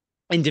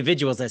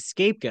individuals as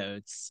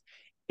scapegoats,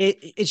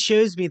 it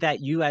shows me that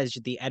you as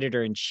the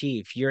editor in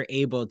chief, you're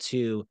able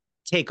to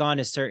take on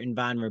a certain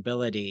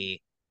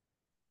vulnerability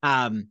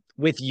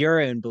with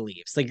your own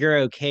beliefs. Like you're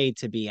okay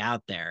to be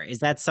out there. Is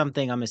that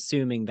something I'm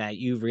assuming that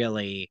you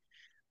really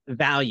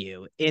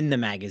value in the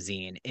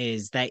magazine,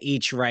 is that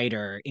each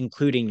writer,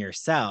 including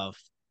yourself,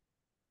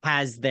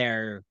 has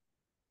their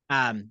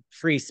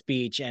free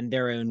speech and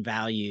their own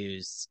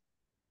values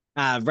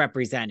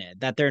represented,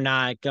 that they're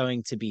not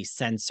going to be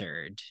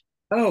censored?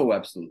 Oh,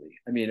 absolutely.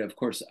 I mean, of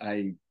course,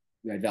 I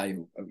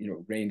value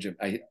range of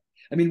I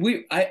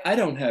mean I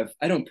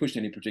don't push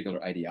any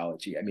particular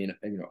ideology. I mean,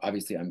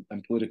 obviously I'm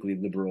politically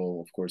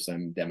liberal. Of course,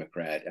 I'm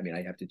Democrat. I mean,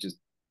 I have to just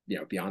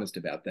be honest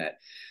about that.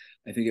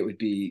 I think it would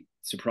be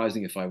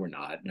surprising if I were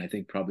not, and I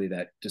think probably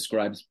that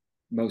describes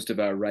most of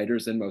our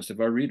writers and most of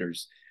our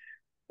readers.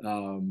 I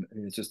mean,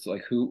 it's just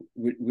like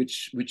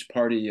which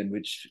party and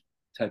which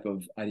type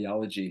of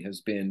ideology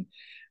has been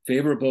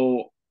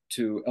favorable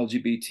to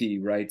LGBT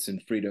rights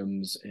and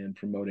freedoms and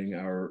promoting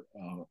our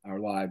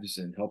lives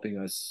and helping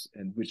us,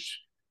 and which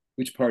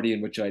party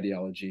and which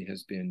ideology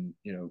has been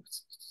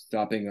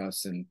stopping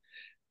us and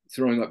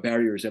throwing up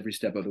barriers every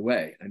step of the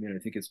way. I mean, I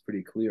think it's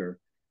pretty clear.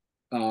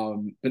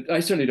 But I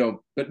certainly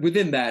don't. But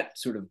within that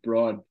sort of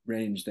broad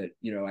range that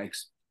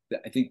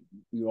I think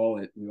we all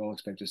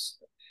expect us.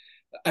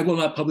 I will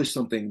not publish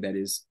something that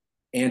is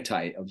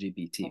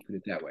anti-LGBT. Put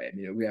it that way. I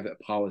mean, we have a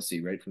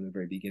policy right from the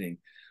very beginning.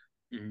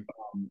 Mhm.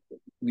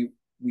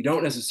 We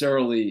don't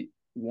necessarily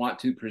want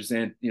to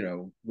present.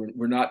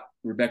 We're not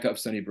Rebecca of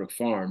Sunnybrook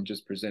Farm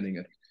just presenting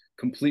a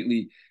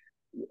completely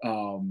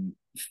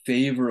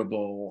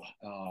favorable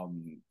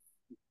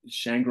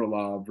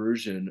Shangri-La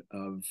version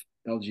of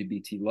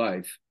LGBT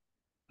life.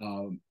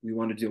 We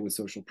want to deal with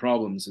social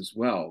problems as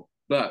well.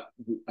 But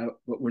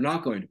we're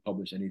not going to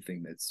publish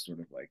anything that's sort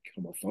of like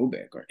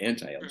homophobic or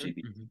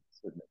anti-LGBT. Mhm.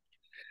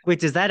 Wait,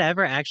 does that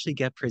ever actually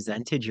get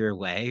presented your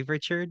way,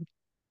 Richard?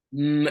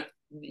 Mm,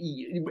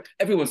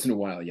 every once in a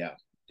while, yeah.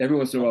 Every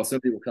once in a while,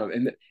 somebody will come,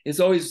 and it's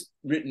always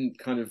written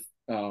kind of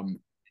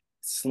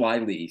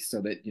slyly,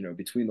 so that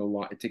between the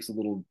line, it takes a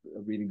little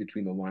reading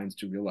between the lines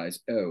to realize,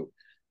 oh,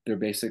 they're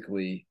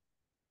basically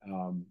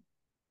um,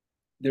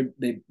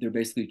 they're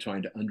basically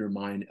trying to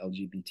undermine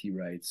LGBT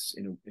rights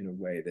in a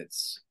way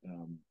that's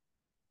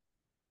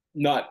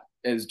not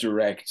as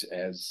direct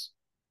as,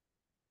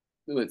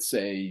 let's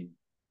say,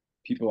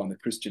 people on the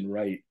Christian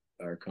right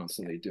are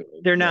constantly doing.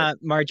 They're But not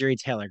Marjorie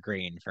Taylor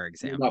Greene, for not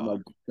example.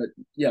 much. But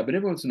yeah, but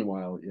every once in a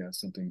while, yeah,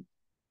 something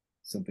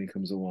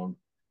comes along.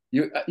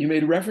 You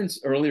made a reference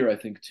earlier, I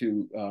think,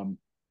 to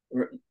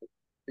or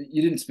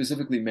you didn't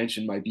specifically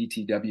mention my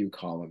BTW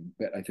column,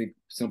 but I think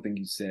something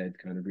you said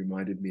kind of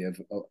reminded me of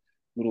a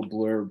little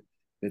blurb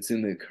that's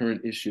in the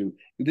current issue.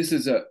 This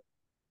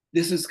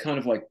is kind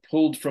of like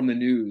pulled from the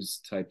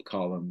news type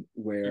column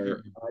where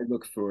Mhm. I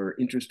look for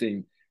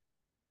interesting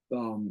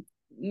um,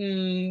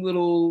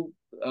 little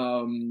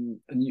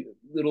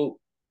little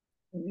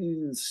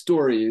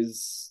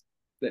stories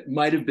that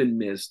might have been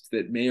missed,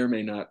 that may or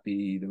may not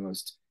be the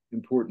most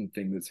important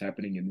thing that's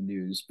happening in the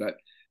news, but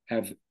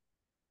have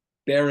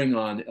bearing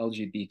on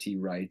LGBT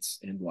rights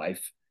and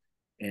life.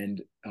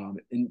 And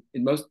in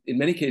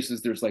many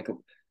cases, there's like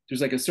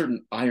a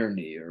certain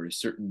irony or a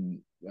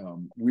certain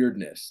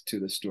weirdness to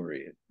the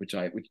story, which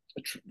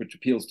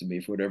appeals to me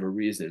for whatever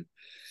reason.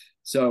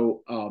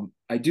 So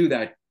I do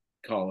that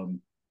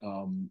column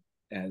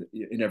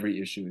in every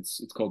issue. It's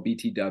called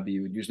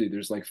BTW, and usually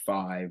there's like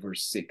 5 or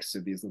 6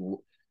 of these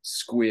little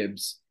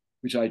squibs,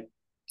 which I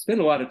spend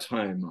a lot of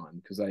time on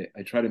because I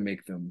try to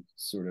make them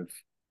sort of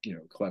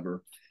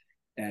clever,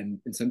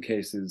 and in some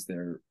cases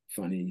they're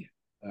funny.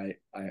 I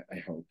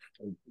hope,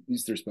 at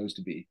least they're supposed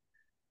to be.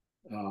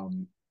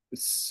 Um,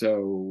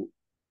 so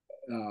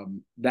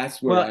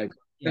that's where Well, I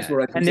that's yeah.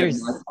 where I And present my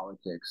there's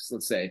politics,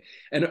 let's say,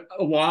 and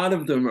a lot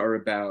of them are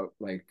about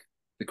like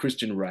the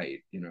Christian right,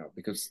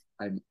 because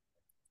I'm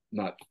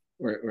not,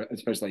 or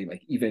especially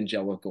like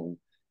evangelical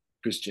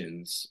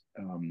Christians.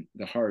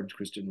 The hard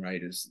Christian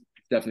right is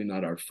definitely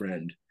not our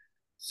friend.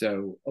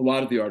 So a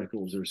lot of the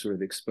articles are sort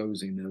of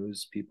exposing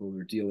those people who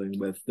are dealing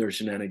with their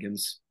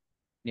shenanigans.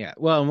 yeah.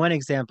 Well, and one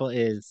example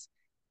is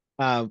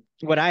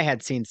what I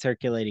had seen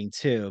circulating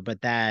too,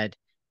 but that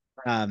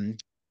um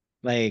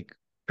like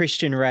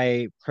Christian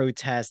right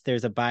protest,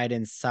 there's a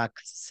Biden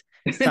sucks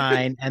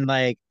sign, and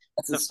like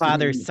That's a the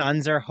father's strange.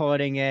 sons are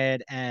holding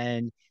it,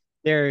 and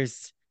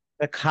there's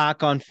the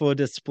cock on full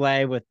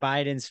display with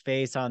Biden's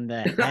face on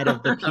the head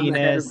of the On the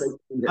head of penis, the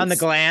on the penis.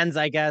 glands,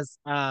 I guess.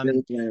 Yeah,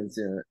 the glands,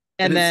 yeah.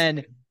 And And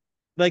then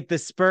like the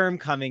sperm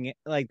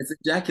it's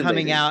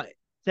coming ejaculating. out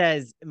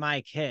says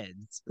my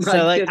kids.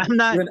 So Like like kid I'm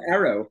not. with an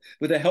arrow,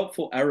 with a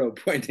helpful arrow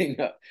pointing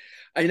up.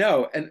 I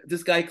know. And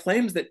this guy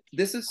claims that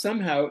this is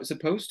somehow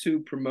supposed to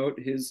promote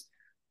his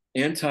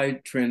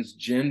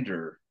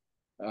anti-transgender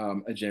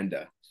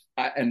agenda.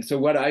 And so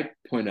what I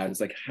point out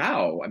is like,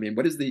 how? I mean,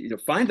 what is the,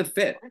 find the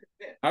fit.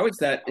 How is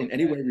that in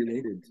any way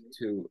related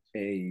to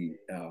a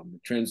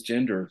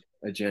transgender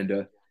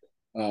agenda?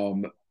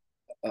 Um,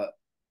 uh,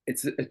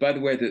 by the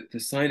way, the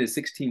sign is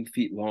 16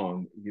 feet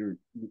long.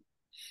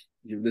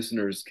 Your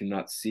listeners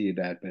cannot see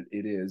that, but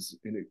it is.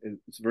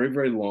 It's very,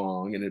 very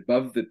long. And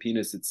above the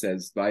penis, it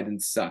says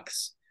Biden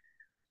sucks.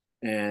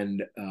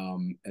 And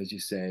as you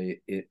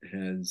say, it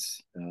has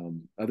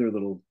other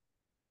little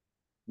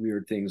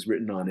weird things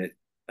written on it.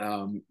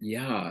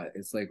 Yeah,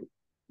 it's like,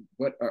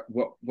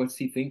 what's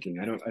he thinking?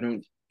 I don't,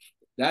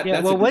 Yeah,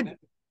 that's a well, good. what,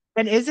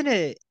 and isn't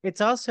it?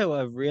 It's also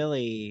a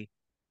really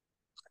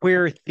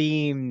queer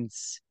themed,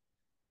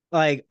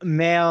 like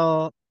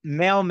male,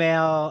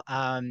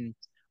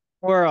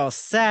 oral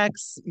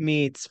sex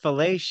meets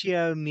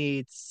fellatio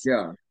meets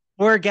Yeah,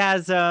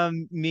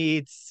 orgasm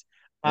meets,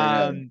 I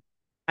know. um,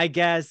 I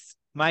guess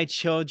my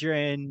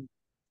children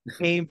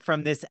came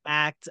from this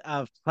act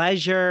of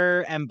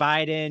pleasure, and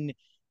Biden,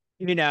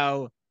 you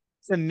know,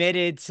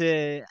 submitted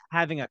to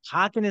having a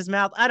cock in his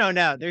mouth. I don't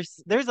know.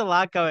 There's a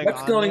lot going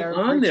What's on going there,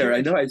 on there? I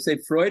Richard. know I'd say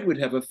Freud would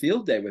have a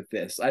field day with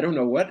this. I don't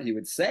know what he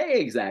would say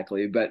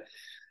exactly, but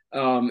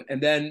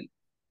and then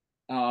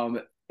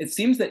it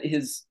seems that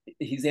he's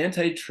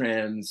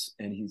anti-trans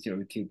and he's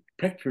to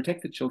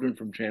protect the children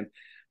from trans,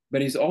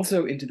 but he's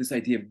also into this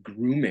idea of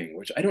grooming,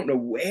 which I don't know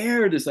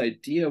where this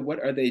idea. What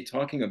are they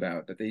talking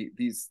about? That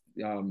these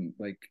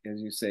like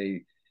as you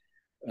say,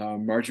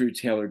 Marjorie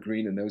Taylor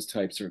Greene and those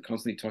types are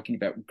constantly talking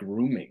about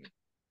grooming,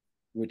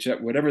 which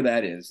whatever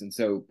that is. And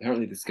so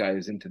apparently this guy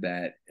is into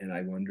that, and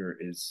I wonder,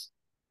 is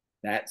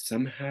that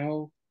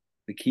somehow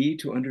the key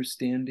to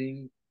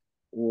understanding,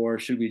 or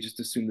should we just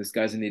assume this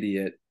guy's an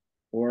idiot,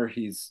 or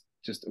he's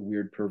just a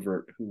weird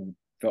pervert who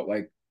felt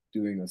like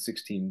doing a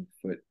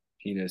 16-foot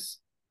penis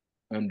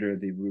under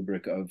the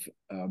rubric of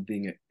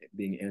being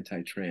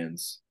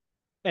anti-trans?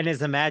 And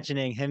is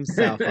imagining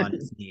himself on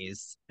his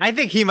knees. I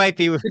think he might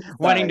be This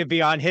wanting guy, to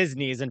be on his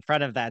knees in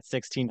front of that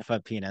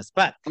 16-foot penis.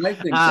 But I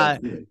think so uh,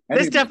 too. I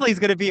this think this, definitely is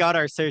going to be on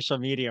our social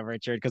media,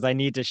 Richard, because I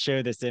need to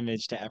show this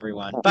image to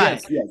everyone.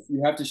 But yes, yes,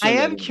 you have to I show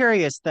that am in.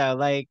 curious though,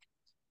 like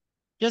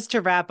just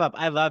to wrap up,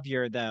 I love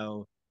your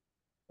though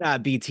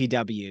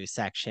BTW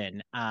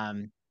section.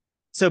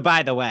 So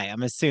by the way,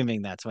 I'm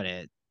assuming that's what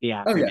the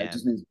Oh yeah, it acronym.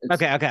 just means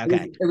Okay, okay,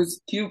 okay. it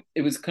was cute.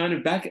 It was kind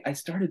of back. I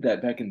started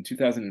that back in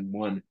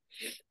 2001,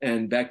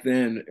 and back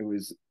then it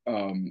was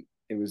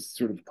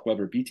sort of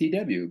clever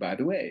BTW, by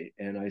the way.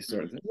 And I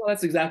started, well,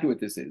 that's exactly what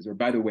this is, or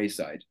by the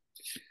wayside.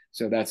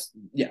 So that's,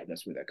 yeah,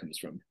 that's where that comes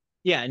from.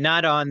 Yeah,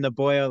 not on the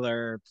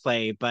boiler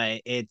plate,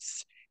 but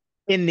it's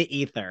in the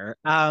ether.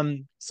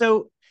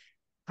 So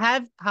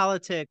have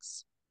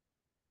politics,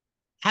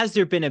 has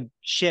there been a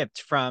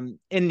shift from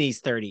in these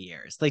 30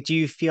 years? Like, do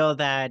you feel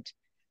that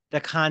the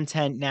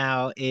content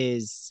now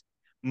is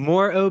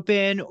more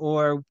open,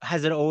 or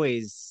has it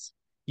always,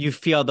 you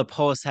feel the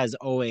pulse has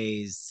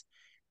always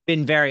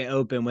been very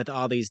open with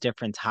all these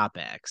different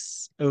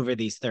topics over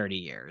these 30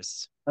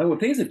 years? Oh, well,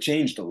 things have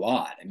changed a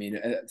lot. I mean,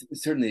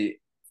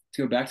 certainly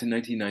to go back to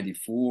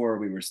 1994,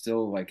 we were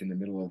still like in the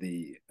middle of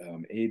the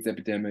AIDS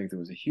epidemic. There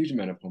was a huge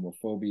amount of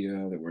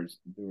homophobia. There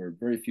were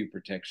very few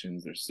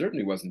protections. There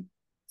certainly wasn't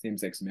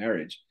same-sex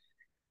marriage.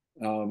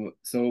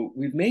 So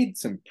we've made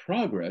some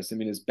progress. I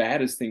mean, as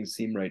bad as things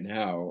seem right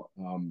now,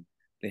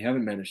 they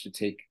haven't managed to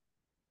take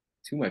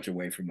too much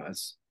away from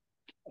us.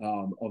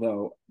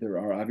 Although there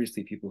are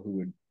obviously people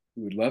who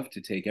would love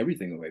to take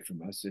everything away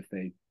from us if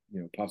they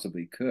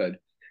possibly could.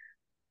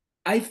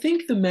 I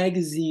think the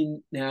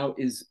magazine now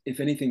is, if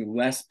anything,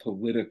 less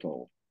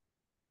political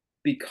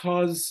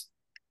because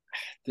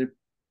there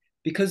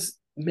because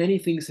many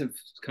things have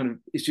kind of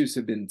issues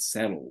have been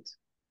settled.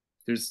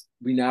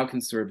 We now can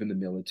serve in the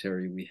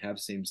military. We have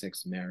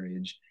same-sex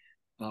marriage.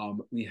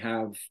 We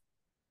have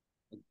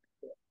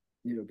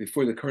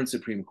before the current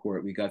Supreme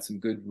Court, we got some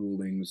good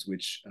rulings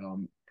which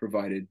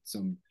provided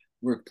some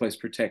workplace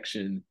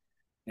protection,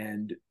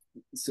 and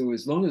so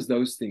as long as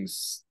those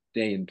things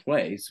stay in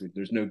place,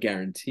 there's no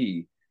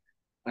guarantee.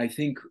 I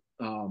think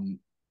um,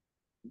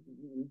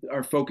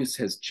 our focus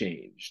has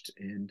changed,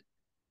 and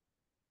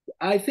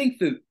I think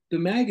the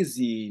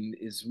magazine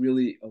is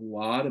really a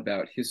lot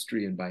about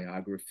history and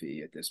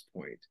biography at this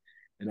point,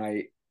 and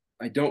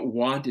I don't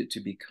want it to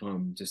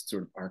become just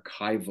sort of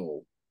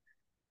archival.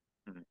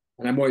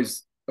 And I'm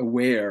always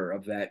aware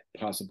of that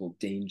possible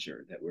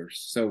danger, that we're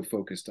so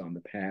focused on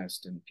the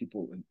past and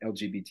people and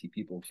LGBT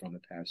people from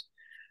the past.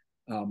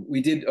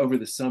 We did over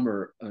the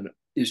summer an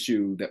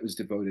issue that was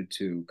devoted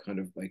to kind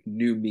of like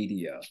new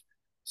media.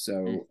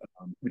 So,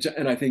 which,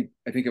 and I think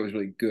it was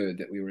really good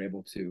that we were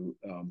able to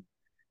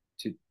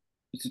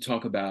to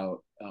talk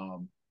about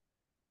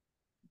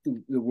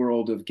the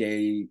world of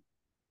gay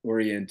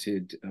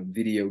oriented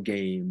video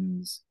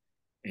games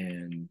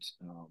and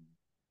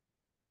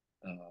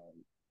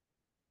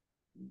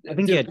I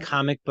think you had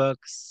comic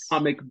books.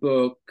 comic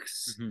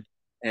books Mhm.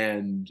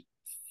 and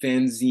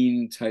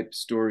fanzine type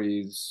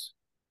stories,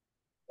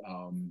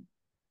 um,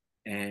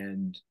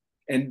 and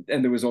and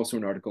there was also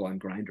an article on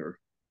Grinder,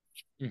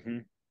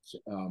 Mhm.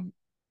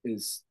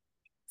 is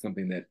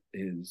something that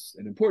is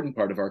an important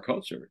part of our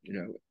culture. You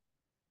know,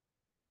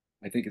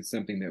 I think it's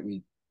something that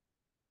we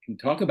can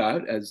talk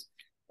about as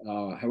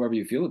however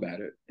you feel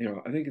about it. You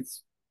know, I think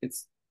it's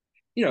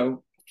you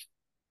know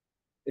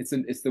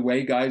it's the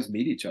way guys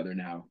meet each other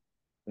now.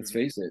 Let's Mhm.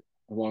 face it,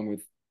 along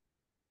with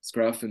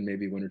Scruff and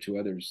maybe one or two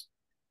others.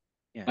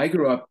 Yeah. I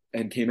grew up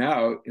and came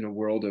out in a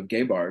world of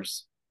gay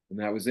bars, and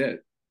that was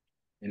it.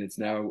 And it's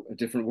now a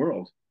different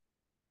world,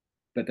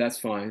 but that's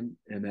fine.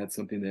 And that's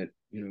something that,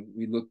 you know,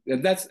 we look,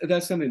 and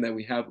that's something that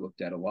we have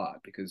looked at a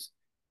lot, because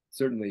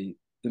certainly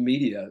the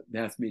media,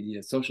 mass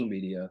media, social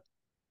media,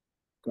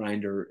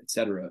 Grinder,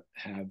 etc.,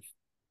 have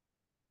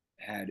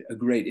had a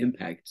great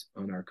impact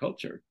on our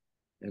culture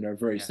and are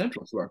very Yeah.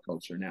 central to our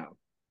culture now.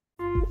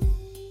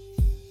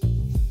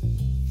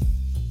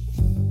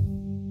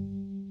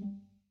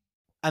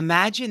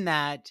 Imagine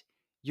that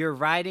you're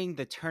riding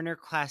the Turner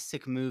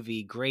Classic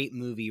Movie Great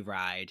Movie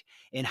Ride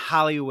in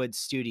Hollywood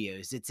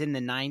studios. It's in the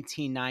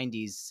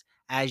 1990s.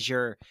 As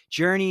you're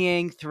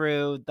journeying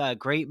through the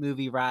Great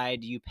Movie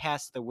Ride, you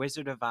pass the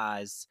Wizard of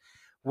Oz,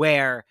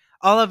 where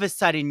all of a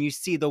sudden you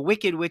see the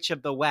Wicked Witch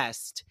of the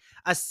West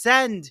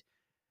ascend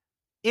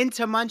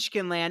into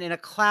Munchkinland in a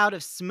cloud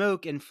of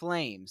smoke and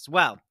flames.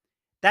 Well,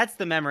 that's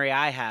the memory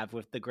I have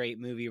with the Great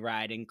Movie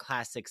Ride in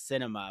classic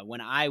cinema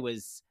when I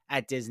was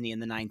at Disney in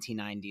the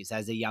 1990s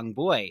as a young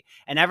boy.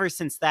 And ever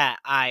since that,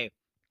 I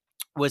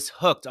was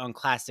hooked on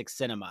classic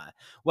cinema.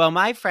 Well,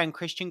 my friend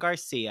Christian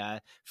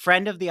Garcia,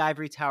 friend of the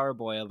Ivory Tower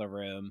Boiler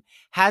Room,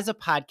 has a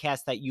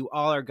podcast that you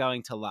all are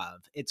going to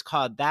love. It's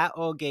called That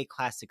Old Gay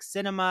Classic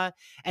Cinema,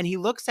 and he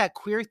looks at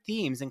queer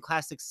themes in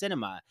classic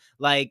cinema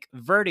like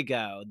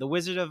Vertigo, The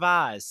Wizard of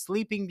Oz,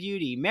 Sleeping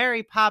Beauty,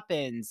 Mary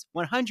Poppins,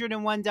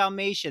 101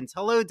 Dalmatians,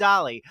 Hello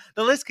Dolly.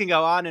 The list can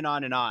go on and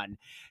on and on.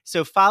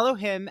 So follow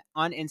him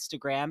on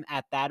Instagram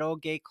at That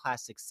Old Gay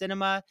Classic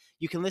Cinema.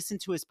 You can listen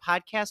to his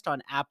podcast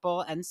on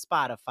Apple and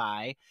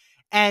Spotify.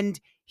 And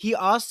he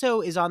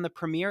also is on the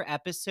premiere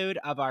episode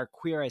of our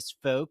Queer as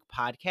Folk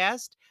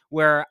podcast,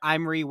 where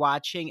I'm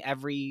rewatching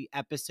every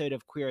episode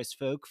of Queer as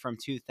Folk from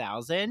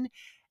 2000.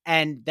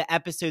 And the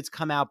episodes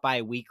come out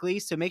bi-weekly.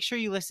 So make sure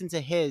you listen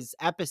to his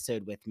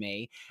episode with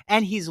me.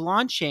 And he's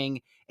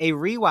launching a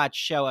rewatch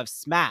show of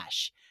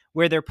Smash,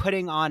 where they're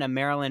putting on a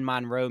Marilyn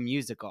Monroe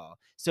musical.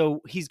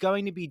 So he's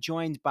going to be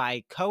joined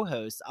by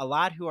co-hosts, a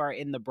lot who are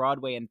in the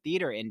Broadway and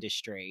theater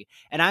industry,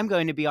 and I'm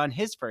going to be on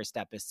his first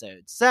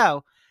episode.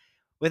 So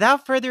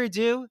without further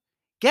ado,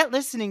 get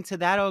listening to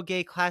That Old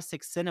Gay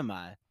Classic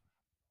Cinema.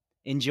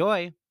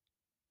 Enjoy.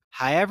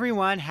 Hi,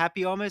 everyone.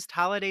 Happy almost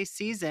holiday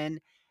season.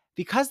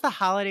 Because the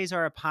holidays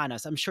are upon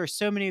us, I'm sure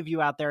so many of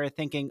you out there are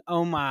thinking,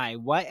 oh my,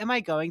 what am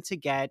I going to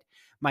get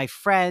my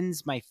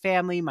friends, my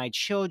family, my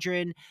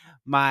children,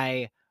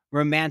 my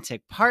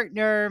romantic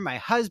partner, my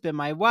husband,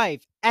 my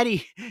wife,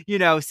 any,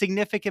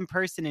 significant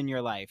person in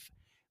your life?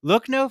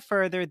 Look no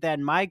further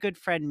than my good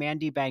friend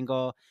Mandy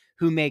Bengal,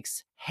 who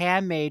makes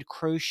handmade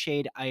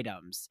crocheted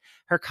items.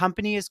 Her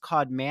company is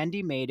called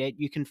Mandy Made It.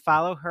 You can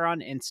follow her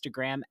on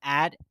Instagram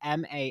at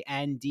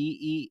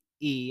MANDEE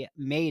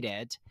Made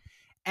It.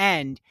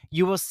 And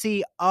you will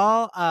see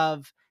all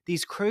of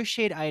these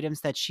crocheted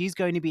items that she's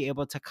going to be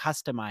able to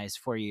customize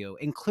for you,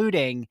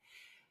 including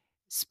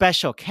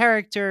special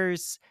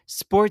characters,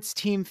 sports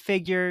team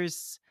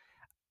figures,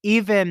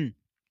 even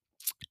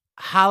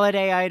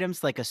holiday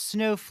items like a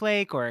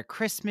snowflake or a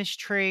Christmas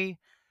tree.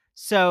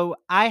 So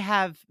I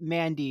have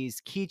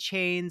Mandy's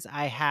keychains.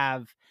 I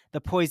have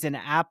the poison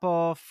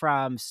apple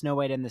from Snow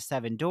White and the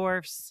Seven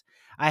Dwarfs.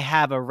 I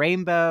have a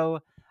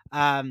rainbow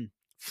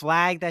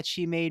flag that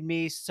she made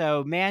me.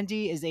 So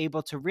Mandy is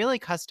able to really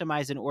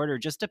customize an order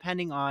just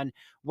depending on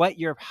what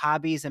your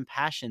hobbies and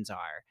passions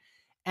are,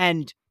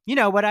 and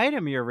what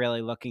item you're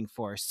really looking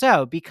for.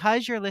 So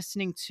because you're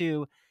listening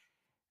to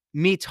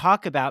me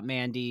talk about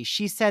Mandy,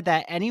 she said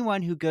that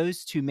anyone who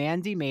goes to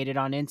Mandy Made It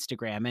on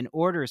Instagram and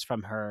orders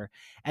from her,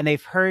 and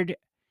they've heard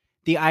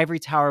the Ivory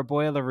Tower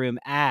Boiler Room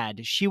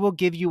ad, she will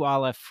give you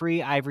all a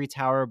free Ivory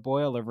Tower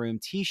Boiler Room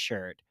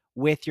t-shirt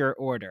with your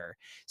order.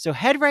 So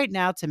head right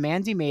now to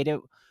Mandy Made It.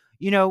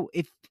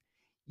 If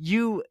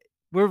you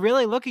were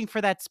really looking for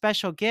that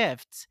special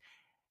gift,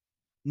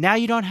 now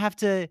you don't have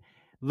to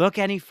look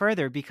any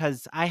further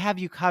because I have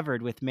you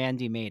covered with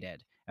Mandy Made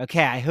It.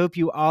 Okay, I hope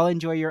you all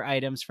enjoy your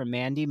items from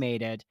Mandy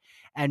Made It.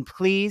 And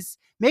please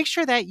make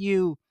sure that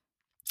you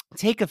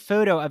take a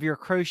photo of your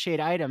crocheted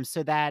items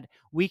so that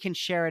we can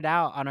share it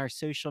out on our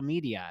social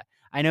media.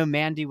 I know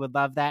Mandy would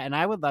love that, and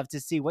I would love to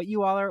see what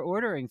you all are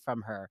ordering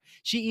from her.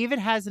 She even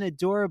has an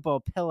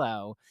adorable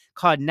pillow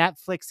called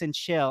Netflix and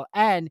Chill,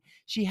 and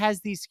she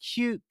has these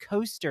cute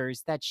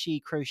coasters that she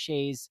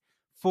crochets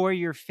for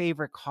your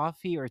favorite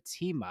coffee or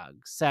tea mug.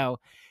 So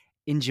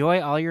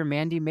enjoy all your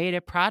Mandy Made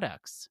It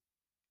products.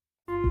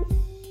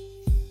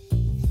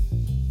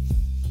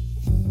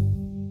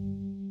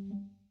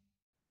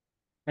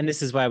 And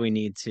this is why we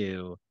need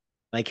to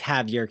like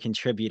have your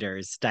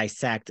contributors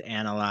dissect,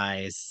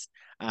 analyze,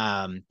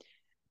 um,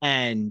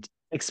 and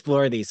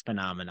explore these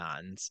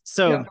phenomenons. Yeah.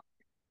 So,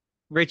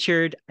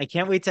 Richard, I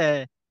can't wait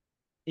to,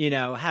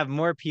 have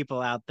more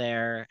people out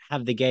there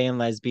have the gay and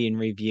lesbian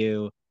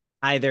review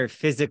either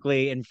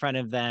physically in front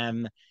of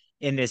them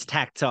in this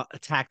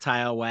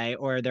tactile way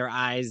or their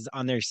eyes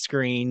on their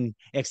screen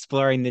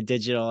exploring the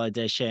digital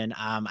edition.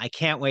 I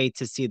can't wait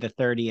to see the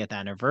 30th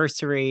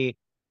anniversary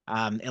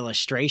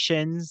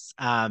illustrations.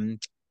 Yeah.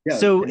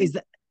 So is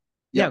that,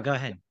 yeah, Yeah. go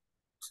ahead.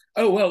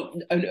 Oh well,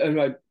 I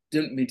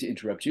didn't mean to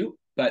interrupt you,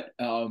 but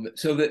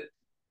so that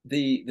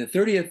the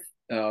 30th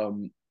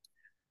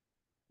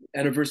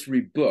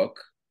anniversary book,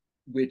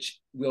 which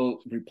will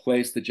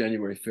replace the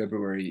January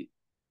February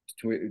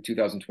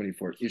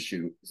 2024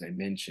 issue, as I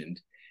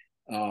mentioned,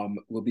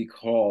 will be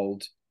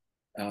called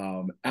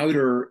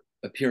Outer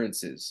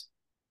Appearances,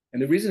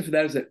 and the reason for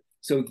that is that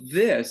so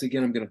this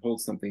again, I'm going to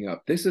hold something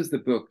up. This is the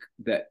book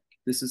that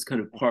this is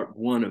kind of part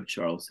one of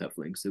Charles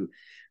Heffling. So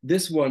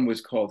this one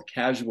was called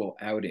Casual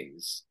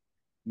Outings.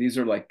 These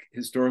are like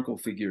historical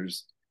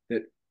figures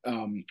that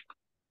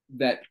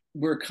that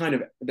were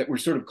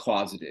sort of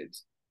closeted,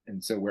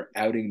 and so we're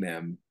outing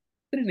them,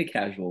 but in a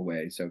casual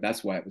way. So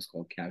that's why it was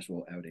called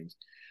Casual Outings.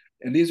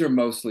 And these are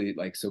mostly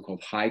like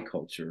so-called high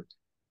culture.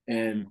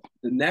 And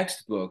the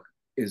next book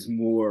is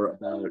more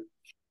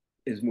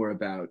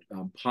about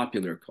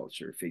popular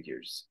culture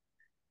figures.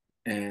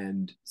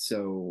 And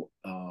so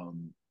I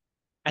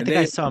and think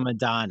I they saw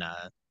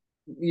Madonna.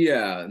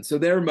 yeah, and so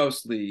they're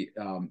mostly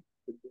out.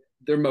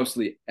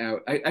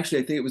 I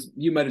think it was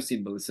you might have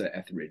seen Melissa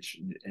Etheridge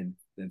and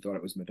thought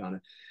it was Madonna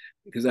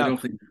because Oh, I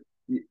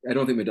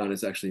don't think Madonna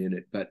is actually in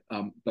it, but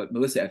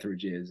Melissa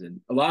Etheridge is,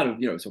 and a lot of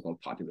so-called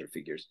popular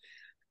figures,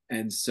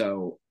 and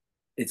so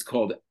it's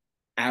called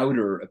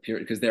outer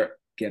appearance because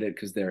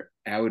they're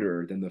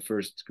outer than the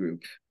first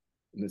group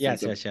in the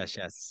sense yes, of yes, yes,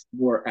 yes.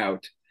 more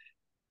out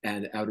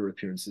and outer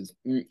appearances.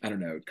 I don't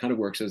know. It kind of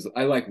works as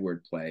I like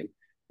wordplay,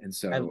 and I,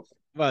 so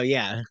well,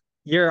 yeah,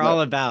 you're but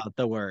all about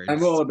the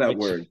I'm all words, about which,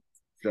 words.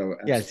 So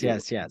yes, absolutely.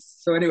 yes, yes.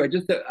 So anyway,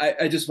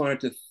 I just wanted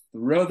to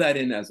throw that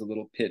in as a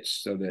little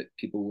pitch so that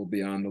people will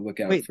be on the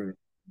lookout Wait, for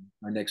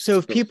our so next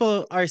if book.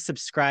 people are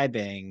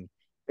subscribing,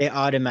 they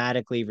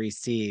automatically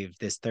receive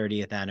this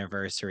 30th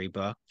anniversary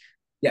book?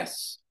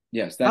 Yes,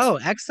 yes, Oh,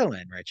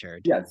 excellent,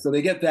 Richard. yeah. So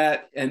they get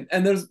that, and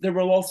there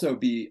will also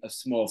be a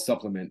small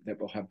supplement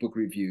that will have book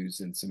reviews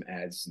and some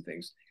ads and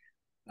things.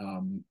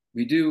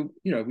 We do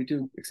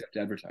accept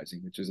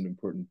advertising, which is an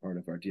important part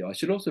of our deal. I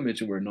should also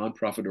mention we're a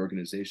nonprofit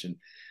organization,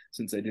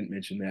 since I didn't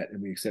mention that,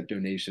 and we accept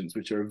donations,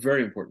 which are a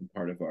very important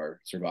part of our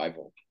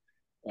survival.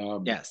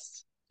 Um,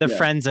 Yes. The yeah,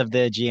 Friends of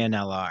the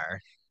GNLR.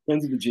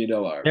 friends of the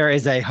G&LR. There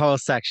is a whole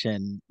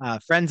section,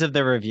 Friends of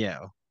the Review.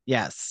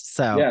 Yes.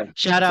 So Yeah,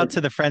 shout so out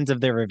to the Friends of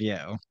the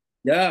Review.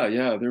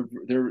 yeah,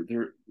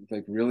 they're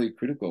like really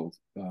critical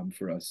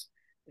for us,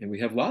 and we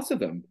have lots of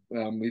them.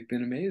 We've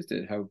been amazed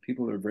at how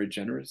people are very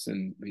generous,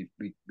 and we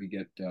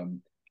get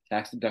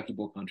tax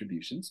deductible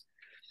contributions.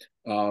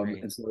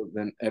 Great. And so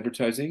then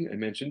advertising I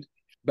mentioned,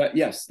 but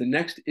yes, the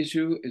next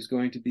issue is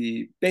going to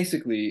be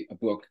basically a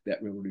book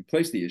that will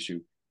replace the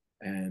issue,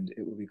 and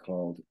it will be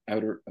called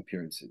Outer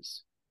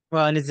Appearances.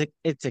 Well, and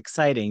it's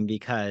exciting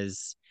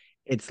because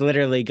it's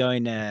literally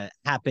going to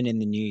happen in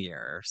the new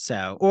year.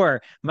 So,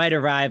 or might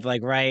arrive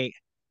like right,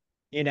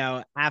 With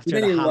after the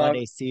any luck,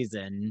 holiday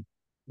season.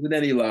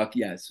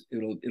 yes,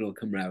 it'll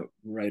come out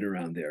right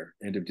around there,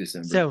 end of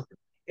December. So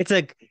it's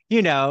a,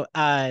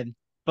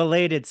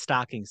 belated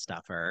stocking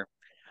stuffer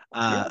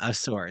Yeah, of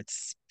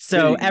sorts. yeah,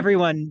 So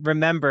everyone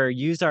remember,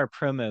 use our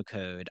promo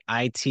code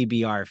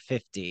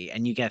ITBR50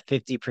 and you get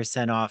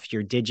 50% off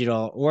your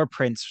digital or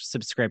print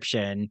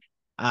subscription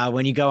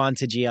when you go on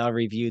to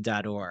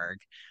glreview.org.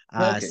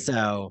 okay.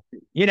 So,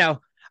 you know,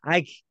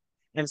 I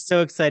am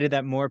so excited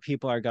that more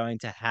people are going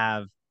to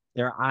have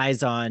their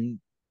eyes on.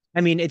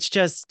 I mean, it's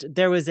just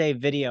there was a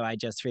video I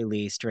just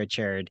released,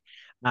 Richard.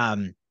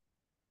 Um,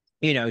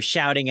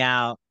 shouting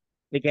out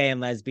the gay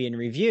and lesbian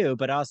review,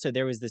 but also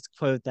there was this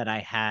quote that I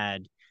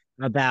had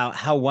about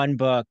how one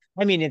book,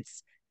 I mean,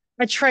 it's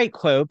a trite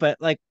quote, but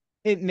like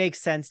it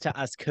makes sense to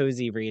us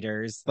cozy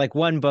readers. Like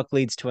one book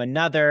leads to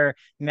another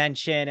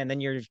mention, and then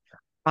you're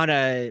on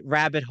a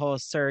rabbit hole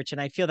search.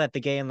 And I feel that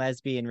the gay and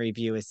lesbian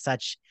review is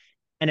such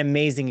an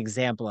amazing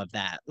example of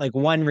that. Like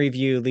one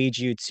review leads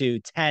you to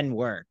 10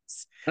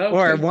 works,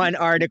 or Okay. one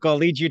article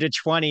leads you to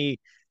 20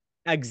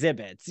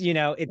 exhibits. You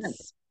know, Yeah,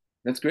 it's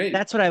that's great.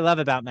 that's what I love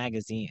about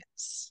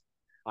magazines.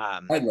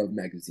 Um, I love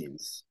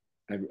magazines.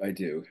 I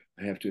do.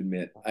 I have to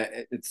admit,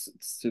 it's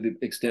to the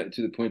extent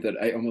to the point that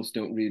I almost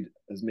don't read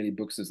as many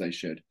books as I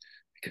should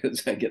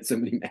because I get so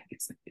many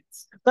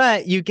magazines.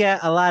 but you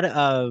get a lot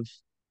of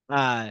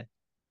uh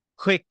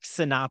quick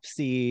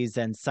synopses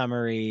and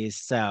summaries.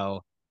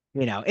 So,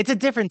 you know, it's a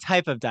different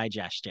type of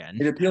digestion.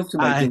 It appeals to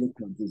my Uh,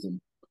 dilettantism.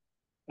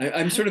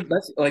 I'm sort of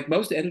that's like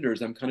most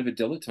editors. I'm kind of a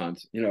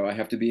dilettante. I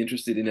have to be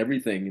interested in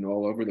everything,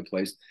 all over the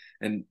place.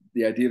 And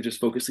the idea of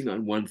just focusing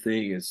on one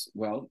thing is,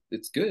 well,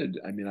 it's good.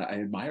 I mean, I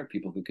admire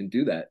people who can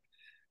do that.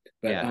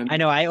 But yeah, I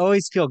know I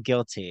always feel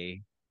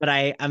guilty, but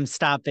I'm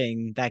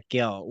stopping that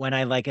guilt when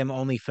I like am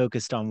only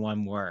focused on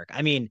one work.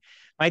 I mean,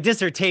 my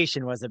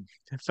dissertation was a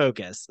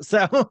focus.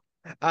 So what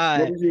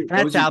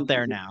that's was your out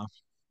there now.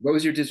 what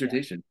was your Yeah.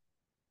 dissertation?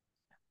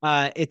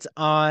 It's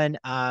on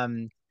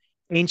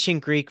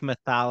ancient Greek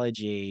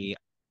mythology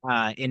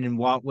in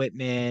Walt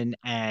Whitman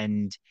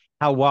and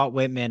how Walt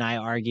Whitman, I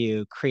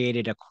argue,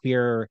 created a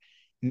queer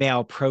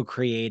male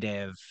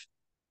procreative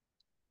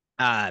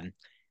um,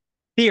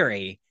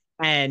 theory.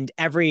 And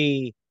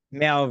every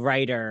male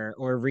writer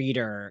or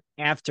reader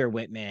after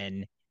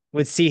Whitman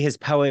would see his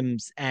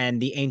poems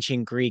and the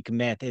ancient Greek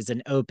myth as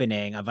an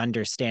opening of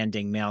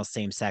understanding male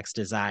same-sex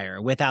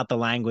desire without the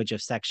language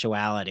of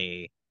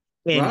sexuality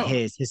in Wow,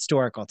 his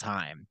historical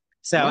time.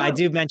 So I wow,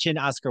 do mention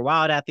Oscar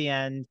Wilde at the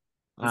end.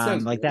 that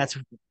sounds Like great.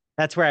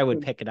 that's where I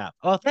would pick it up.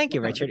 Oh, thank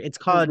you, Wow, Richard. It's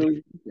that sounds called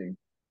really interesting.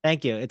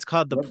 thank you. It's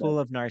called The Love that. Pool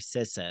of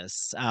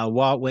Narcissus,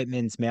 Walt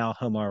Whitman's male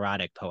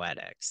homoerotic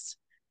poetics.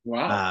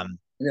 Wow. Um,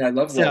 I mean, I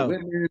love Walt so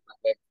Whitman.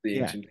 I love the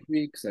yeah. ancient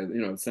Greeks.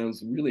 It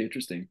sounds really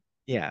interesting.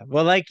 Yeah.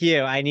 Well, like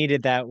you, I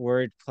needed that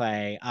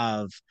wordplay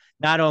of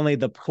not only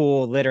the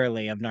pool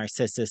literally of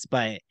Narcissus,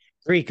 but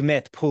Greek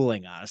myth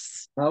pooling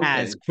us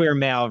as Okay, queer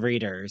male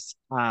readers.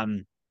 right.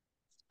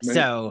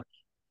 So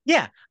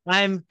yeah,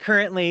 I'm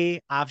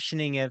currently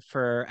optioning it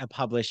for a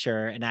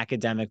publisher, an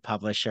academic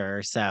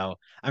publisher. So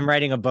I'm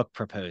writing a book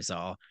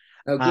proposal.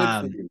 Oh, good for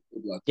Um, you.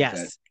 Good luck with that. yes,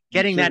 I'm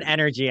getting sure. that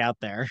energy out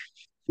there.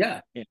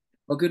 Yeah. Yeah.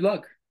 Well, good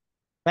luck.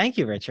 Thank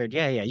you, Richard.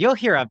 Yeah, yeah. You'll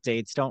hear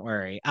updates, don't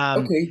worry.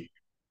 Okay.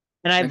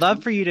 And I'd love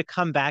Excellent. for you to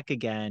come back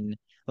again,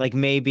 like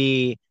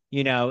maybe,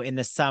 in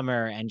the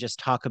summer and just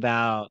talk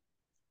about,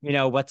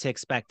 what to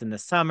expect in the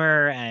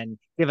summer and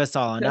give us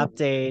all an Yeah,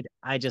 update.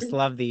 I just sure.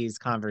 love these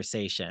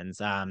conversations.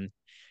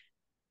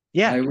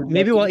 Yeah, I would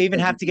maybe love to we'll do even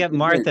that. have to It's get been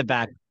great. Martha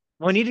back.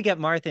 We'll need to get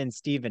Martha and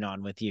Steven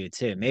on with you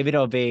too. Maybe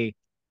it'll be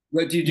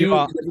But you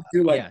all. do you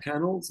do like Yeah.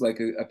 panels, like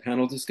a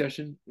panel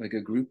discussion, like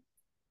a group?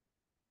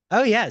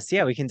 Oh, yes.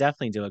 Yeah, we can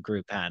definitely do a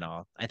group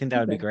panel. I think that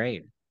would be Okay.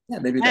 great. Yeah,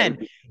 maybe that would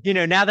And,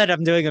 be. now that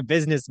I'm doing a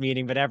business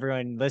meeting, but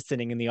everyone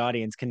listening in the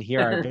audience can hear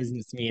our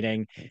business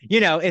meeting,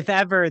 if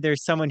ever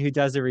there's someone who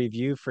does a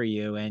review for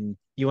you and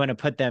you want to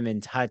put them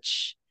in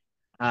touch,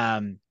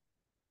 um,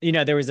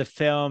 there was a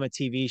film, a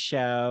TV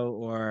show,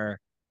 or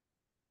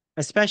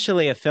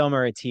especially a film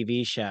or a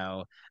TV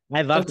show,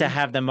 I'd love to Okay.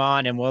 have them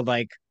on and we'll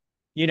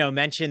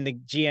mention the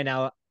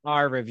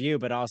G&LR review,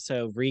 but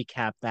also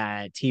recap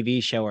that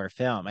TV show or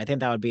film. I think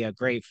that would be a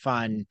great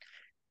fun,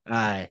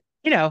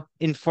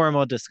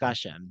 informal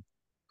discussion.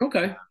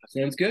 Okay.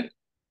 Sounds good.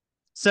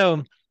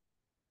 So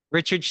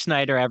Richard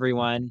Schneider,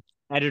 everyone,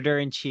 editor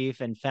in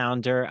chief and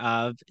founder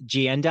of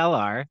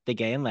G&LR, the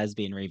Gay and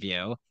Lesbian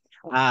Review.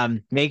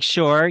 Make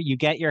sure you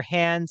get your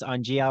hands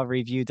on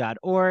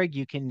glreview.org.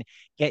 You can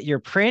get your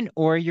print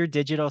or your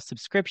digital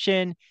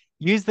subscription.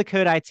 Use the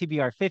code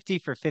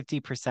ITBR50 for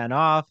 50%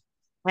 off.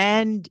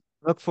 And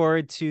look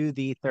forward to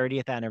the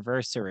 30th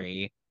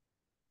anniversary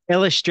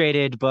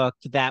illustrated book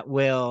that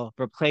will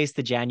replace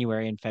the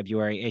January and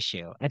February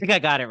issue. I think I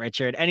got it,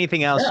 Richard.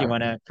 Anything else you Yeah.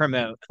 want to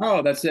promote?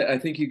 Oh, that's it. I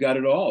think you got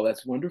it all.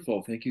 That's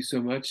wonderful. Thank you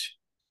so much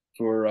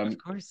for Of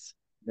course.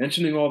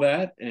 mentioning all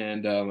that.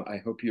 And I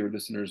hope your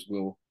listeners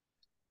will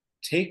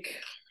take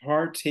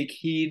heart, take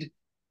heed,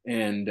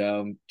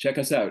 and check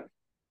us out.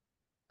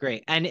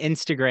 Great. And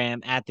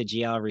Instagram at the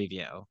GL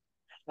Review.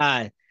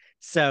 Uh,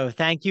 so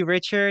thank you,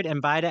 Richard,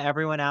 and bye to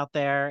everyone out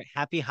there.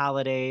 Happy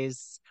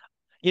holidays.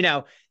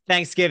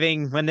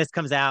 Thanksgiving, when this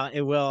comes out,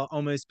 it will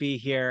almost be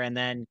here. And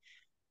then,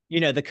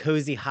 the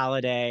cozy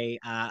holiday.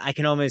 I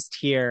can almost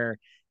hear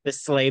the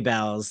sleigh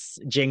bells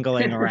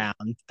jingling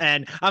around.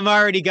 And I'm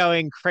already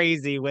going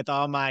crazy with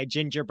all my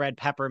gingerbread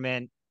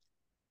peppermint.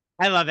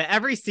 I love it.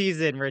 Every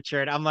season,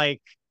 Richard, I'm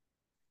like,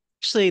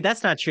 actually,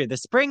 that's not true. The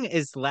spring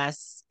is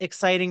less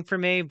exciting for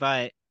me,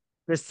 but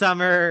the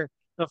summer,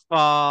 the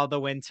fall, the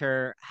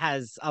winter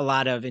has a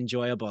lot of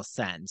enjoyable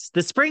scents.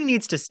 The spring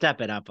needs to step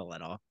it up a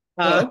little.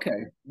 Oh, okay.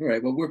 All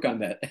right. We'll work on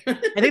that.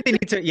 I think they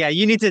need to, yeah,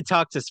 you need to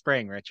talk to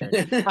spring, Richard.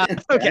 I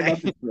Okay.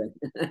 love this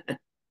thread.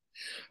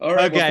 All right.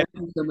 Well, Okay.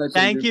 thank you so much,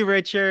 Thank Andrew. you,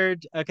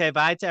 Richard. Okay.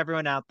 Bye to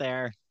everyone out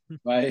there.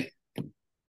 Bye.